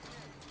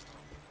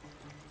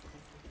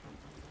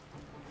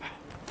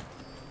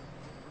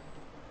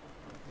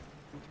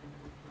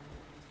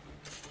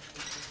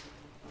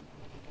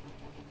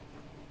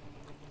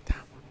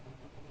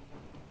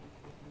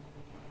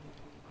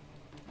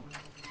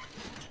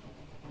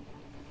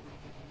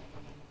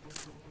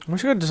 I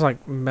wish I could just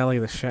like melee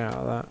the shit out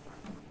of that.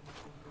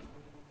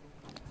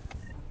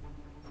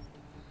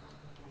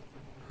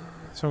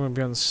 So I'm gonna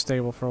be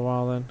unstable for a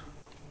while then.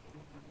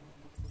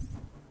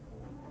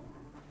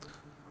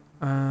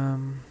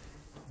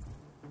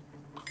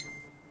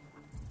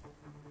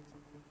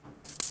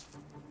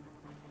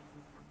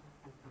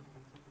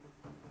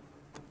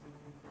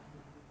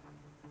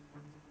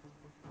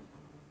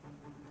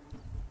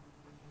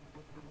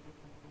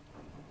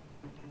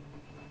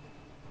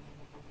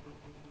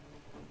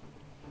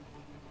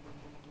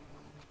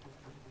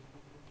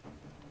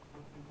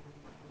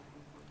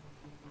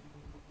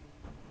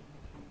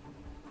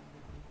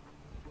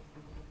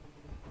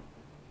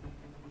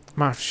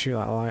 Might have to shoot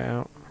that light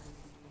out.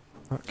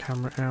 That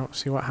camera out,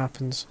 see what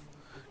happens.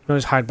 I'll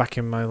just hide back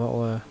in my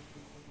little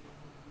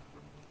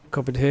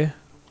cupboard here.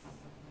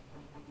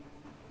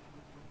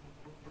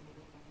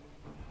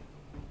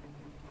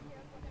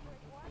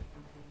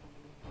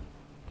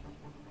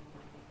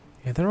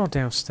 Yeah, they're all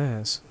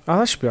downstairs. Oh,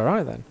 that should be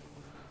alright then.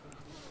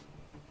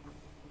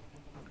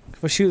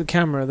 If I shoot the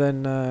camera,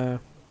 then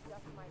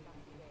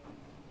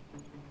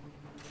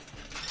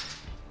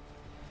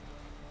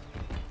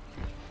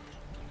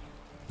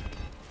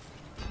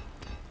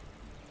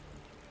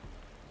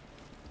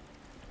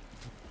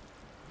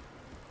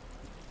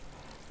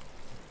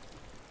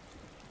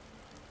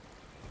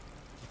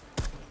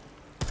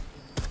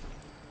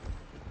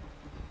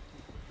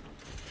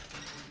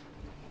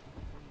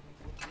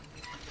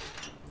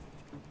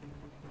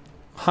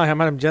hi,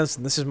 I'm Adam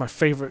Jenson. This is my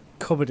favourite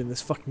cupboard in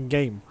this fucking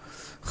game.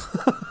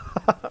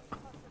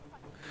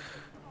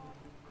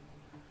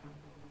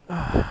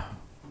 I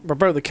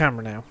broke the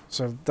camera now,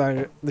 so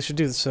they should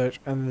do the search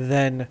and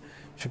then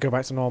should go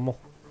back to normal.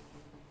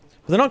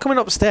 But they're not coming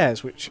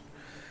upstairs, which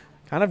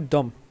kind of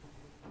dumb.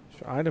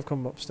 I'd have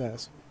come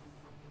upstairs.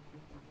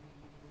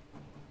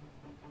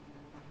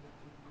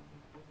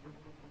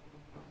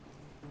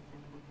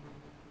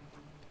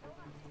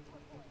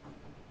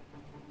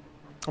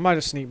 I might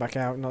just sneak back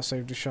out and not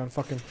save Dushan.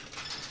 Fuck him.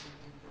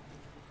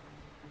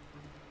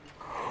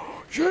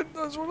 Shit,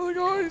 that's one of the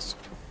guys.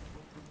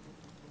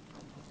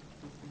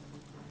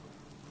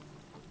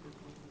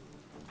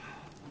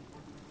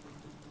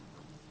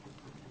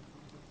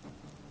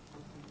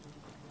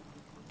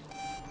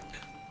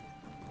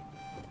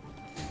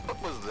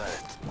 What was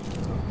that?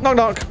 Knock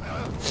knock.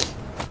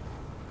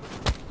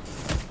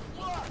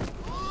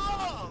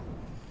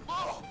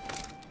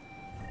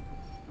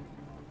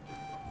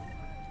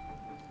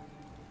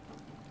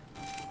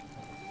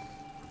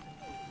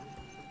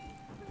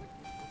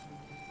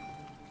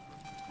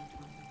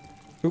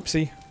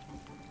 Oopsie.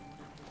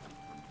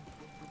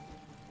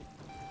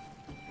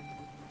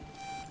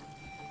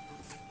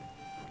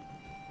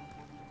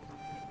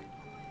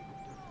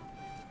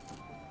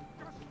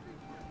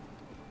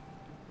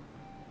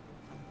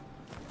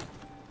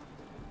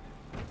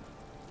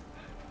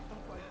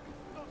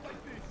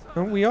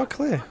 Oh, we are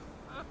clear.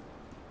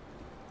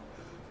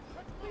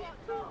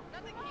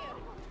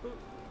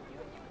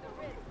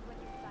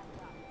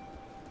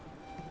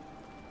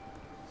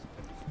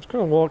 I'm just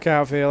gonna walk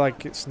out of here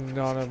like it's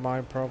none of my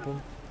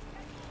problem.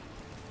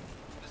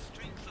 The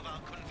strength of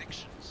our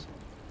convictions.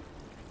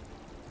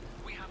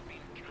 We have been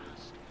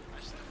cast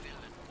as the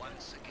villain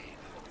once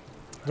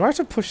again. Do I have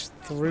to push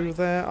through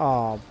there?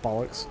 Oh,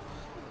 bollocks.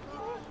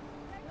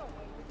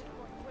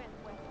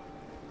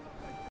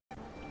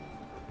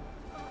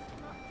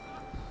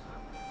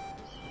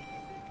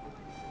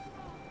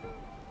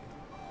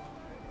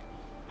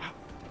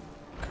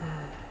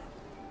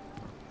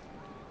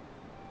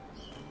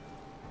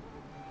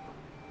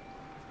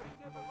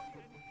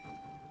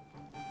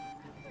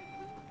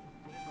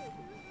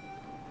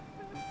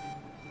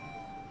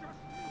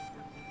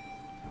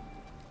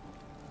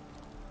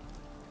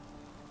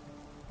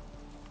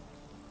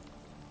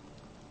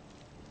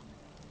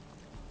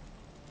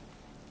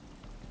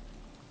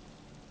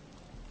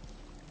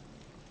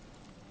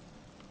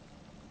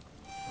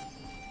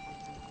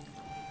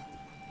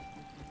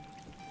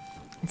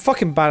 I'm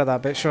fucking bad at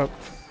that bit, shut up.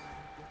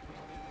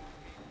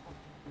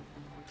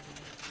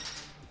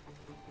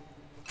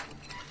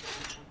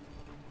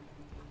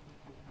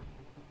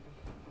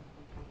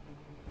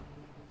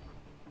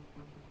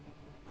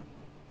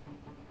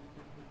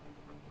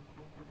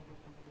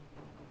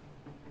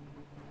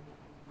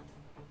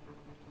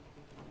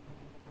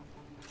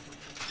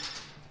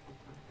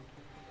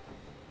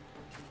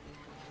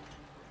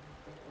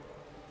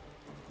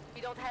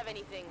 We don't have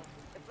anything.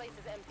 The place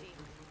is empty.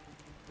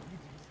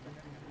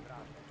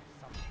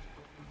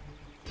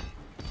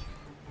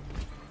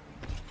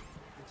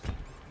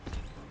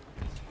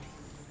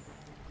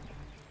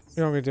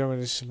 You know what I'm gonna do? I'm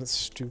gonna do something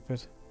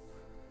stupid.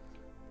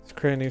 Let's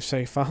create a new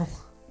save file.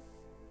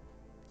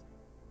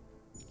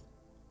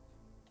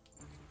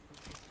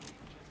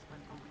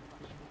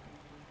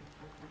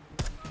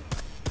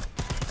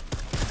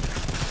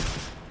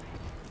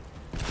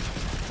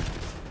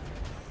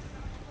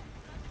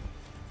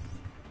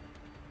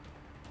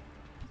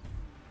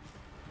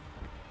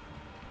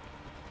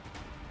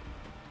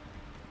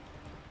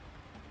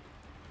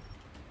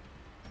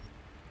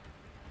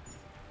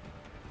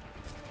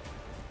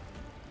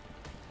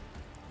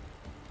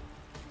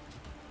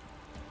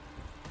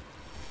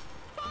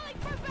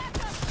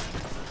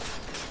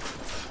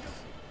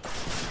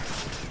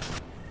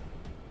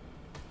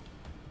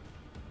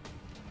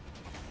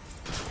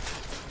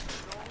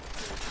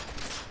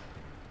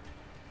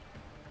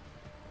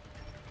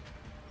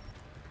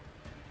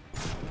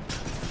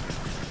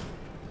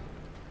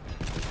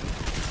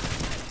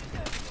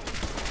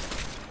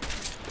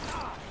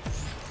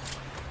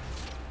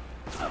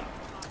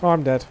 Oh,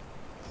 I'm dead.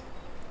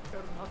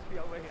 There must be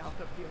a way out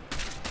of here.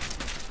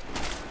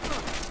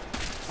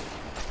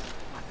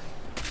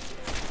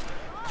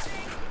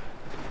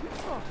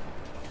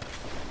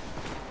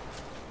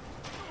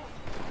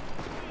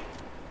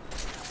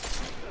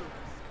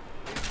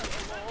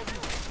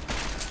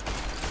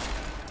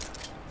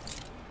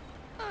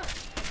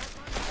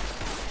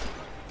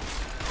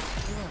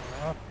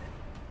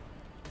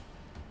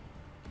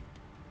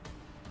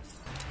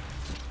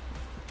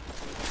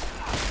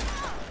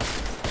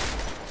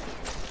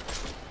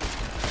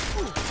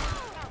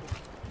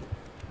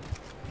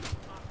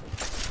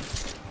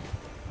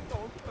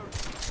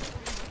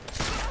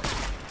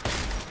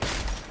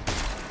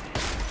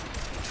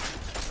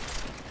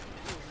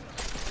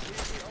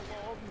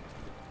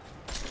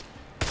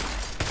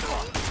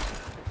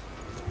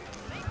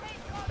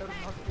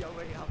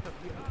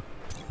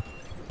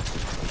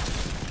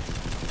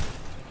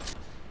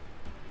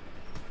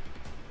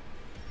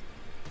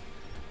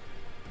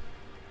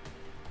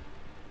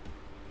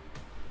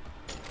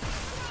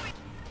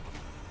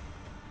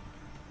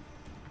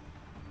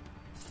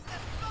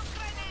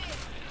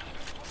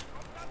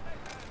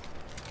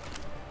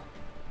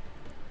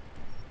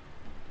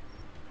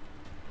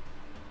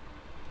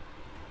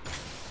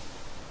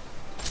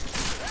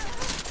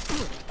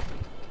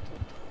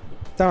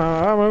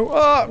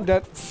 Oh, I'm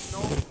dead.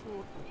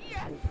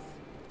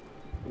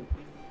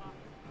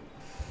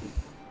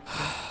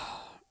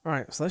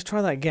 Right, so let's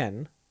try that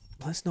again.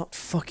 Let's not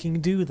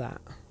fucking do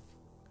that.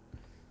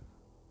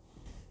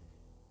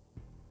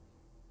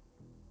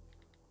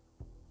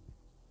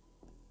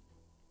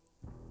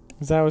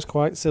 That was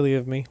quite silly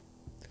of me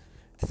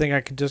to think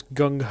I could just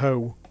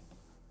gung-ho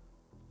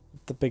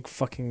the big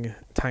fucking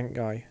tank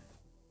guy.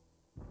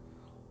 I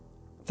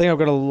think I've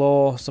got to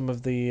lure some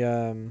of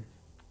the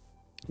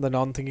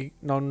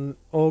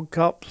non-org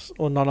cops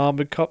or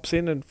non-armored cops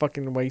in and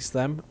fucking waste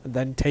them, and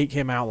then take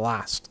him out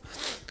last.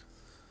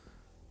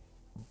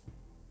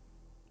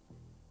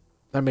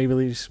 And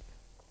maybe just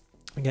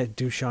get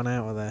Dushan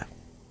out of there.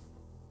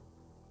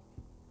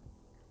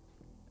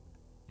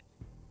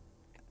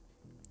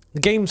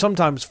 The game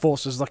sometimes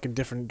forces like in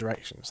different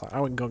directions. Like I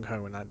went gung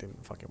ho and that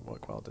didn't fucking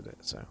work well, did it?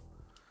 So.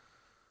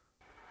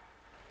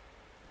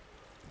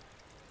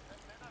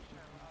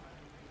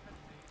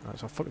 Alright,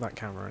 so fuck that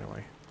camera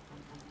anyway.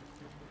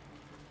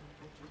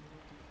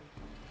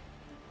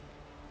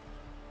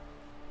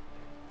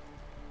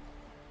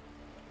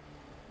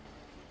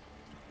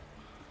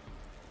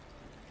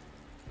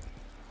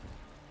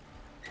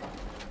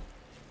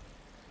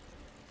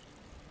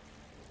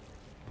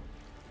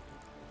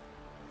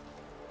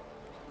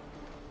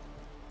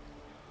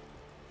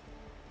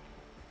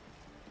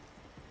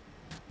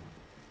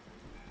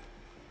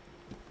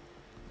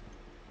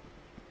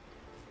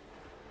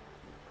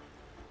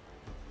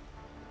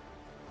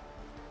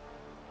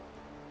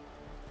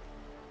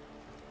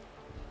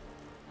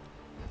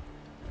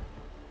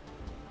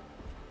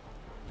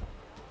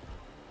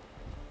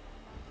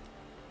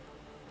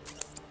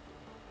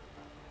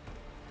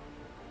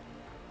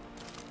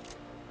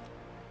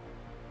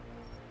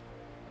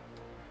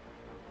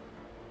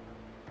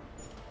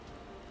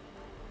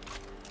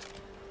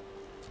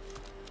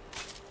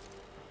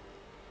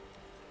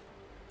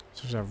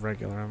 Just have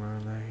regular ammo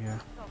in there, yeah.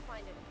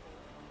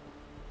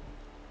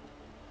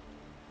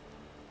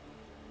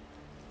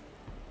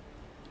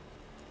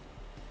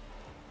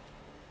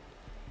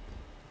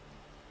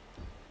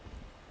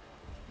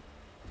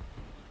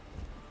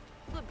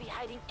 Could be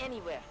hiding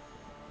anywhere.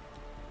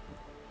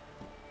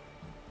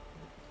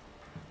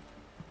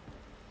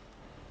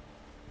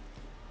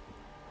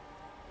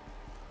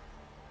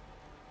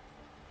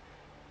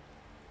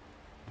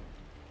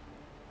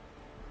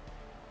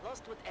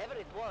 Lost whatever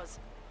it was.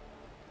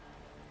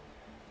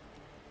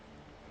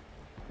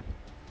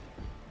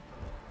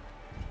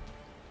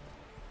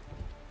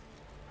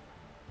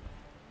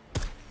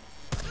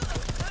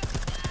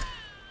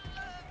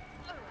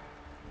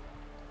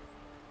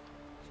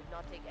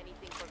 Not take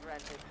anything for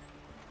granted.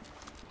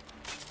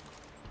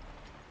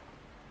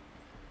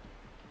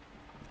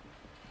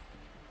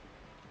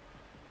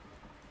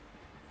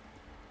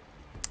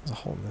 There's a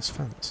hole in this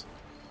fence.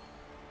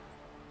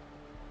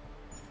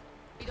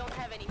 We don't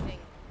have anything.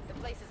 The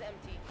place is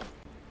empty.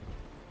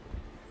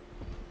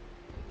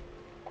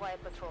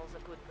 Quiet patrol's a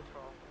good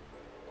patrol.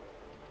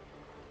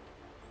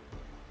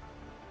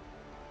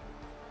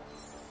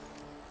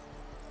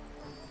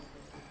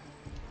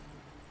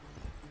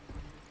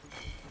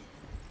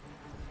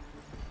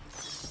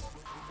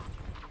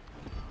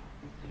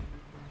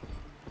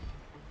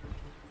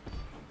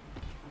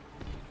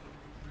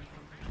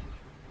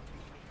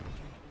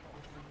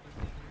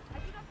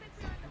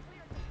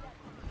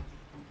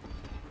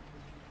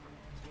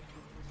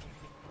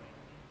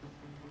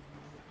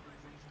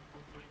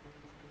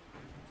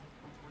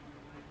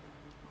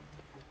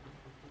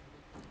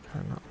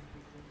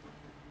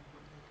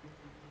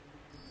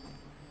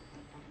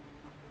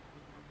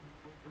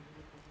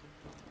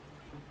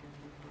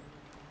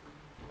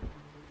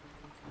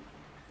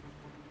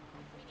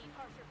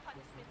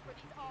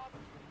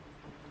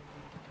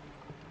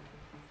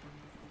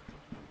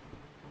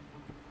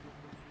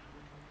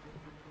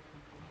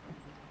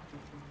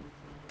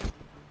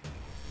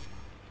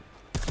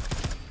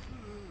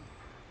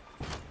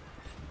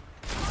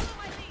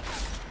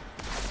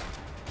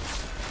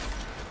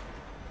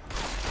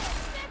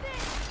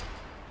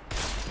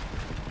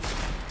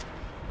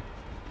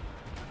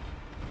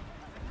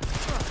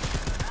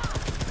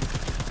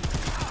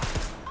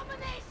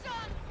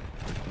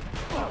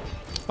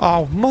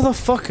 Oh,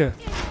 motherfucker!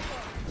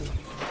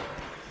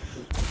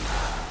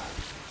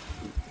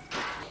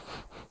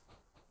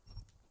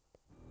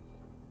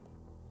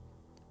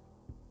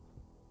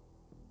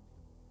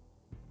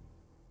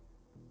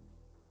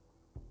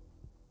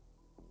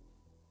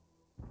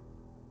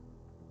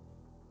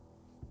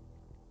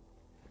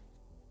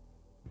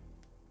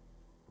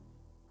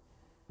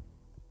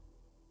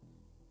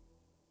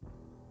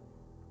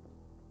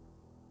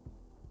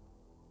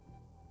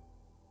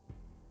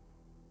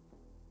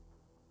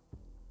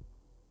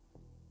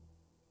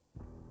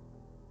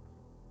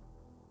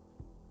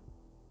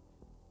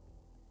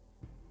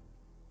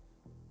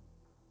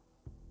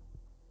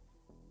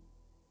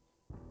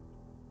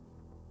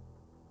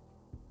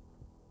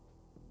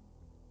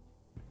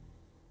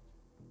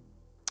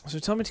 So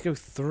tell me to go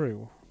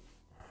through.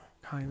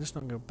 Can I just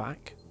not go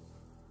back?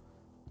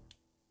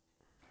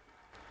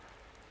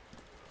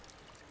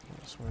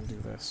 I just want to do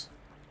this.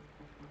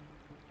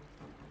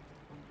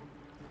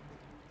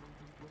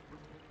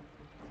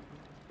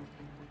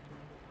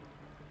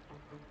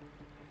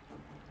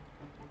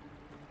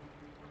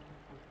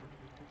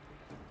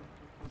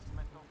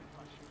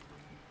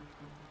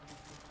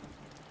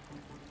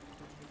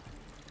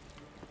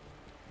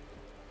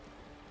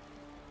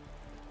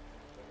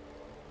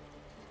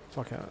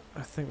 Fuck it,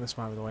 I think this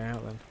might be the way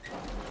out then.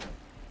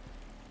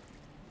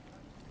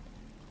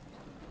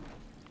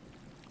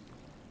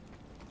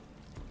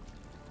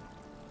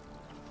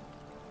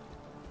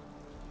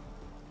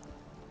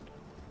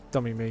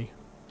 Dummy me.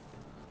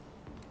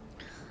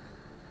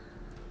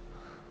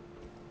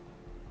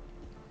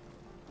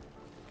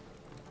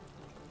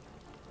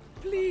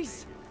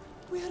 Please,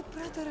 we are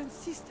brother and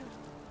sister.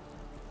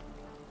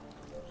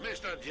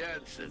 Mr.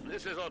 Jenson,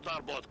 this is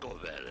Otar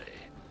Botkovere.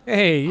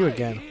 Hey, you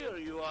again. I hear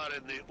you are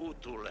in the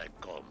Utulek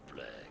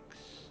complex.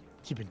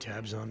 Keeping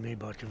tabs on me,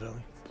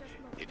 Botkovelli?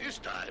 It is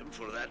time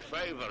for that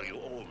favor you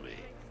owe me.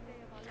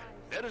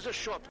 There is a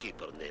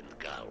shopkeeper named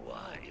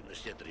Galwa in the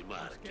Cetri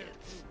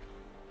markets.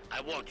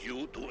 I want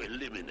you to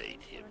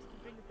eliminate him.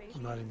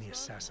 I'm not in the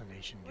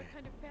assassination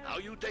game. How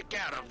you take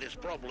care of this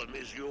problem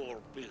is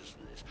your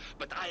business,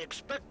 but I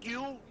expect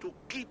you to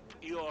keep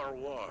your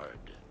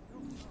word.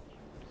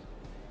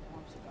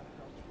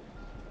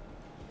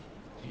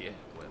 Yeah,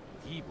 well,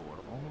 Tibor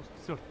almost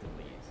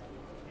certainly is.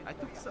 I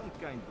took some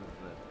kind of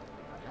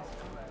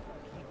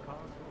key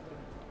card.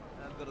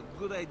 I've got a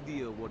good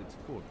idea what it's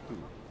for,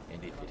 too.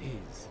 And if it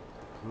is,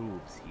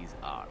 proves he's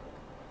armed.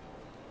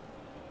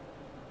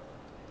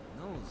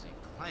 Nosy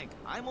Clank,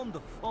 I'm on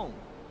the phone.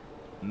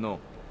 No,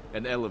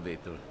 an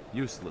elevator.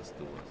 Useless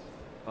to us.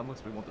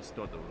 Unless we want to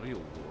start a real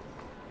war.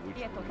 Which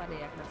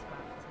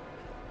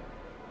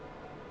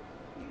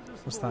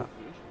What's that?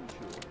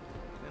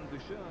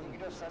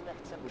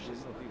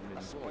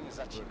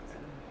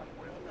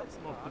 Let's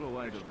not throw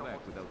either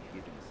back without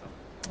getting some.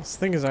 The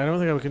thing is, I don't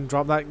think I can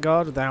drop that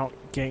guard without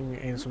getting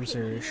in some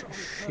serious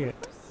shit.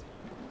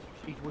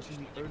 It was in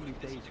the early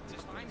days of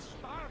this place.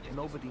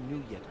 Nobody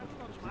knew yet what it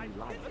was really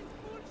like.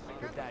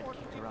 Her dad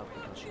kicked her out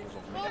because she was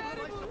of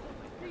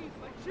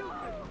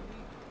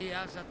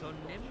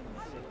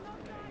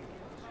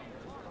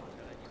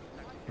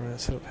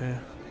Let's sit up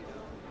here.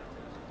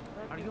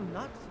 Are you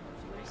nuts?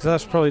 So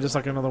that's probably just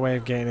like another way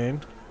of getting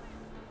in.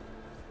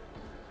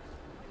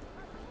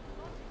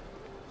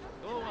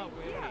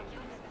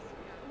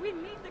 We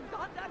need the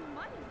goddamn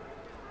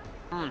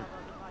money.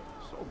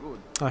 So good.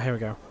 Oh, here we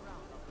go.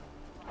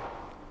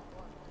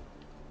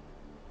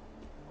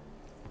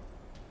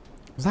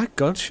 Was that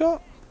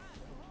gunshot?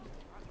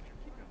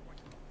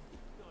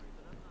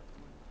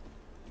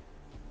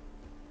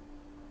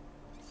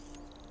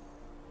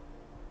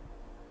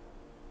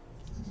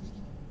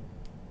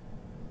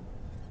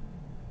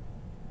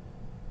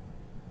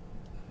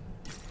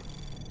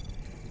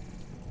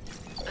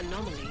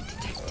 Anomaly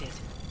detected.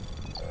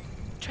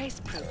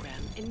 Trace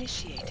program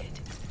initiated.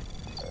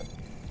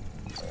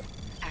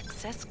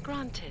 Access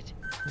granted.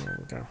 There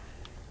we go.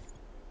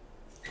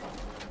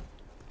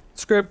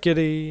 Script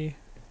kitty.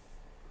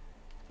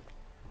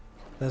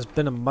 There's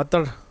been a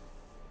murder.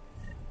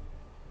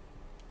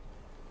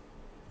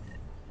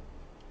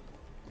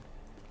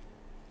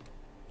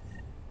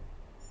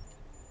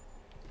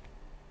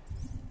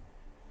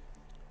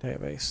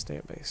 Database.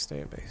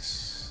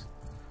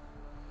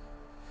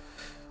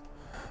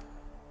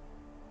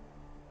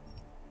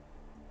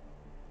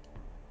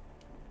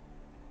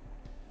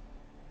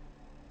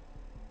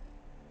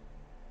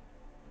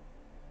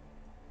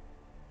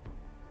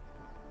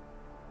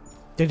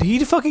 Did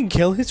he fucking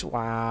kill his?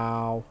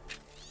 Wow.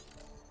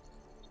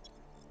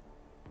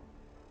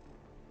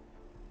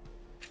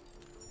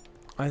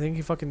 I think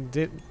he fucking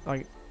did,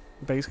 like,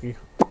 basically.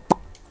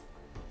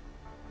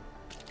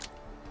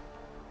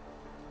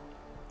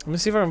 Let me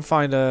see if I can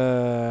find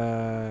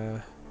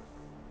a...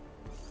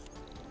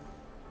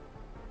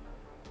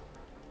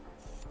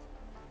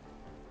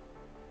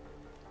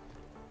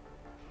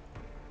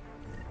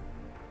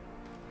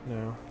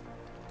 No.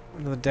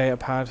 Another data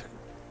pad.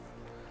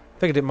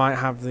 Figured it might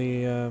have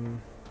the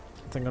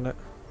thing on it.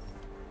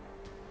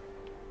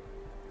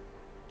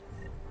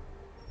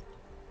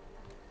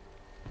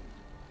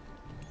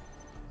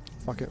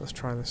 Fuck it, let's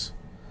try this.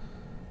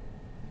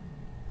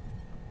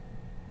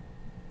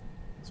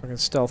 So I can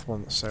stealth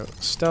one, so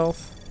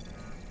stealth.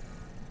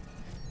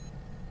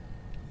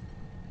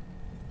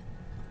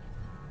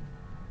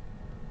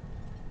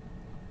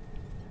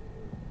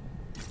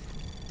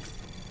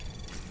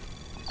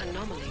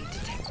 Anomaly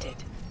detected.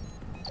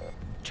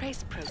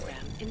 Trace program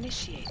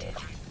initiated.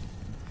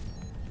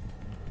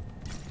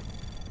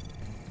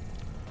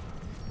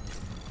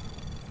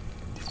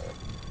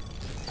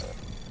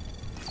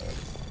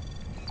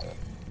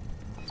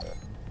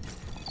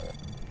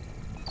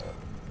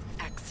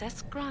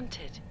 Access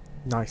granted.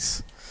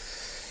 Nice.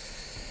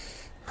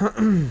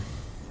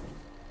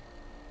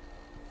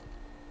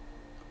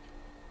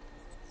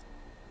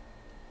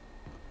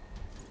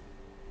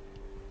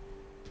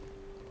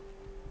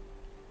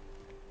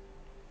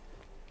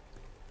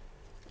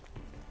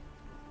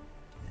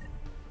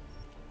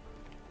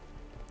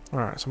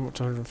 Alright, so I'm up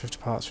to 150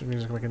 parts, which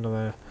means I can make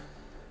another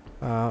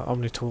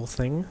Omni-tool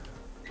thing.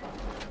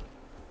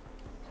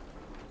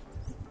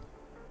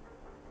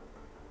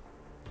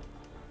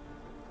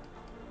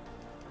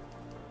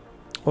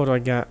 What do I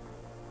get?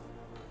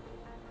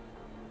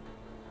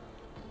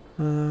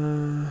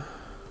 I'll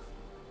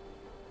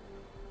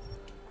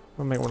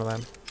make one of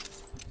them.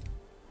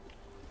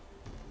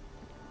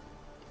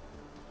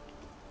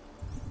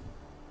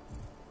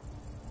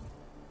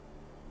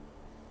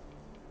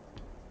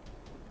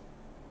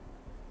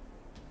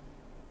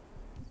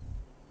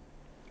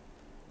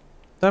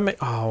 That make—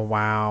 oh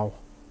wow.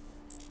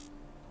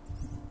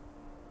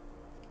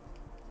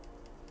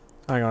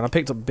 Hang on, I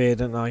picked up beer,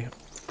 didn't I?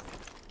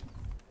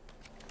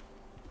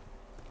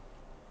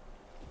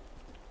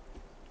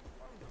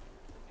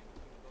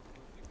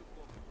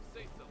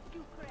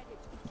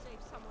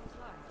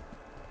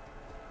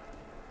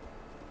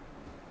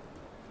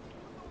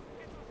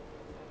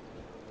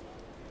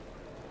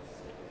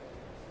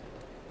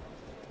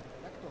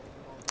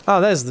 Oh,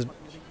 there's the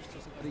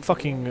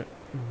fucking...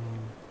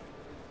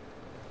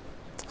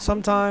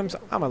 Sometimes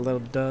I'm a little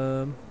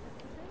dumb.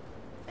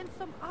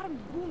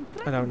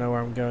 I don't know where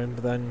I'm going,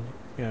 but then,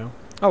 you know.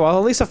 Oh well,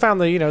 at least I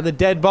found the, you know, the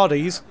dead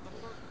bodies.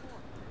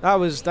 That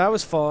was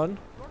fun.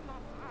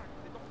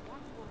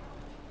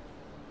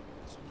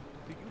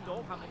 Do you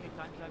know how many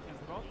times I've been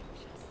broke?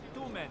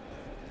 Too many.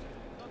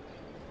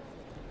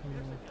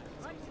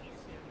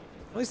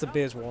 At least the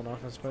beer's worn off,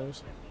 I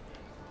suppose.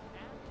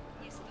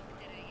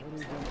 There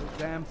isn't a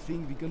damn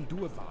thing we can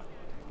do about it.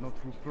 Not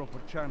through proper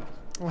channels.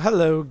 Well,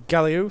 hello,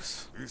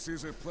 Gallios. This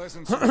is a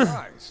pleasant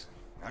surprise.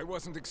 I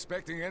wasn't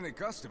expecting any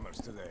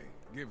customers today,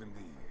 given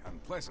the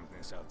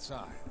unpleasantness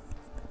outside.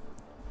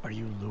 Are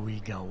you Louis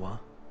Galwa?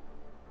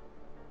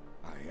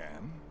 I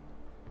am.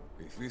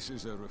 If this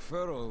is a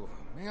referral,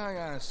 may I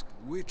ask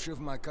which of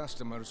my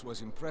customers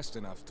was impressed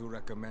enough to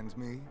recommend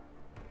me?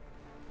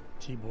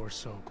 Tibor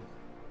Sokol.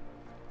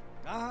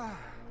 Ah,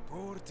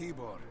 poor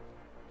Tibor.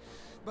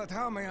 But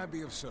how may I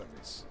be of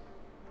service?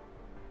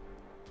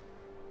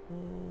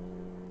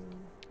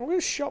 I'm gonna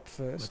shop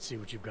first. Let's see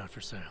what you've got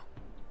for sale.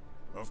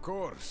 Of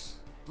course.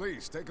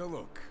 Please take a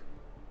look.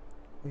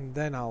 And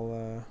then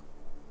I'll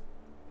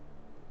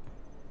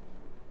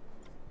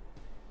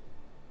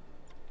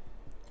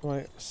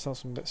right, sell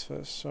some bits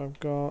first. So I've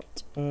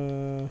got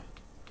well,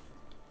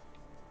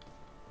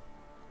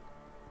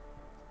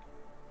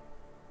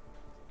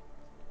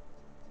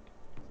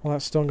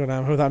 that's stronger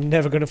now, that I'm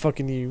never gonna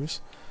fucking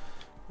use.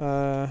 2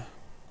 of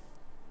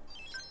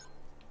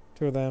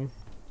them.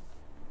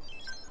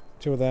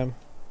 2 of them.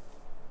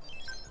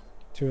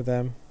 2 of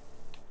them.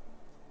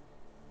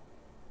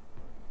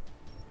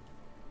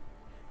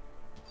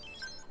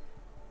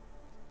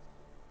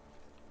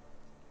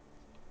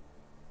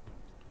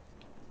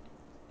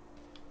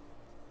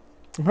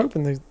 I'm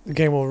hoping the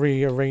game will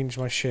rearrange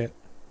my shit.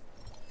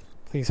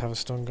 Please have a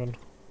stun gun.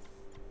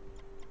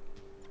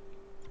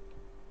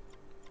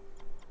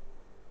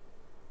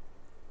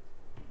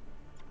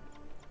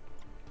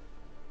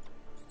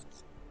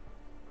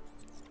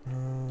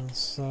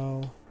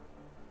 So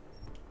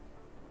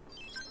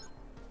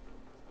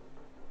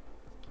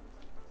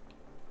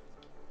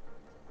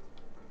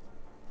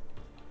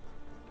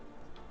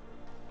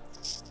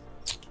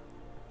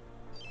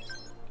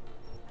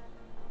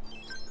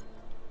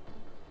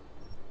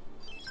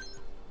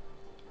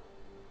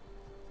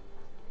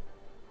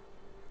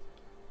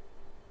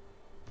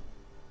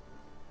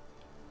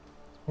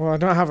well, I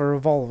don't have a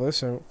revolver,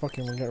 so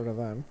fucking we'll get rid of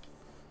them.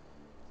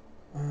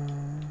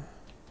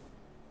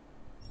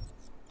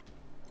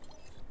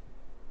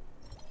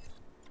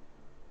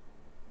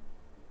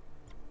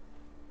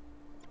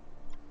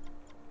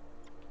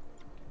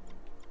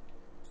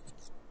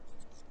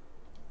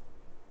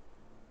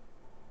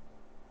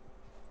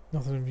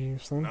 Nothing of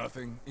use then.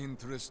 Nothing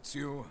interests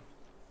you?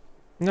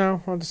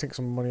 No, I'll just take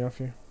some money off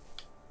you.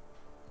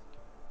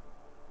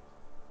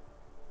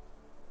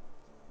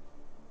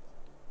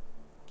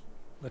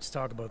 Let's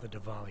talk about the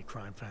Diwali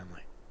crime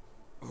family.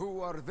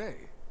 Who are they?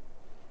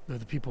 They're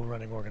the people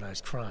running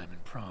organized crime in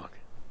Prague.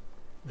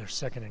 Their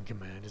second in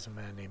command is a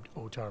man named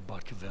Otar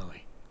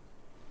Botkavelli.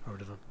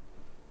 Heard of him?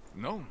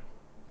 No.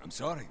 I'm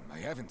sorry, I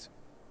haven't.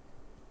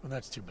 Well,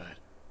 that's too bad.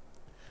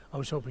 I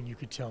was hoping you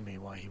could tell me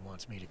why he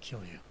wants me to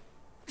kill you.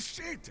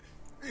 Shit!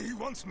 He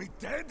wants me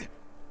dead?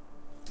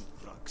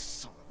 Drug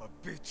son of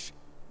a bitch.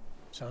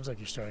 Sounds like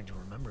you're starting to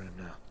remember him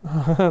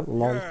now.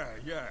 Lol.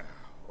 Yeah,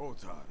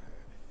 Otar.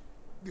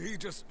 He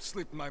just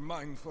slipped my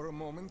mind for a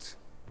moment.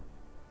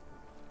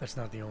 That's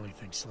not the only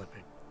thing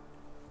slipping.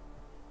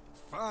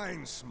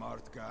 Fine,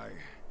 smart guy.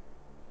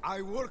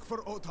 I work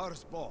for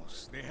Otar's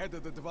boss, the head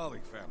of the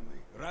Dvali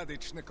family,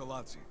 Radic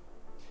Nikoladze.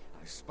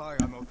 I spy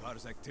on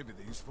Otar's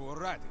activities for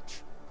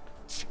Radic.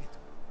 Shit,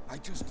 I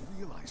just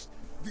realized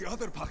the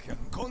other Pachyan,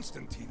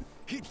 Konstantin,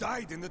 he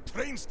died in the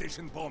train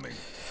station bombing.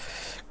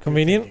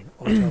 Convenient.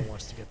 Otar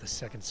wants to get the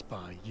second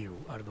spy, you,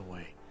 out of the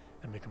way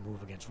and make a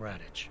move against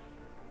Radic.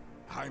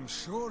 I'm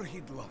sure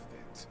he'd love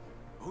it.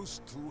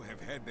 Those two have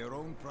had their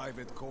own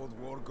private Cold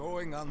War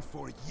going on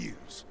for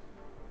years.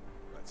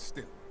 But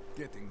still,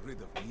 getting rid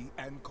of me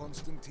and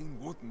Konstantin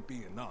wouldn't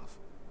be enough.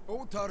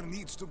 Otar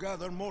needs to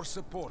gather more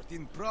support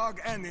in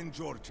Prague and in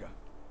Georgia.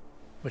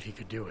 But he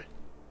could do it.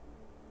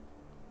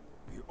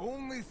 The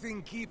only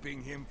thing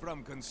keeping him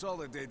from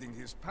consolidating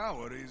his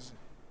power is...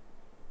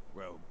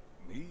 well,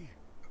 me?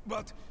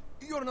 But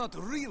you're not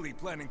really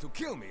planning to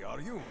kill me, are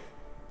you?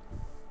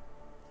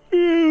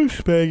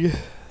 Speg.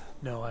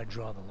 No, I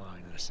draw the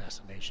line at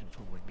assassination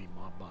for would-be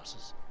mob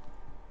bosses.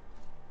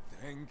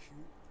 Thank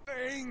you.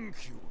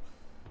 Thank you.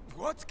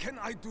 What can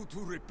I do to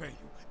repay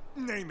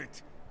you? Name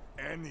it.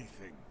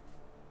 Anything.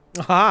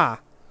 Aha!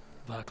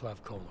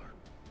 Vaclav Kolar.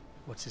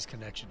 What's his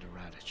connection to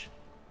Radic?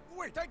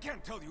 Wait, I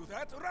can't tell you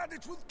that.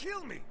 Radic will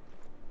kill me.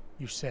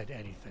 You said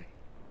anything.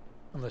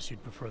 Unless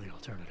you'd prefer the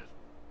alternative.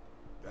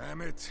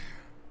 Damn it.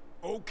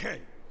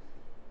 Okay.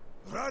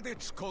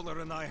 Radic, Kolar,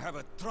 and I have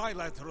a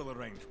trilateral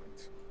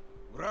arrangement.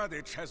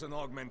 Radic has an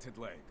augmented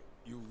leg.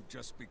 You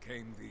just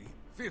became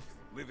the 5th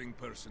living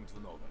person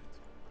to know that.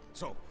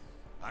 So,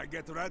 I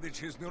get Radic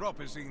his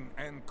neuropozyne,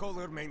 and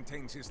Kolar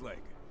maintains his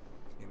leg.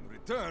 In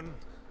return,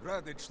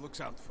 Radic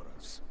looks out for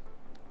us.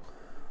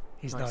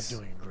 He's not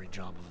doing a great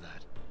job of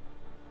that.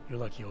 You're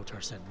lucky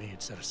Otar sent me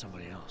instead of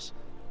somebody else.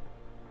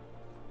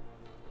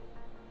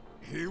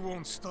 He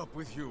won't stop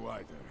with you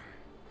either.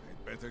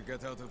 I'd better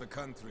get out of the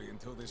country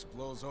until this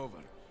blows over.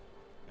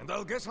 And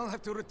I'll guess I'll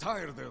have to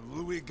retire the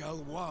Louis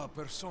Gallois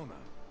persona.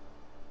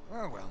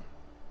 Oh well,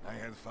 I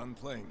had fun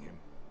playing him.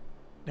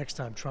 Next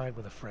time, try it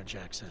with a French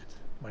accent.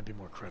 Might be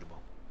more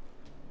credible.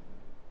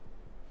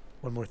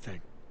 One more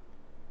thing.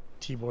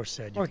 Tibor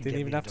said you can didn't get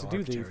even me have into to do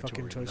Ark the territory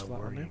fucking choice without of that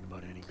one, worrying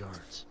about any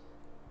guards.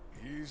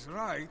 He's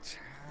right.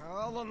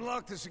 I'll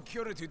unlock the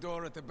security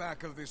door at the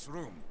back of this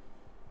room.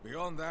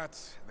 Beyond that,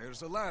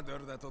 there's a ladder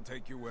that'll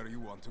take you where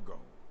you want to go.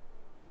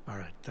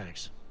 Alright,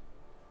 thanks.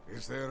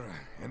 Is there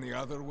any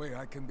other way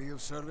I can be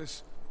of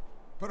service?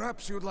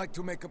 Perhaps you'd like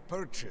to make a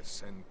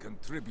purchase and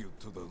contribute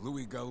to the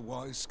Louis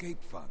Gallois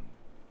Escape Fund.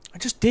 I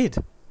just did.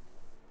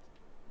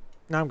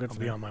 Now I'm good I'll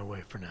for be now. on my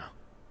way for now.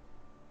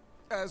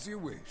 As you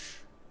wish.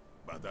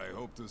 But I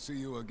hope to see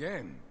you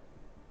again.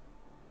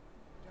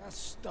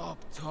 Just stop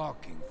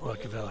talking for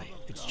Cavelli,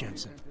 it's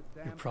Jenson.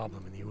 Your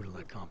problem in the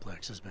Udalek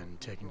complex has been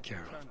taken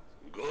care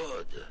of.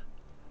 Good.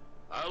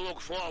 I look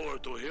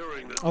forward to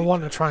hearing the I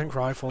want a details, trank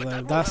rifle but though.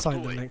 that will That's have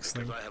like to the wait next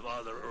because thing. I have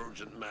other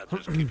urgent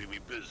matters keeping me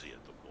busy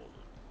at the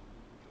moment.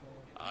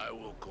 I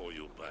will call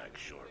you back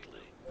shortly.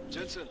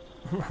 Jenson.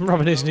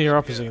 Robin is near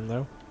opposite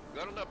though.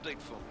 Got an update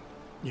for me.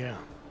 Yeah.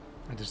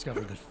 I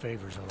discovered that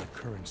favors are like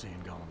currency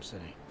in Gollum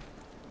City.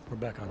 We're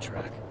back on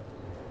track.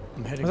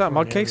 I'm heading Was that for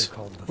mod an area case?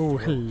 called the Oh,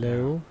 Throat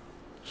hello. now.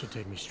 Should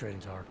take me straight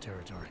into Ark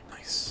territory.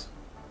 Nice.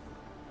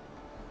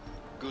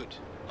 Good.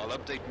 I'll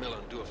update Miller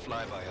and do a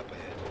flyby up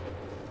ahead.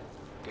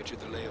 Get you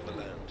the lay of the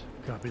land.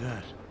 Copy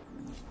that.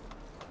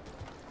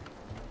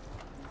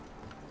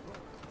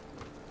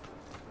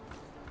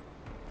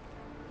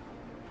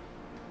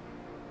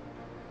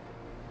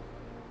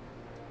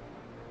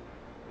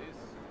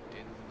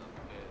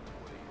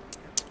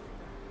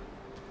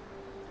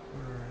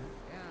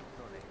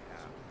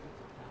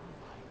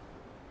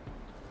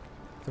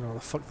 Don't know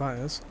what the fuck that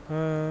is.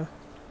 I'm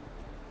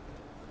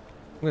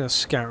gonna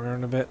scout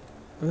around a bit.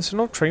 There's an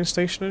old train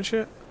station and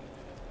shit.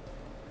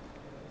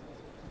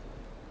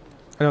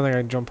 I don't think I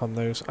can jump on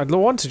those. I'd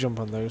want to jump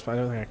on those, but I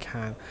don't think I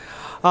can.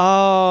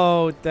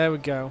 Oh, there we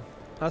go.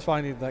 That's why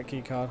I needed that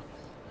key card.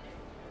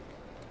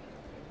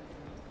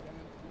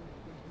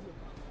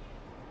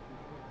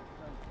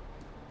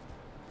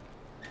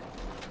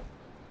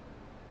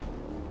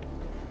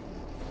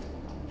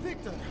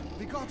 Victor,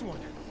 we got one.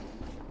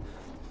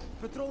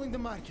 Patrolling the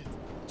market,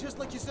 just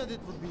like you said it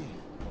would be.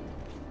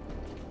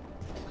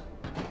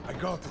 I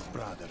got it,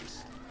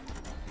 brothers.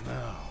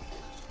 Now,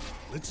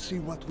 let's see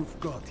what we've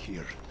got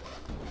here.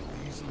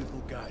 These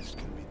little guys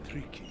can be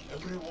tricky.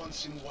 Every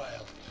once in a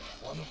while,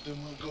 one of them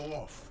will go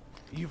off,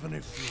 even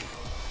if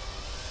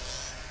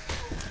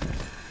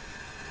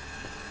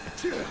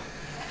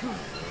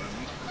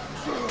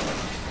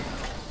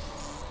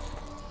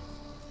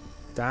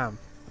Damn.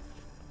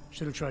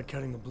 Should have tried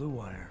cutting the blue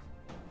wire.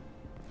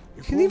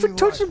 You can even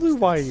touch the blue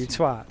wire, you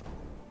twat.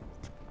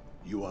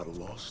 You are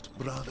lost,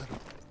 brother?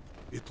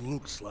 It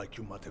looks like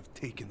you might have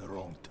taken the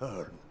wrong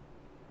turn.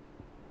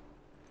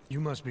 You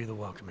must be the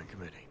welcoming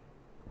committee.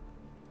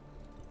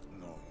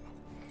 No.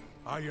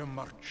 I am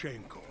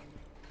Marchenko.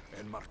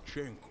 And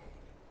Marchenko,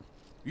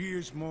 he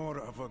is more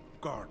of a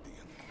guardian.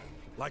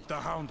 Like the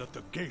hound at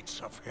the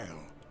gates of hell.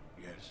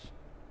 Yes.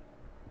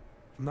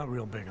 I'm not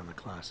real big on the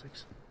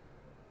classics.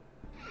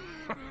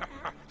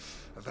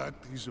 That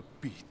is a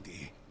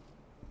pity.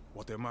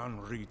 What a man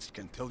reads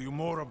can tell you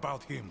more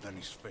about him than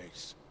his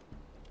face.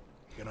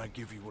 Can I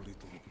give you a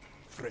little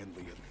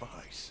friendly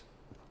advice?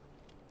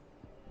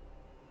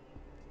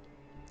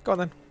 Go on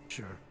then.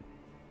 Sure.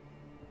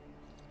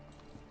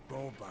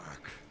 Go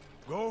back.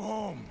 Go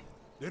home.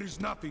 There is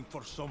nothing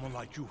for someone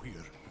like you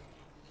here.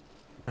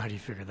 How do you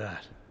figure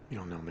that? You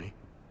don't know me.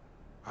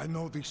 I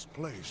know this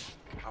place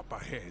up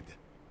ahead.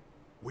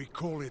 We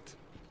call it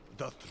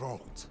the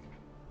Throat.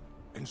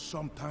 And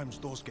sometimes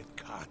those get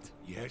cut,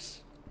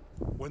 yes?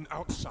 When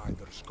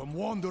outsiders come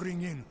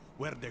wandering in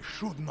where they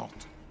should not.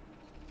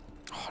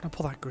 Oh, I'm gonna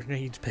pull that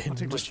grenade pin I'll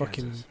take and my just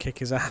fucking chances. kick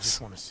his I ass.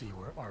 just want to see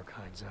where Ark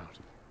hides out.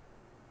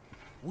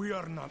 We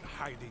are not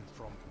hiding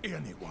from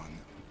anyone.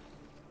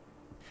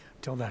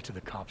 Tell that to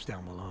the cops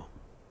down below.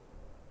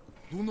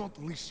 Do not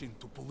listen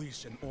to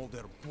police and all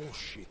their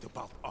bullshit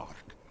about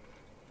Ark.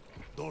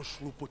 Those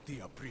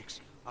Slupotia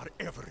pricks are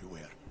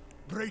everywhere.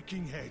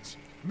 Breaking heads,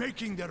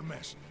 making their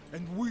mess,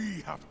 and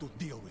we have to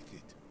deal with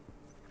it.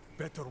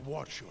 Better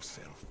watch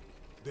yourself.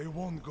 They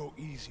won't go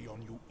easy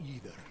on you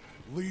either.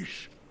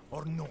 Leash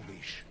or no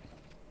leash.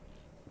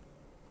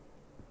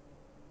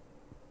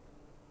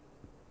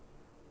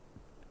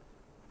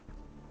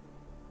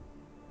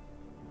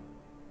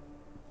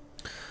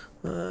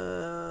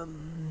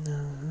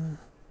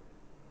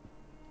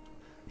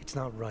 It's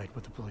not right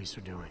what the police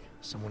are doing.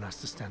 Someone has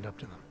to stand up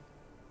to them.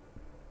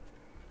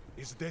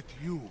 Is that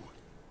you?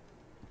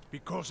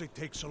 Because it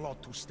takes a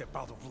lot to step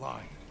out of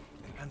line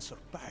and answer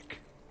back.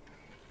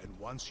 And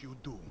once you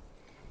do,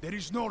 there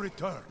is no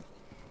return.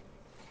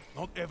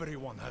 Not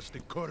everyone has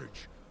the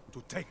courage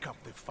to take up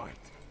the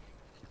fight.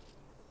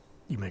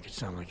 You make it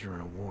sound like you're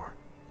in a war.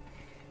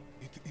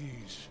 It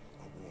is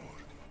a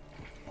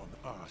war.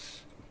 On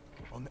us.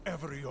 On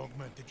every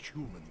augmented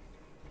human.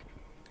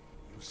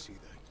 You see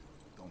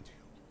that, don't you?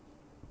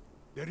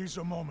 There is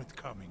a moment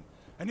coming,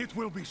 and it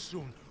will be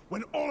soon,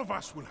 when all of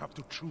us will have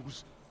to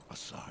choose a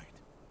side.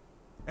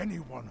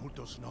 Anyone who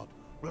does not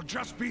will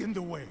just be in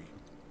the way.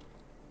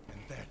 And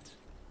that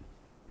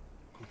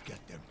could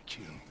get them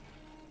killed.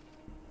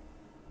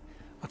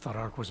 I thought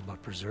Ark was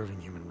about preserving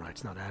human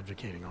rights, not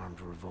advocating armed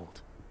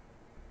revolt.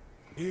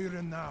 Here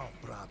and now,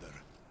 brother,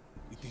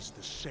 it is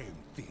the same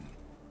thing.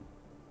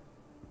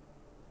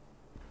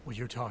 What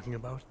you're talking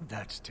about,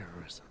 that's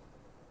terrorism.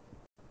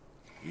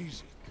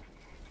 Easy.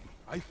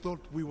 I thought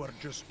we were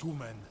just two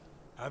men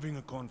having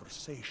a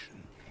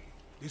conversation,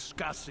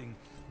 discussing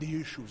the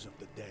issues of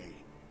the day.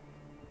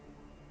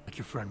 Like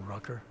your friend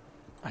Rucker?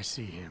 I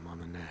see him on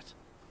the net.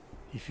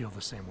 He feel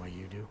the same way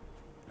you do?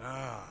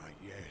 Ah,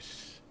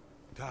 yes.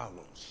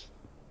 Talos.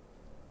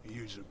 He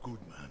is a good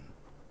man.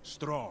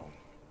 Strong,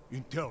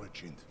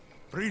 intelligent,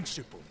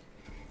 principled.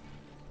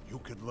 You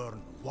could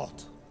learn a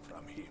lot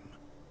from him.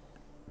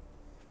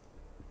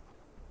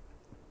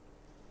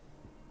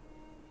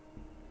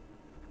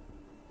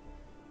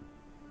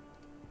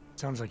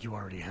 Sounds like you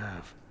already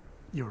have.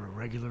 You're a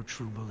regular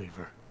true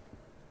believer.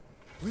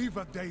 Live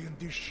a day in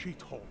this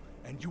shithole,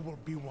 and you will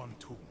be one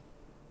too.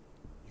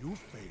 You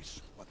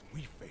face what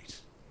we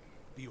face.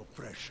 The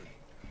oppression,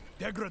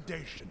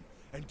 degradation,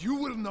 and you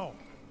will know.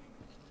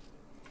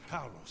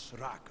 Talos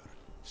Rucker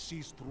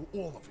sees through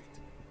all of it.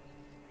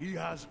 He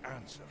has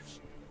answers.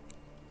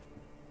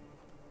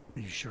 Are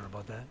you sure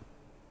about that?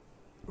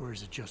 Or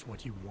is it just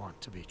what you want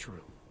to be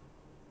true?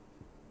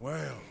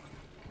 Well,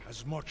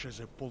 as much as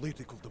a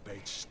political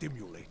debate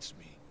stimulates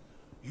me,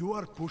 you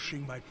are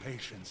pushing my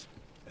patience,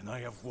 and I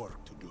have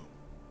work to do.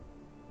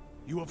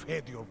 You have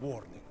had your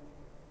warning.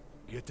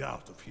 Get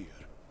out of here,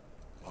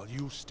 while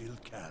you still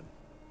can.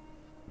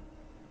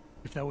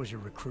 If that was your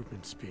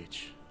recruitment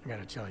speech, I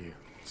gotta tell you,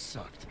 it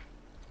sucked.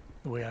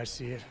 The way I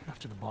see it,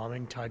 after the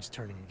bombing, tide's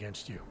turning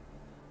against you.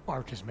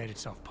 Ark has made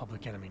itself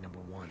public enemy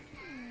 #1.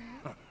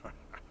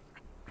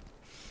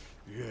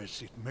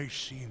 Yes, it may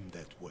seem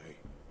that way.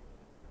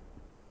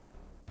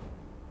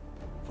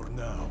 For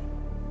now.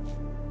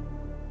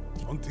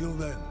 Until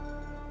then.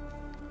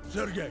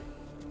 Sergei!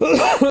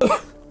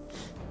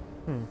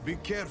 Be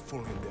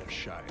careful in there,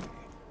 Shiny.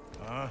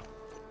 Huh?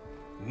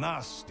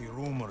 Nasty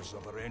rumors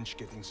of a wrench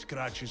getting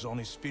scratches on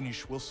his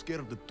finish will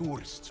scare the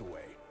tourists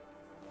away.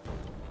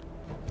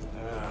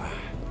 Ah,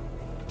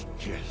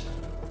 yes.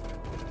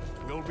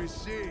 We'll be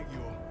seeing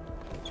you.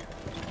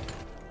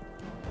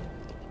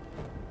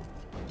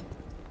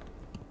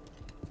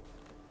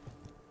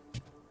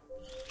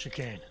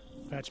 Chicane,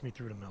 patch me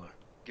through to Miller.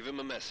 Give him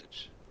a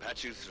message.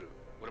 Patch you through.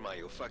 What am I,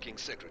 your fucking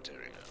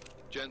secretary now?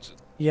 Jenson,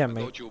 Yeah, I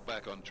mate. thought you were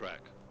back on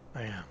track.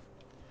 I am.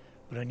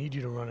 But I need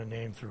you to run a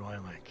name through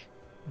iLink.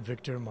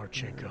 Victor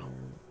Marchenko.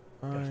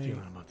 Got a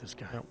feeling about this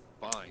guy.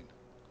 Fine.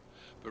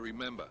 But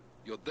remember,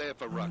 you're there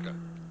for Rucker.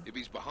 If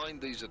he's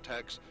behind these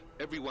attacks,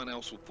 everyone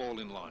else will fall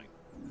in line.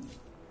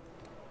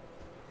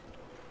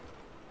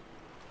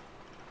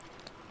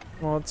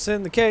 What's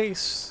in the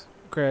case?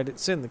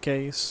 Credits in the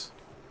case.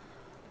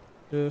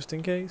 Just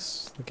in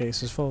case. The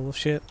case is full of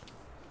shit.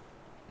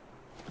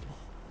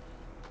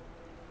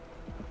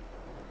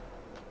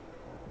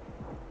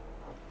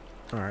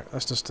 Alright,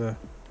 that's just a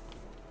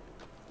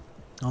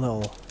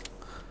little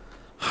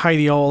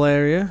hidey hole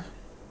area.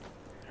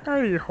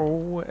 Hidey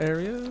hole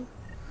area.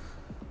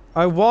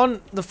 I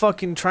want the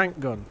fucking trank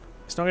gun.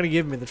 It's not gonna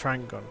give me the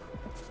trank gun.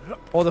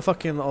 Or the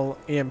fucking little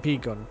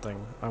EMP gun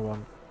thing I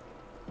want.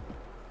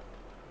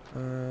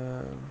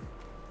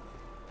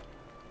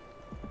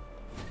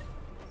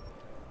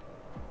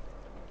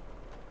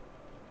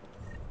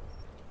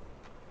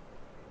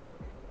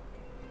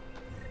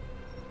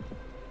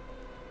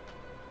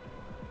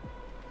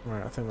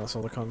 Right, I think that's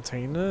all the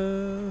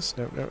containers.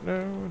 No, no,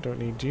 no. Don't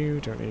need you.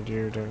 Don't need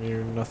you. Don't need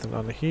you. Nothing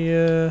on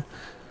here.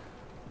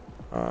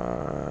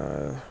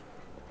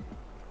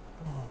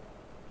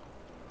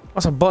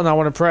 That's a button I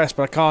want to press,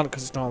 but I can't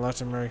because it's not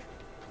letting me.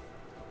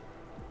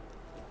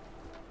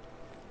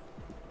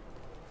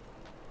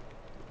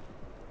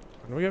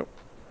 There we go.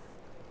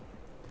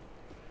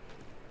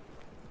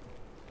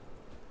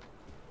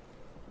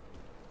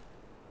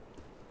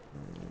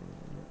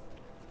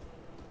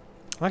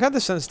 I like how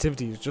the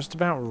sensitivity is just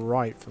about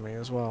right for me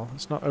as well.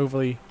 It's not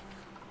overly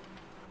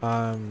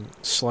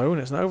slow and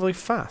it's not overly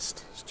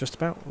fast. It's just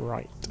about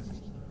right.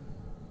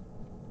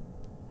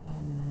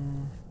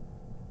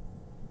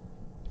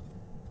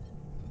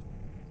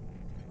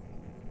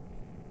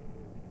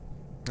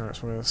 Alright,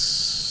 so we're going to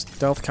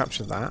stealth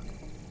capture that.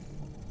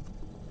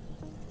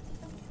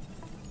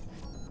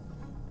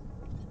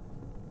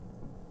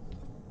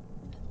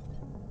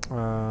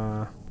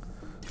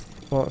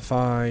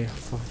 Fortify,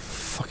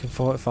 fucking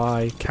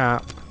fortify,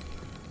 cap.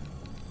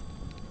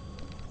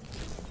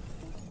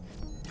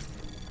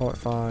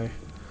 Fortify,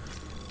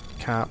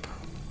 cap,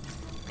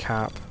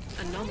 cap.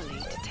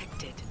 Anomaly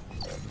detected.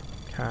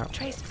 Cap.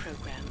 Trace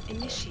program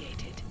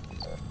initiated.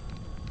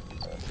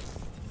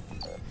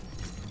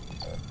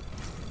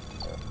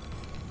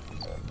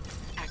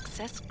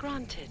 Access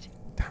granted.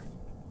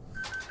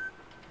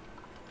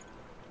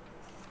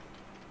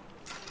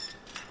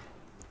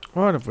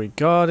 What have we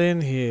got in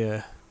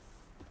here?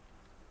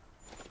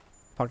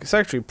 Pocket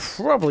Secretary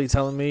probably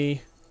telling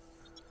me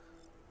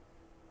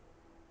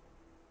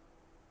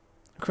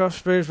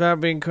cross bridge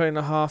without being cut in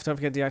half. Don't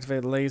forget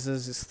deactivated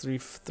lasers. It's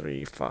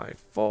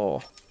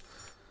 3354.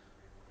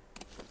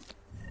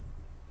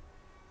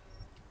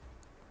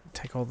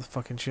 Take all the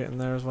fucking shit in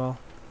there as well.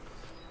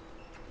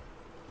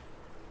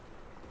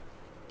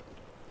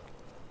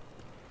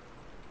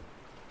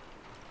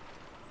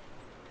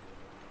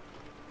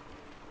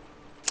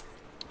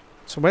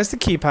 So where's the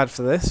keypad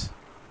for this?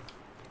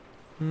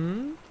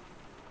 Hmm?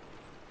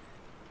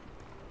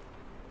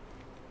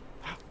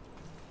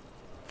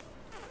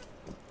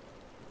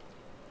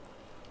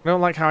 I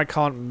don't like how I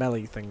can't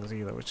melee things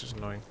either, which is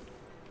annoying.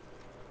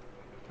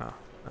 Oh,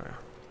 there we are.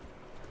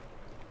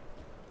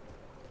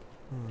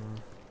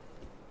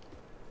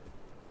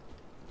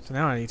 So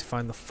now I need to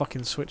find the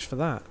fucking switch for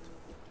that.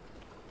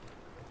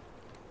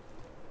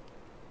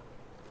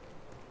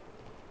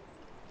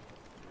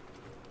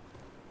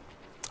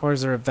 Or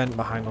is there a vent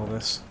behind all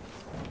this?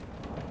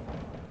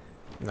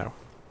 No.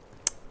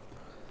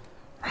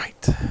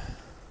 Right.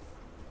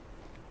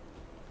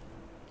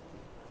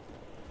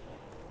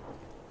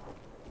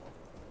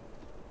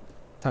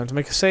 Time to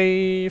make a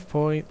save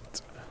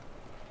point.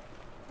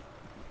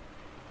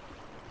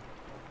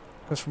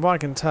 Because from what I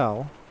can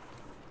tell...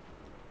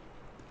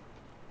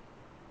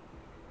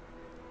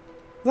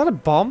 Is that a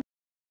bomb?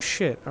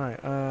 Shit,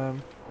 alright,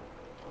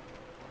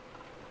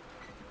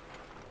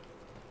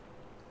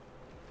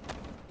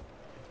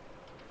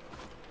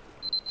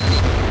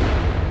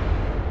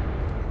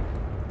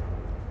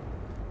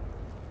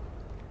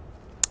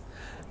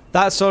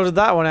 that sorted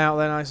that one out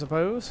then, I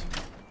suppose.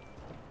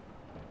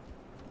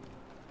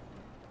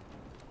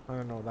 I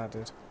don't know what that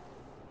did.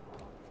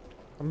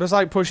 I'm just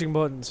like pushing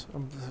buttons.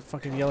 I'm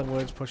fucking yelling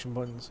words, pushing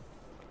buttons.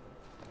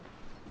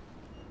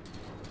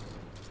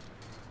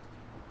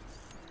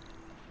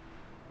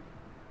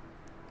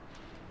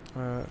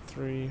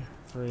 Three,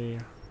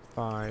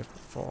 5,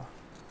 4.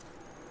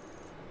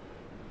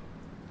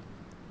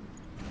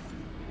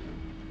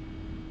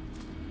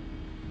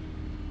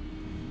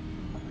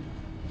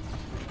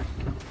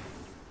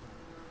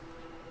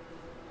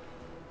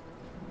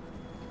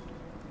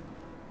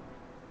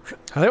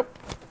 Hello.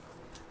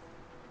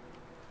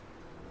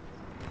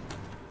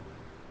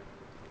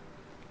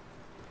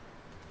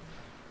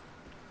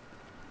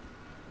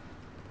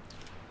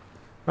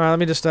 Alright, let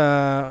me just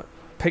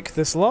pick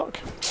this lock.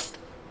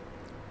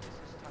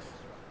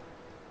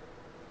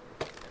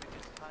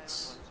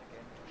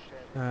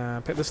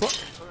 Pick this lock.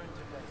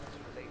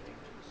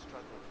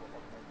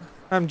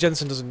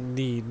 Jenson doesn't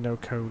need no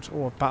code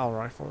or a battle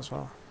rifle as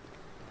well.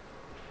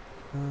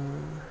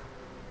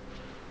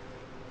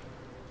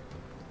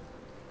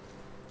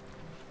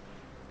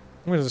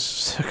 I'm gonna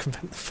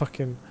circumvent the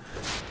fucking...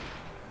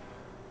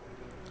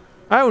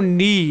 I don't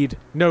need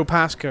no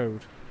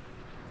passcode.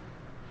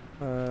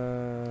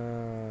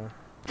 Oh,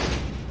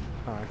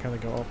 I kinda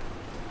go up.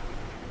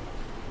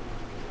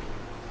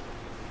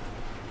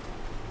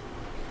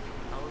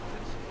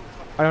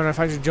 I don't know if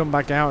I should jump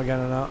back out again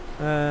or not.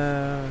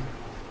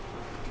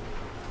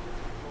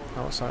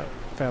 Oh, it's like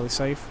fairly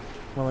safe.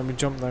 Well, let me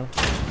jump though.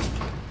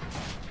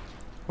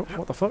 Oh,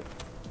 what the fuck?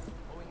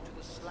 Owing to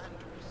the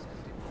slanderous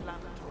and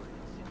inflammatory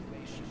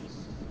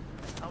insinuations,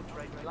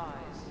 outright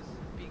lies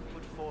being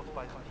put forth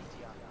by the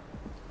media,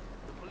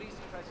 the police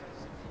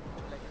presence in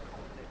the Lake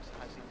complex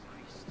has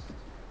increased.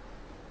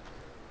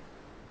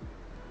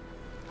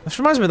 This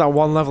reminds me of that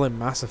one level in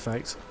Mass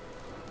Effect.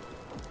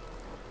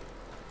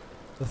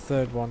 The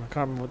third one. I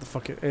can't remember what the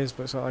fuck it is,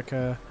 but it's like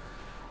a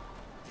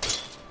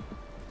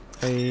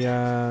it's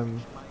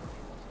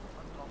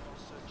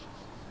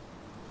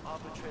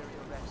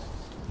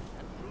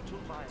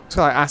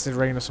got like acid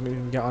rain or something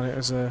you can get on it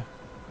as a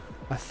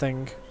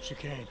thing.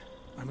 Chicane,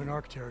 I'm in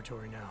Ark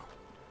territory now.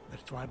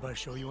 That flyby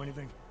show you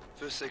anything?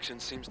 First section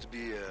seems to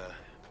be a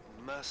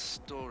mass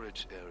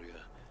storage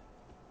area.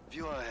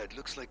 View ahead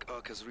looks like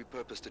Ark has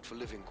repurposed it for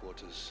living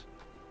quarters.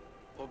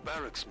 Or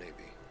barracks,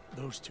 maybe.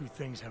 Those two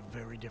things have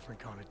very different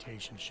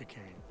connotations,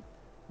 Chicane.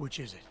 Which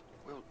is it?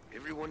 Well,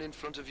 everyone in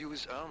front of you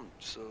is armed,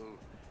 so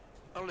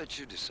I'll let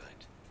you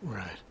decide.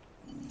 Right.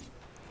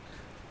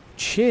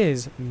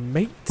 Cheers,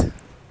 mate.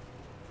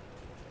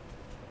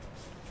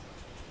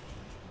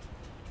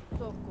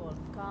 Sokol,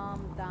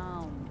 calm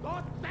down.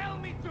 Don't tell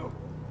me to!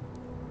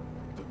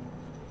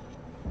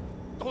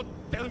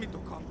 Don't tell me to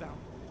calm down.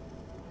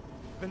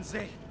 When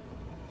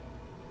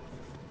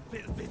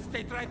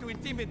they try to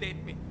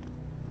intimidate me,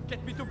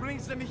 get me to bring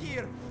them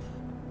here,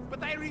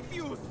 but I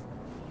refuse.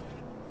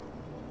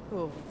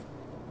 Who?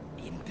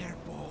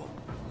 Interpol.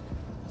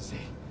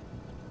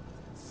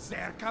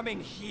 They're coming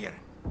here.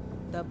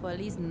 The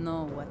police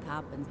know what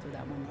happens to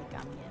them when they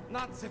come here.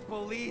 Not the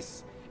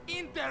police.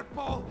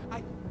 Interpol.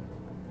 I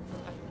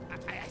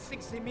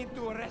think they mean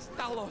to arrest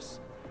Talos.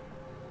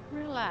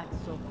 Relax,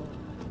 Sokol.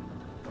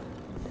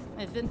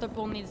 If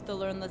Interpol needs to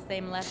learn the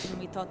same lesson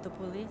we taught the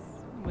police,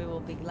 we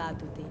will be glad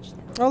to teach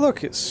them. Oh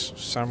look, it's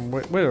Sam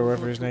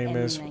whoever his name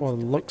is. Well,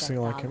 looks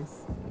like him.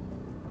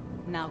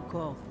 Now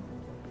go.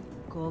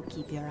 Go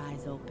keep your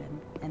eyes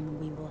open, and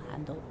we will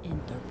handle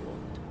Interpol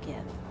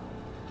together.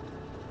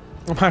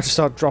 I might have to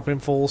start dropping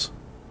falls.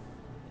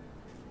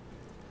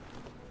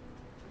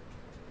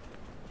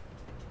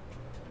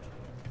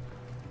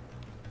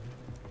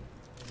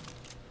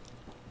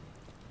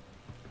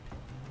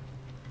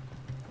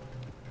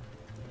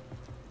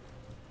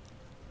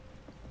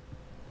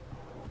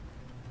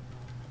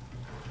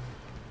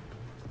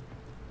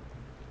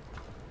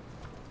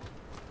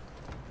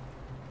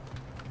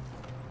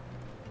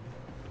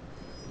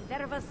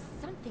 There was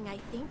something, I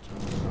think.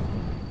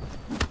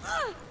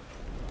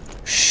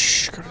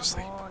 Shh, go to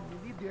sleep. Come on, you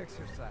need the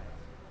exercise.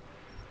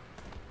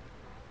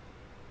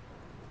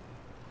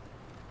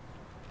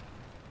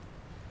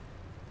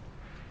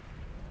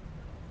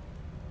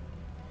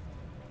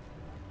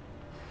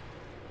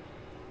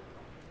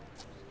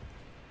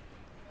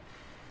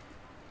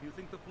 Do you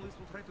think the police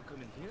will try to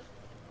come in here?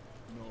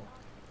 No.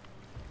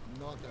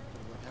 Not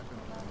after what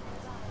happened.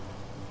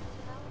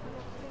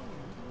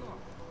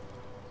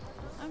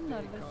 I'm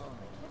nervous, but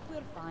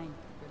we're fine.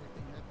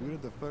 We're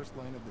the first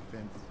line of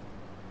defense.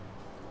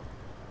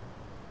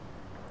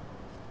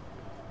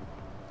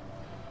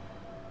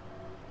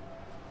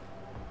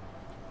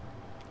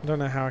 I don't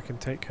know how I can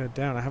take her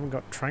down. I haven't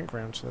got trank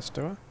rounds for this,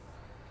 do I?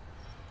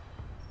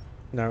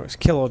 No, it's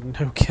kill or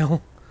no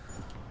kill.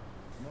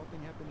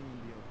 Nothing happening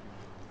in the open.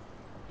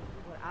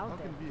 We're out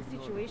there. The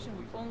situation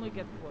will only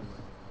get worse.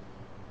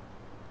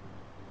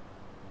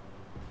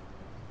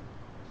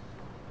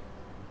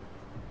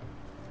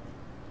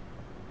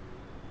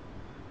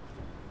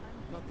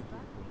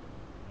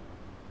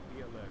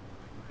 Be alert in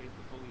case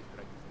the police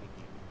try to sneak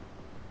in.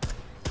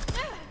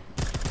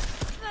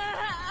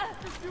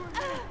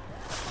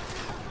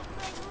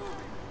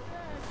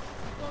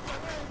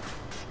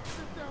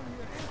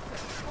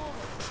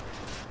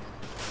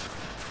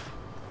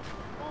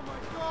 Oh my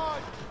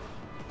god!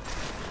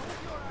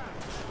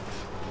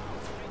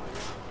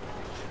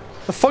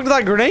 The fuck did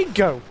that grenade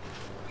go?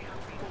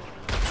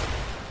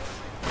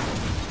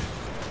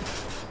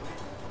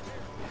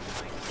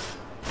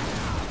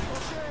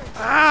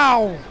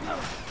 Ow!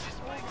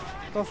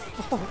 The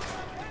fuck?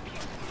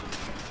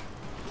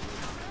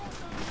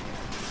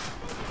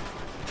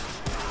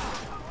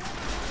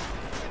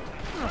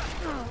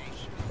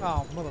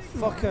 Oh,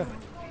 motherfucker.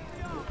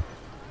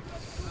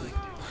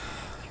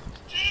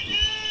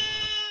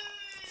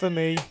 For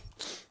me.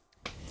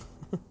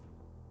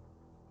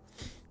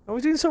 I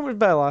was doing so much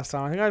better last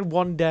time. I think I had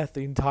one death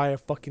the entire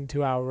fucking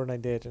 2-hour run I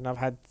did, and I've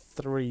had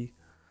 3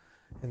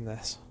 in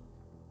this.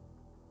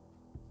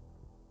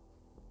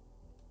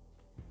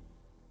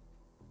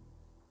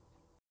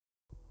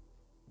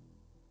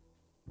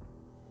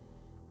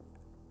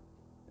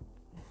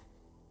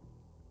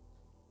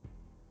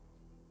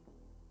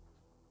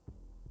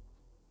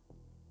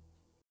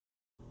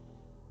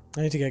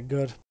 I need to get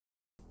good.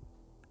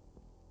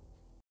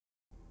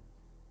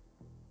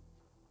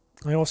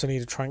 I also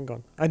need a trank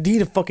gun. I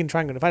need a fucking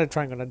trank gun. If I had a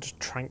trank gun, I'd just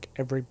trank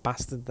every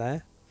bastard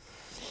there.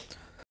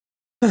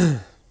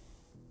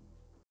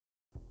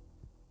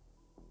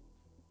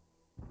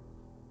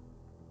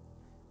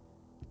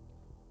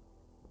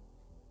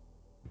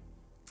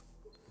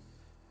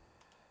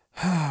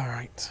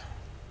 Alright.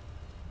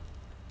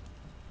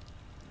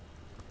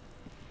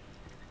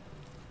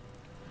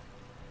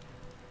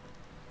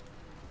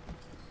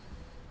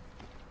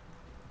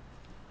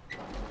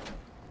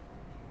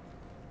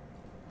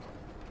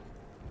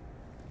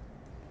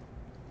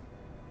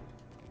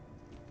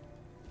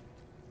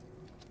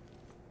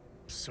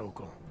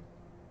 Sokol.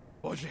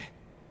 Oje,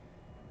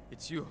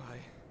 it's you.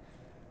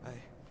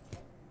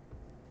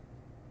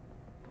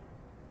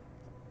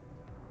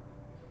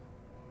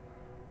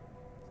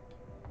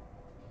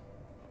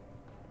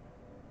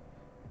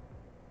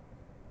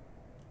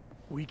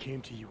 We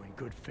came to you in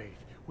good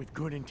faith, with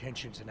good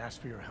intentions, and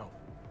asked for your help.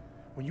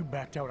 When you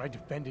backed out, I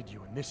defended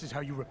you, and this is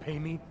how you repay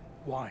me?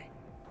 Why?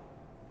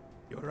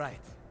 You're right.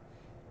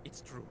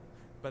 It's true.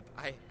 But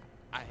I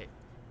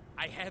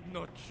had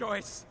no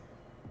choice.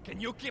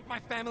 Can you keep my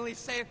family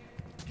safe?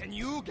 Can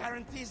you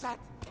guarantee that?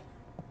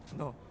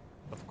 No,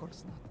 of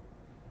course not.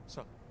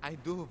 So, I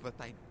do what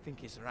I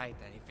think is right,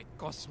 and if it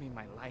costs me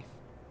my life,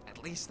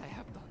 at least I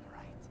have done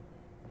right.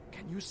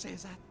 Can you say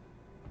that?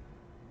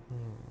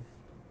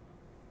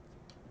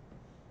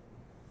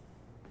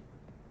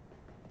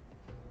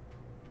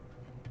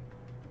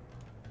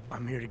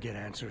 I'm here to get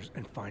answers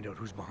and find out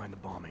who's behind the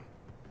bombing.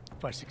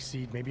 If I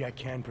succeed, maybe I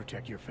can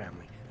protect your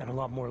family, and a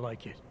lot more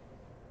like it.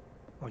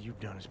 All you've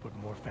done is put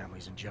more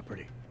families in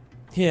jeopardy.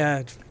 Yeah,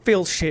 it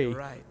feels shitty. You're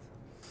right.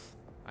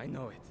 I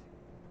know it.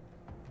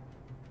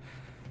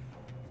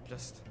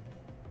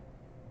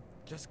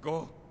 Just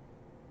go.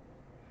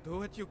 Do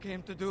what you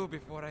came to do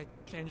before I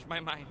change my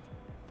mind.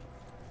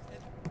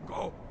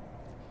 Go.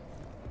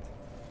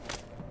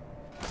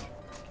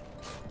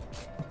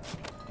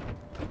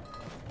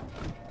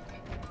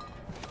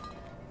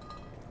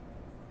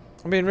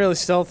 I'm being really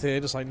stealthy here,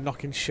 just like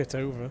knocking shit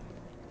over.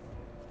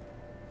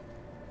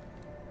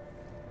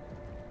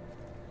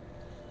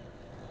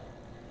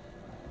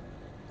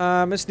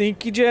 I'm a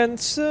sneaky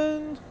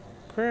Jenson.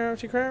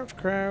 Crouchy, crouch,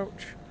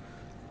 crouch.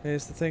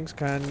 Here's the things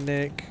can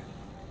nick.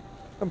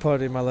 And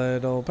put it in my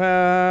little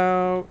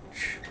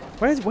pouch.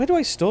 Where do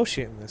I store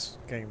shit in this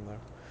game though?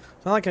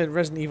 It's not like a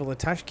Resident Evil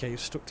attached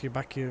case stuck to your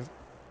back of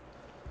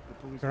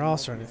your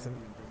arse or anything.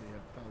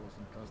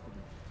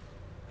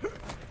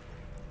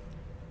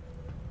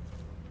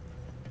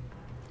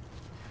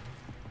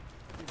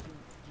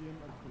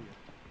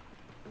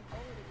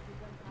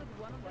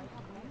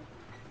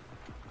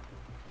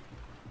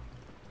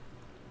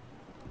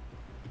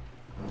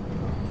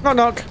 Knock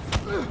knock.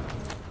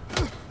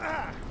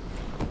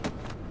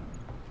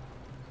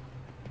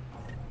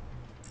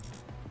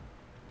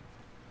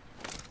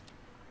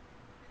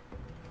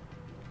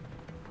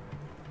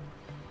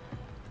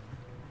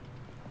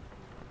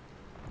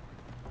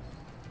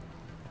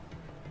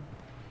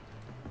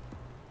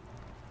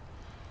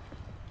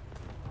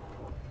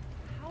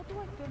 How do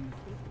I turn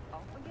this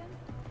off again?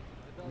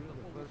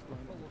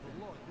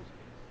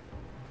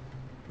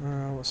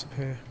 What's up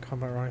here?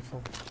 Combat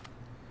rifle.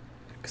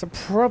 Because I'm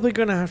probably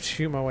going to have to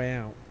shoot my way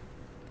out.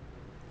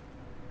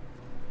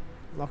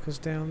 Lockers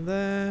down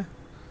there.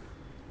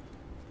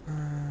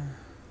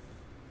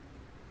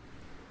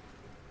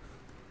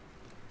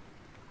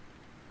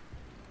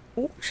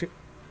 Oh, shit.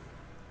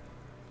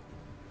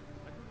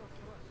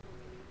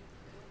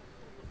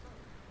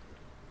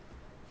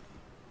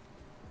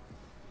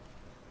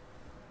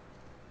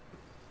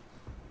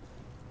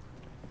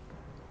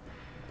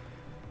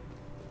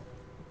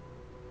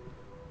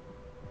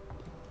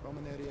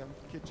 Common area,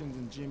 kitchens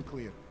and gym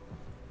clear.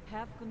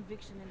 Have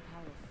conviction in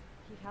Paris.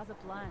 He has a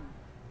plan.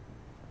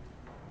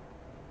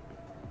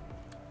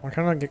 Why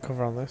can't I get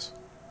cover on this?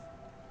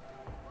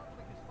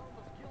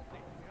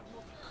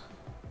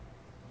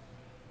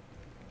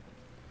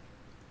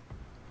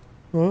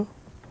 Huh?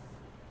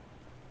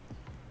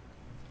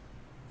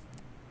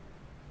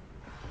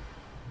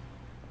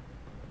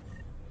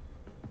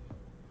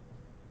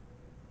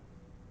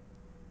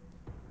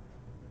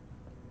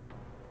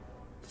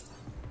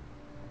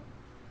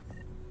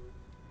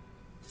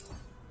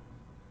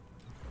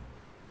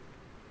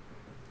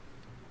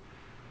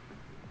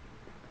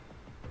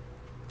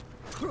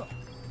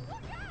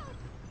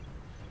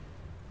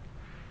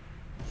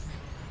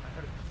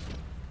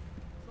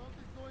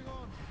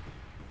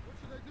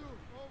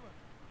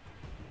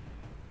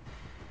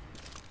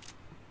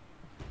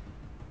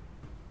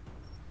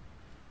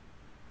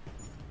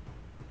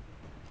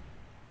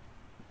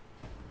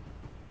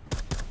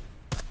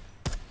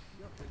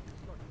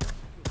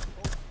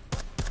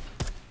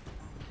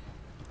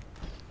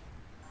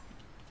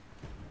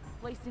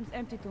 Place seems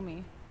empty to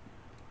me.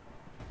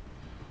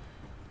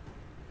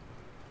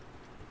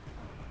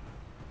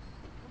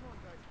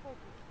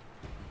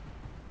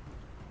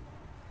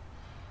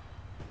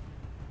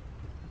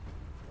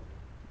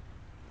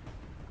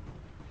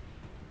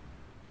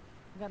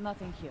 Got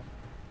nothing here.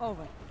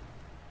 Over.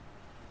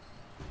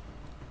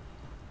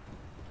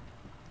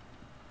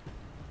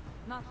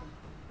 Nothing.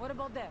 What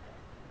about there?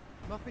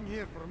 Nothing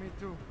here for me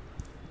too.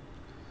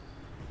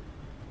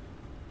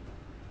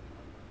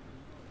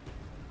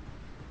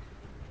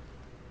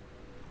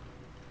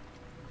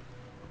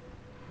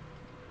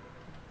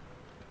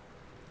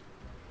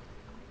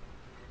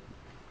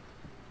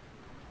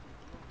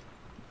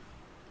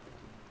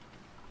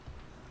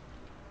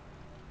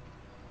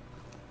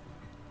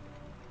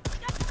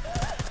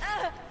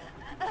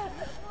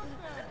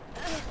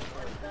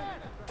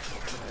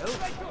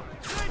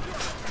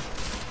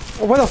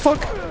 Oh, where the fuck?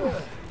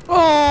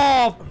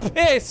 Oh,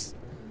 piss!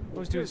 I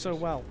was doing so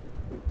well.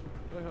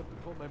 I have to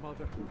call my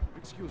mother.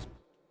 Excuse me.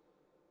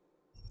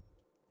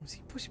 Was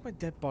he pushing my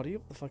dead body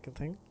up the fucking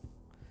thing?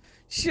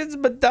 Shit's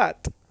my dad.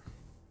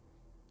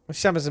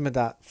 Shamas my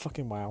dad.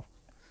 Fucking wow.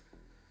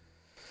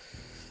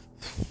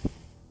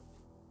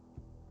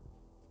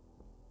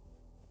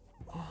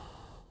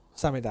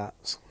 Sammy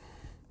Dats.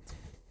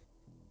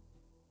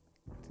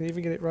 Didn't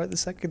even get it right the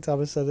second time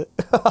I said it.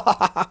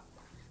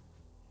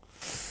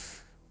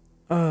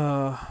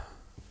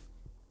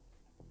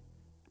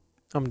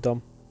 I'm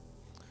dumb.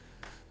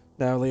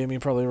 No, Liam, you're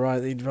probably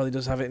right. He probably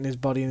does have it in his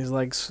body and his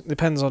legs.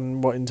 Depends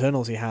on what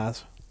internals he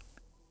has.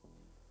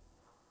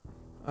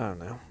 I don't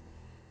know.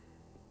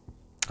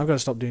 I've got to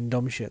stop doing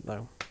dumb shit,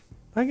 though.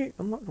 I'm not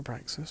going to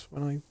practice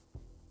when I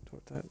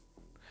talk that.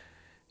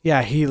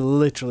 Yeah, he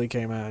literally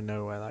came out of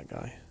nowhere, that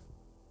guy.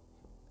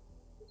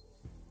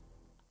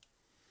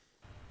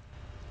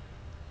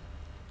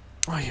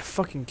 Oh, you're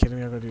fucking kidding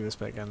me. I've got to do this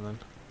bit again, then.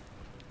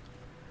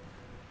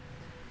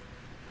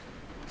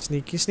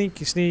 Sneaky,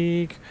 sneaky,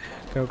 sneak.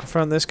 Go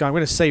confront this guy. I'm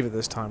going to save it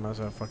this time as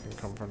I fucking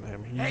confront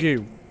him. Hey,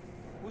 you.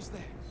 Who's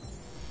there?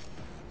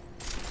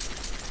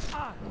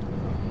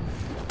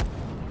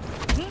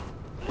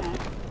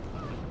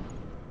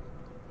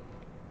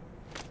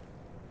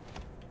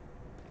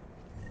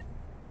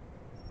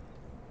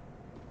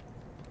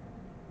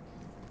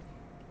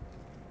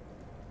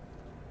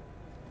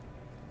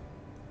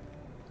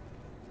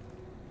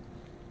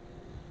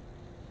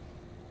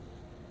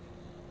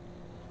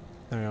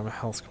 There we are, my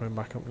health's coming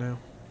back up now.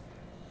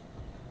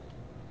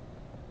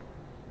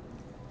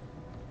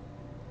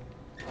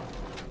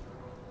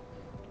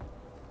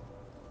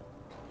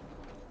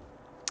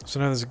 So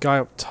now there's a guy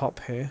up top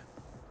here.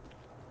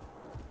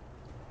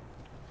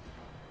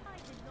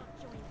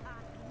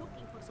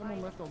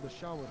 Someone left all the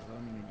showers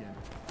running again.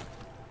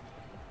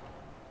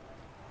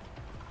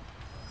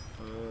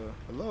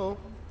 Hello?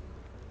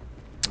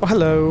 Oh,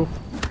 hello.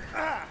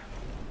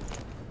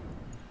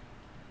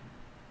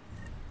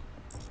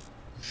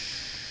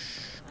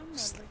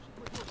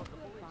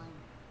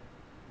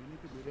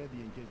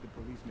 Ready in case the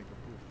police make a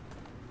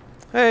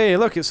proof. Hey,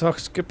 look, it's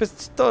Oscar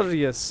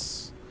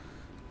Pistorius.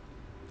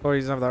 Or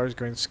he's not that, or he's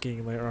going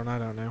skiing later on, I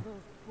don't know.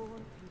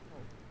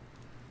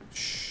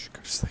 Shh,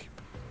 go to sleep.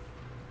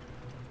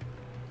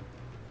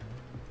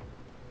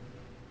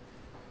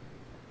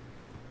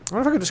 I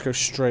wonder if I could just go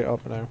straight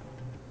up now.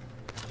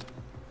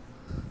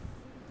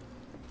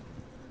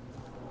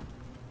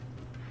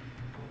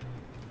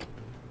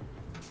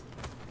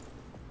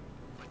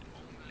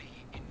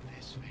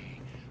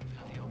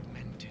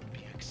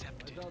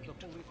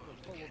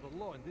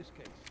 In this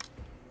case,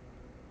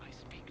 I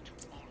speak to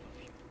all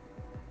of you,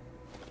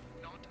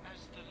 not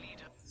as the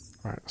leader.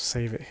 Right,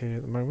 save it here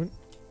at the moment.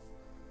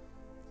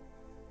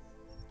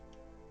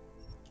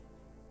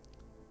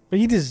 But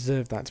he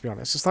deserved that, to be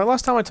honest. It's like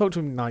last time I talked to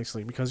him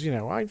nicely because, you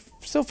know, I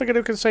still figured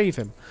I could save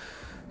him.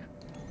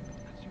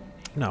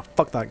 No,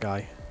 fuck that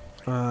guy.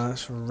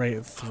 That's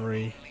rated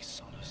 3.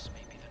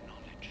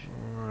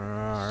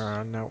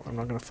 No, I'm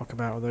not gonna fuck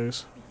about with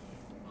those.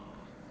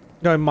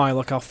 Knowing my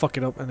luck, I'll fuck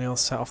it up and he'll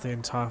set off the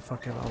entire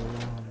fucking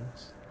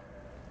alarms.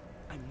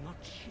 I'm not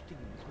shitting.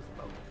 This was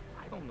about,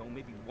 I don't know,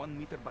 maybe 1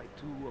 meter by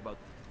 2, about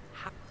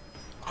half.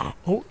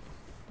 Oh.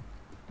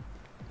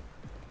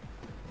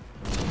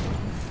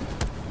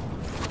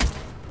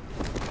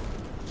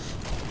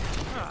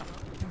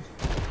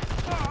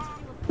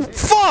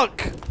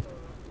 Fuck! And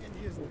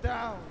he is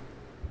down.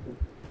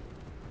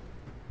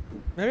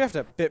 Maybe I have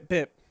to bip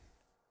bip.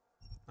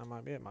 That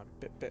might be it, man.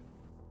 Bip bip.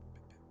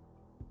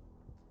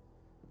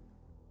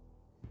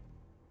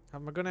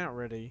 Have my gun out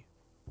ready.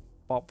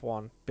 Bop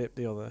one, bip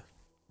the other.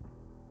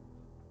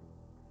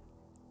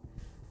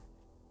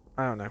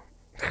 I don't know.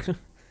 At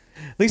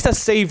least I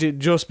saved it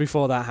just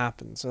before that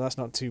happened, so that's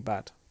not too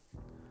bad.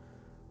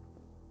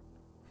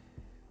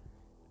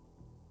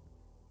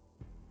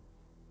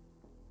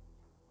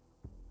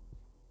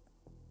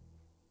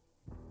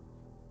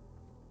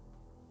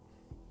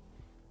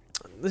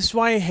 This is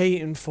why I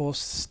hate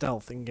enforced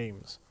stealth in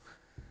games.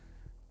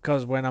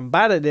 Because when I'm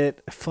bad at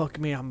it, fuck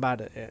me, I'm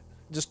bad at it.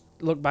 Just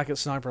look back at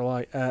Sniper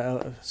Elite.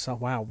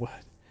 Wow, was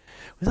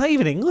that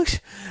even English?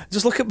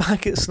 Just look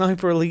back at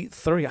Sniper Elite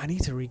 3. I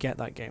need to re-get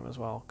that game as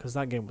well because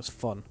that game was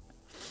fun.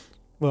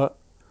 But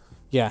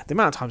yeah, the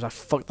amount of times I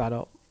fucked that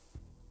up.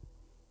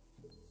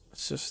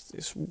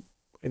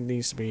 It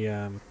needs to be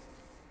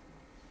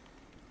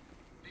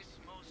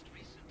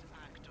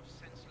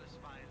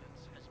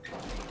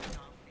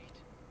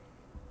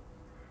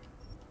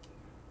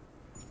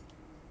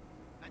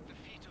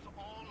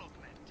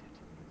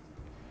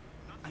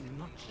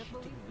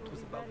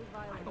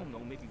I don't know,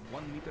 maybe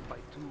 1 meter by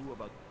 2,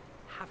 about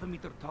half a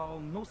meter tall,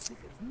 no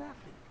stickers,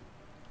 nothing.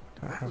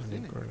 Don't have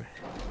any grenade.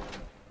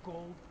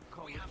 Gold.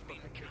 We have been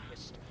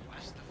cast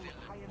as the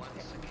villain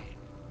once again.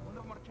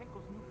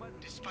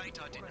 Despite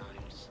our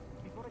denials,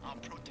 our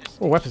protests,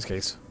 Oh, weapons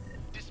case.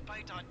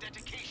 despite our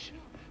dedication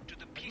to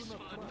the peaceful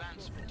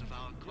advancement of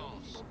our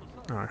cause,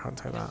 Oh, I can't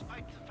take that.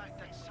 despite the fact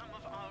that some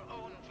of our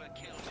own were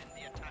killed in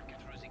the attack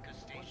at Rosika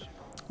Station.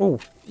 Oh,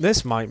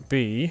 this might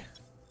be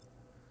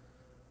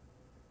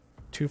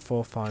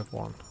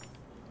 2451.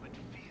 But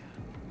fear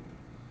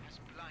has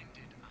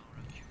blinded our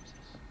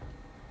accusers.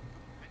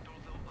 And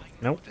although I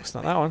know Nope, that it's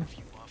not that one.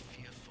 you are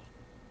fearful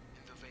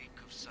in the wake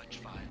of such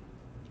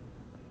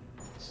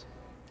violence,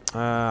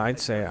 I'd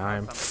say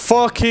I'm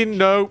fucking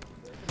nope.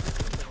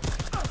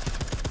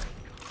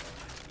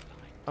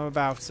 I'm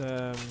about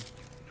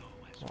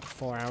what,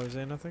 4 hours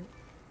in, I think.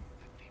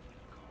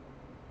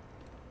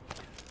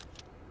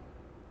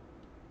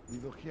 We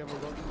don't have a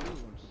lot of new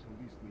ones,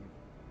 at least we...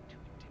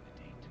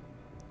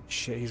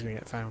 Shit, he's gonna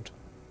get found.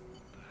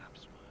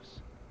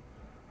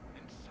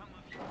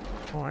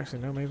 Oh, actually,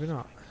 no, maybe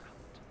not.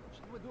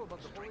 What do we do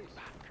about the police?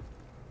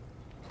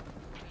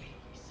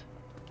 please,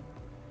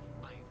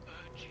 I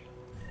urge you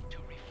to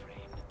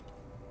refrain.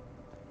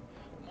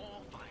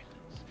 More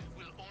violence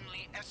will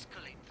only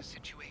escalate the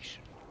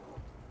situation.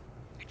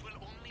 It will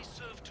only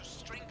serve to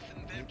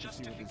strengthen their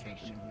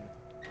justification.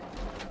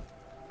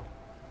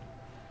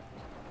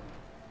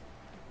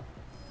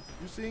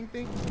 You seeing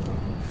things?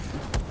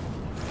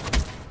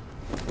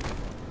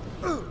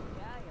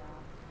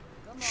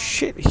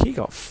 Shit, he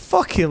got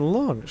fucking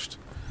launched.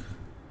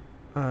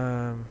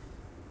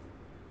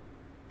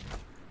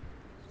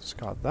 Just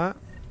got that.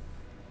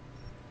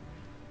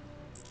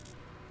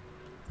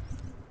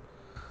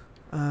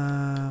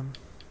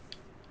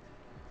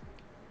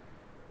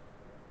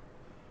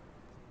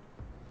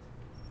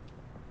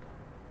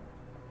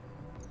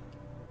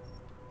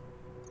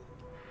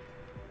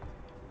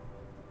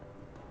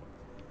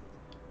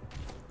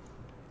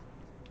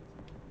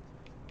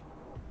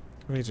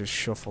 Let me just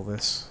shuffle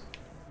this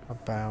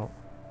about.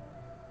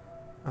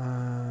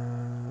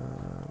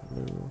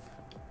 Move.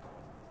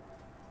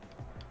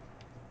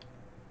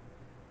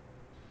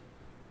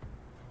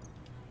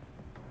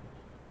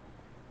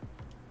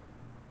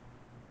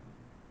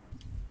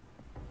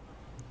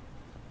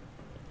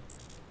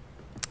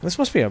 This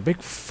must be a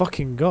big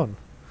fucking gun.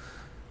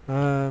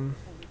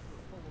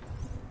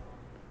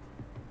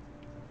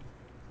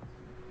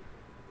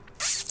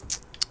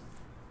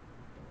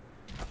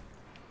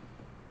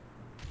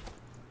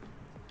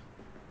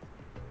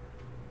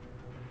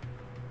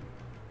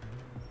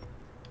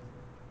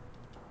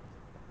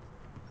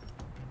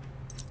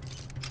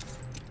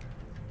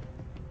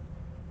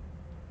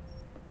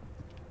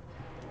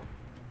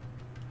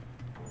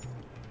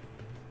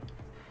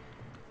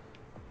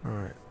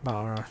 Alright,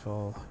 battle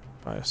rifle,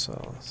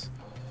 biocells.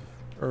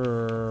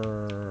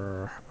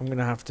 I'm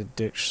gonna have to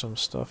ditch some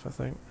stuff, I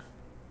think.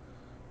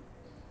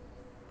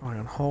 Hang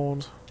on,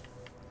 hold.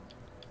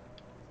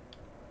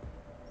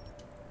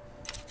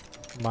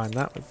 Combine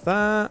that with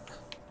that.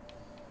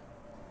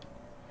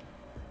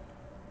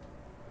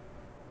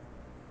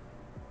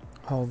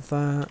 Hold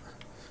that.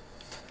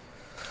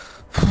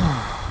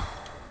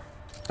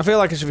 I feel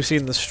like I should be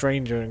seeing the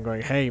stranger and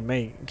going, "Hey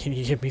mate, can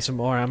you give me some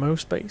more ammo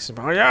space?" And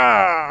be like,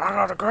 "Yeah, I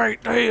got a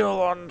great deal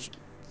on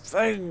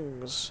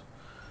things,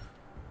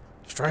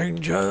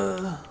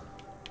 stranger."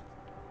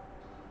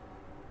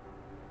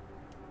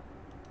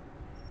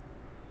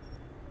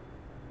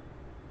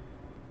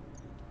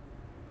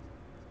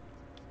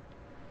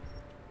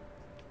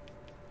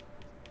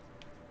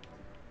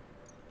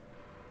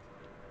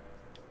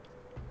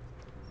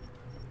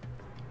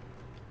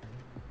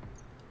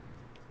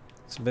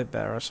 It's a bit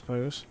better, I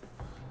suppose.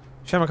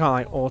 Shame I can't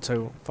like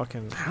auto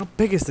fucking. How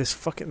big is this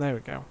fucking? There we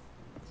go.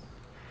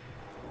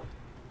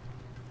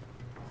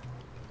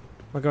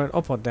 Am I going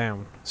up or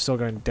down? Still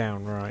going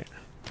down, right?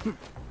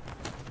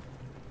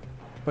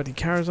 But he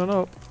carries on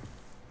up.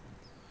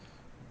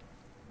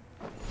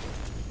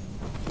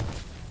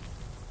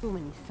 Too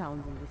many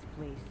sounds in this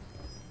place.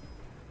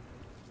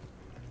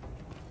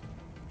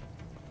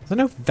 Is there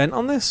no vent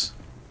on this?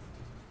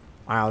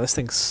 Wow, this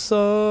thing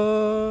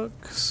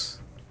sucks.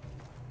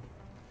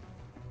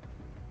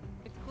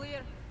 It's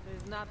clear.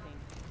 There's nothing.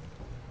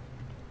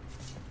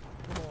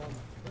 Come on,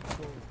 let's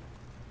go.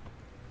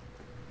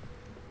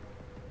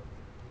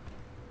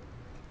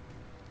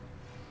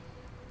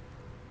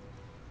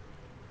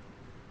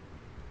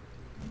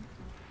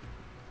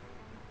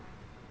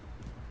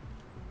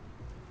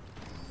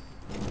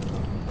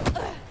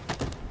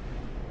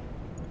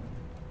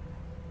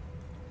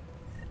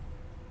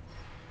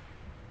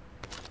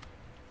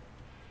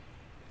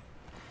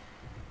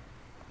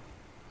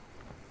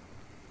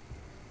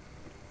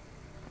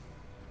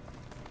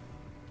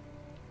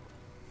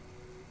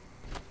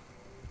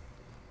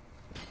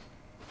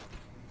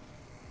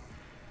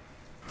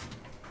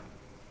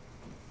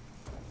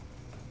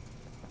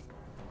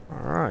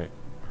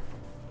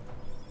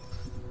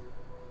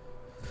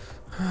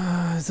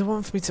 Is there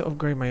one for me to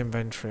upgrade my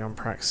inventory on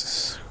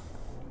Praxis?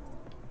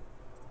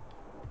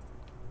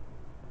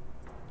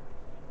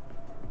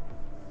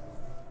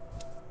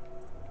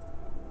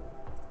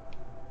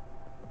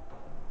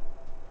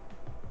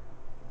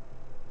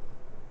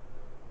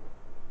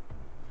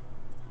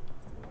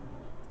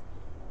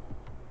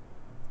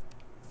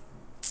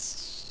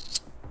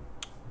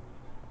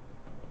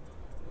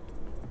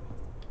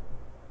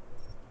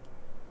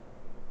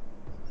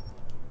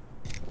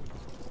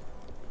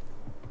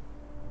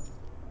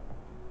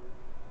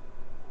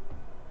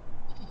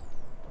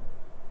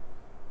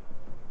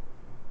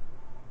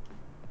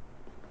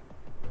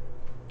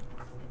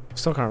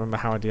 Still can't remember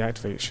how I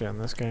deactivate shit in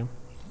this game.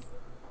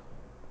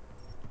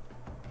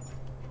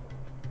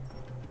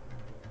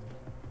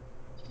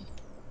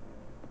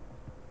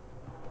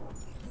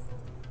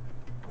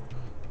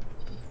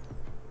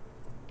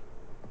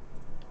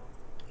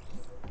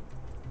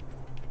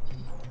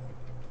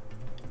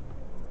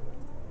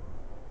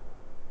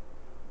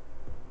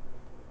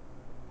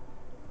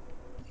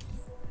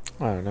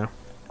 I don't know.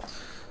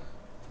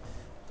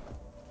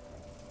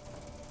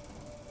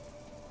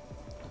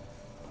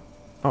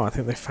 Oh, I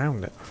think they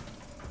found it.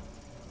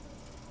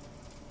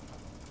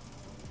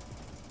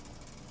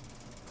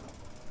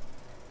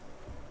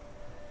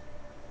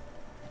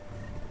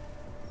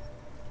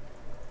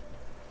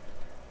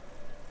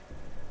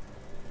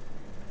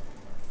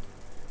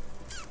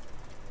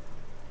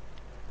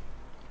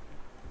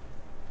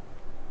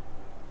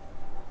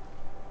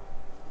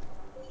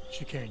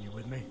 Chicane, you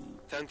with me?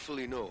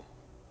 Thankfully, no.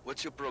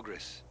 What's your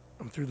progress?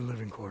 I'm through the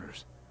living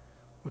quarters.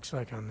 Looks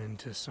like I'm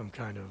into some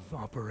kind of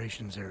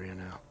operations area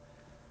now.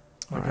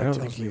 My I gut don't tells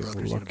think me he's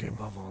Rucker's gonna be looking.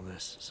 above all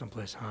this,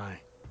 someplace high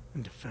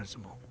and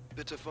defensible.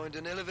 Better find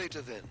an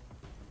elevator then.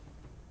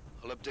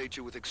 I'll update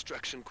you with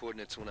extraction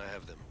coordinates when I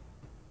have them.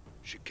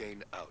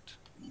 Chicane out.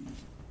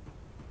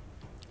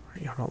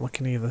 You're not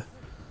looking either.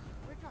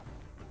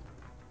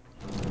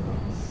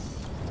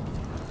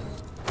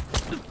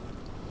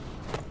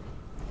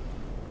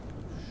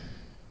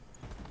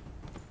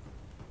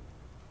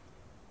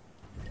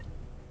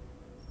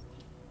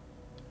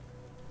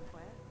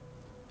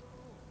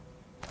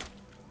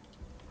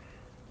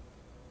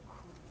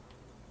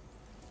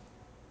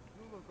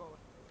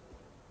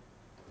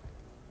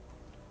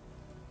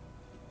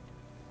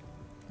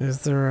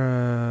 Is there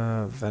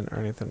a vent or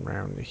anything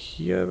around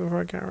here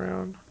before I get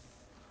around?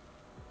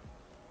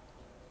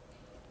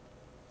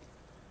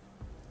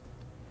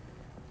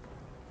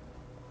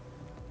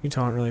 You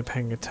aren't really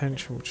paying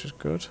attention, which is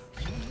good.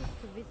 I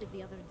used to visit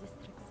the other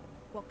districts,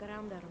 walk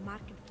around their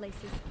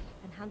marketplaces,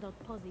 and hand out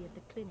posse at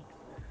the clinics.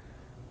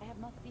 I have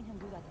not seen him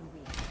do that in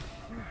weeks.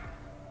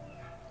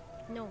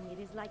 No, it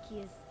is like he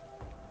has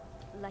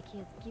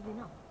given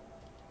up.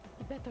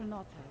 He better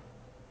not have.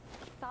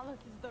 Talos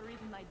is the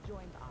reason I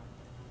joined us.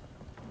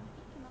 And if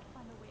he cannot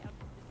find a way out of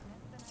this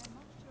mess, then I am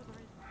not sure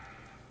there is.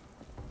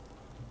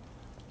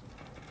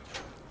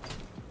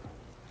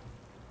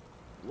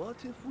 What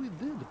if we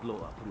did blow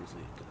up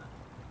Rizik?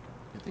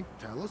 You think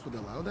Talos would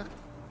allow that?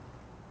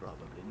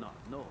 Probably not,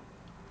 no.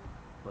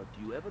 But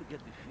do you ever get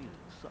the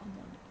feeling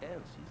someone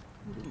else is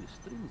pulling the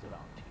strings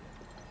around here?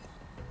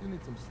 You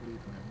need some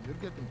sleep, man. You're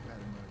getting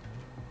paranoid.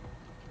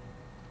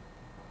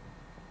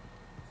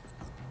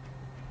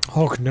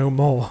 Hog no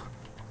more.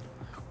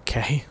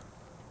 Okay.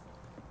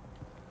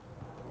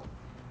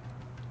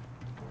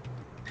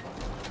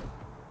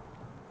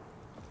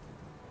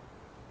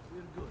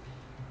 We're good.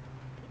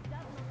 It does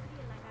not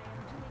feel like I am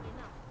doing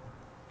enough.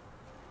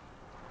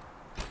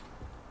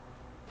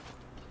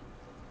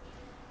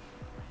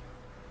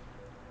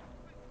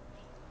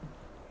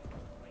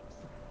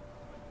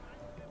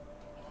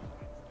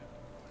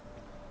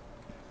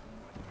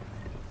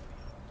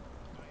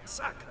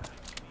 Sacra!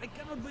 I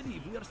cannot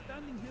believe we are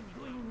standing here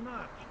doing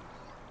nothing.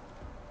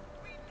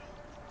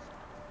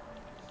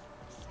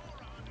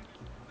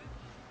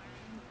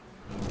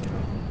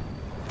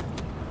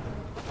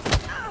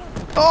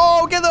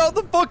 Oh, get out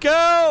the fuck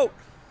out!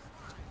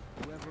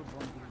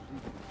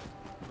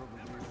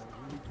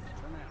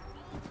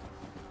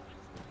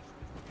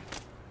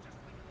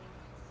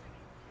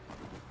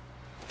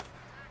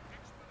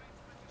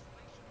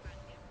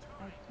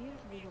 I fear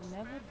we will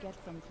never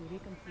get them to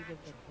reconsider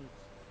the case.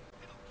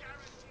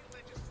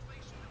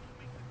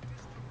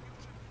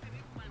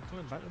 I'm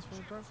coming back this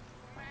way, bro.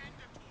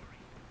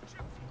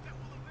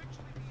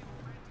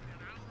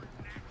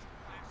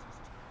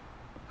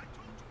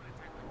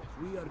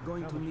 We are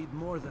going to need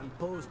more than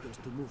posters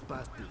to move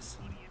past this.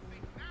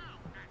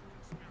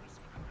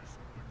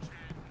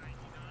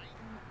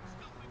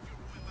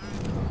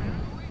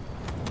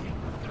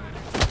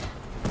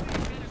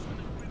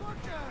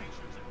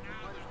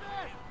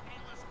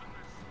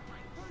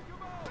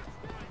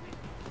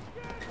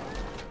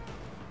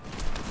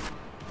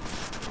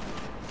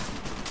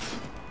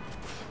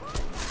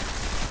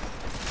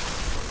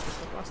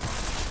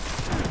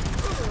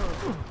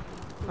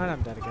 And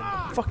I'm dead again.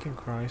 Fucking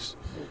Christ.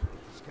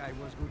 This guy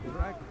was good to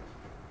rag.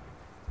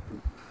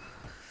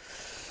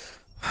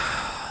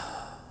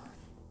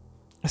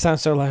 I sound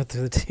so loud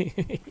through the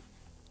TV.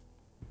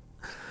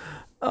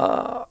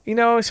 You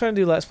know, I was trying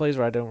to do Let's Plays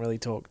where I don't really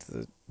talk to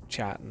the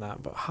chat and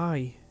that, but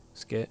hi,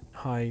 Skit.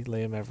 Hi,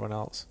 Liam, everyone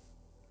else.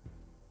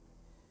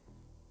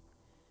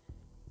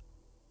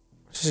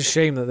 It's just a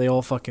shame that they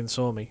all fucking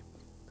saw me.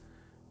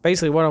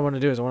 Basically, what I want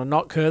to do is I want to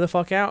knock her the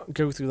fuck out,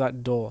 go through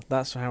that door.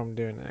 That's how I'm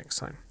doing it next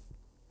time.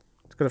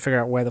 Just gotta figure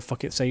out where the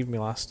fuck it saved me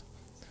last.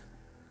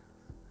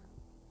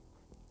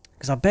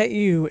 Because I bet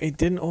you it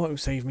didn't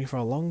auto-save me for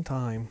a long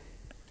time.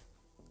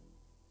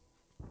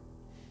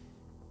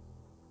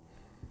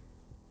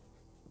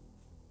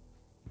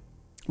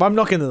 But I'm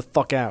knocking the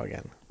fuck out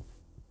again.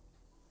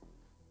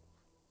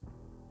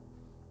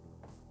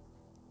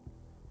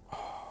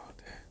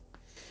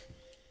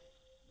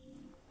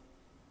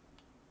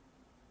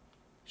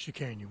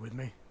 Chicane, you with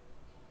me?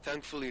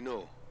 Thankfully,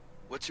 no.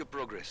 What's your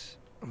progress?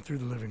 I'm through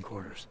the living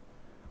quarters.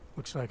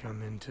 Looks like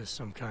I'm into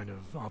some kind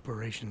of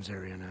operations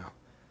area now.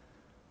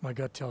 My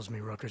gut tells me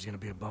Rucker's gonna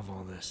be above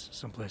all this,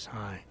 someplace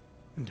high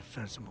and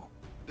defensible.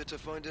 Better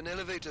find an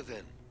elevator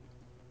then.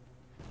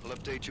 I'll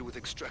update you with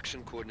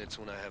extraction coordinates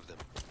when I have them.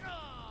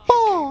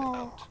 Chicane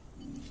out.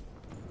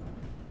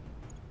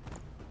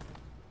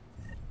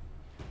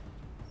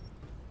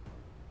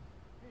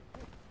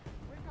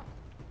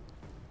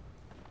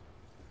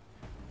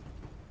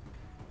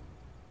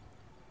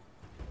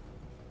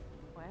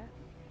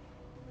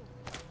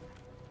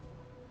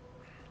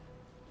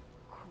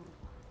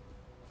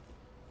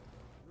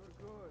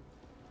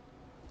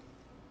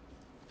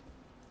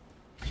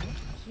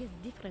 He is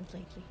different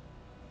lately.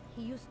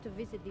 He used to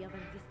visit the other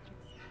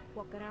districts,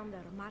 walk around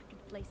their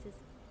marketplaces,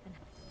 and...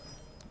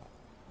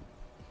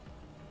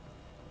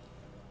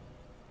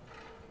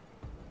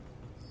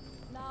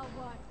 Now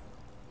what?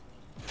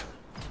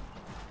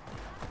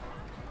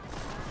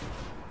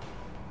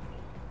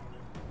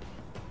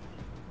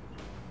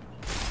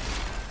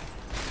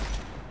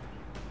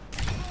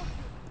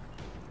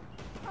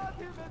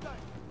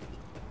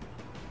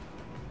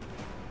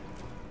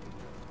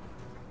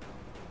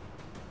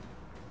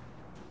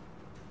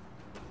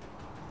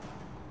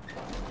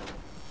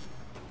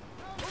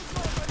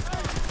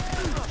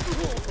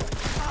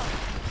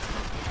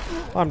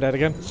 I'm dead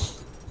again.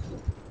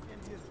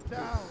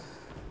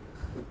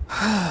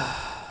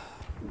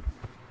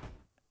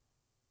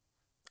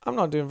 I'm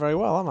not doing very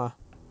well, am I? I'm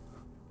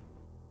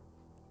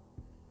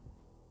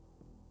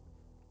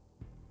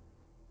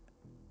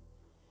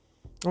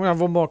gonna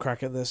have one more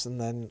crack at this, and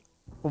then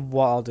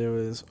what I'll do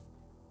is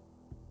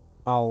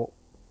I'll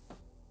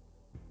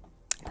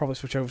probably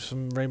switch over to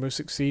some Rainbow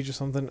Six Siege or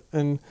something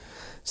and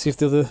see if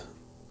the other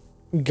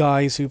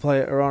guys who play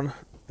it are on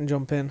and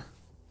jump in.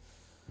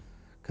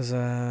 Because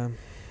I'm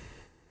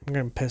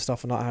getting pissed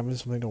off for not having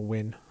something to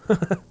win.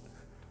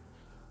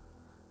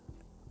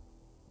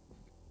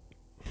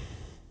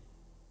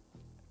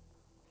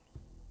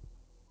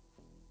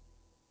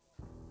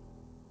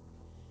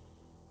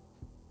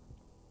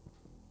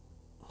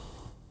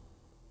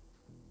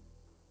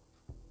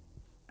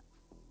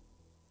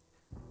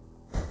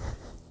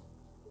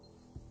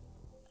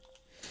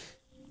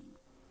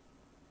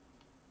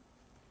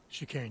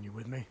 Chicane, you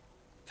with me?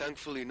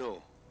 Thankfully,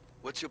 no.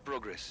 What's your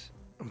progress?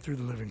 I'm through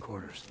the living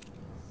quarters.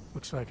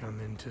 Looks like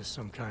I'm into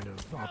some kind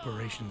of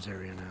operations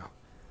area now.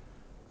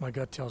 My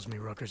gut tells me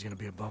Rucker's gonna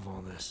be above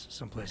all this,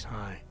 someplace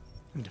high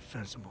and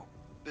defensible.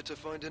 Better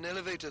find an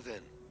elevator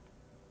then.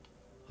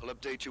 I'll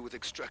update you with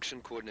extraction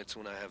coordinates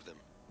when I have them.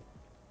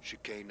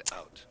 Chicane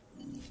out.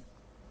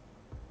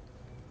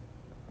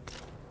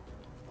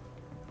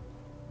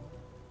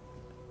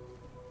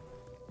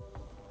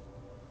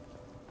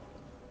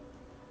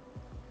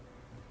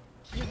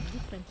 He is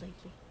different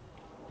lately.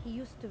 He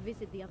used to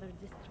visit the other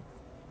districts,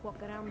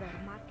 walk around their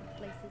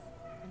marketplaces,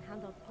 and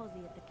hand out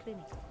posse at the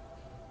clinics.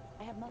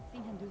 I have not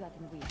seen him do that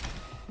in weeks.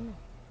 No.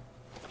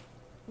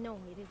 No,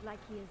 it is like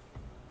he has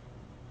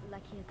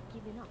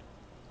given up.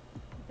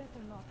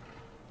 Better not.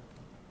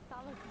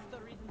 Talos is the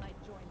reason I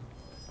joined.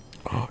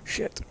 Oh,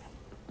 shit.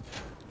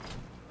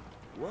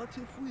 What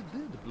if we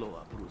did blow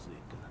up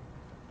Ruzicka?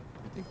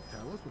 You think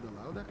Talos would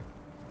allow that?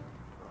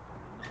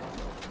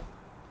 No.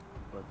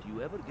 But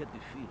you ever get the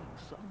feeling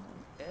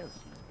someone else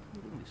is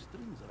pulling the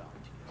strings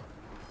around here?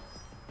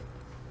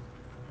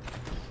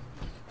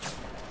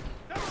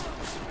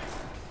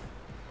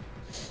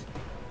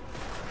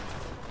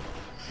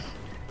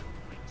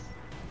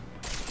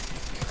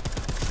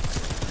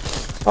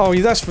 Oh,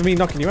 that's for me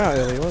knocking you out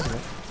earlier, wasn't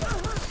it?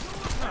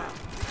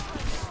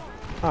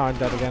 Oh, I'm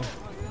dead again.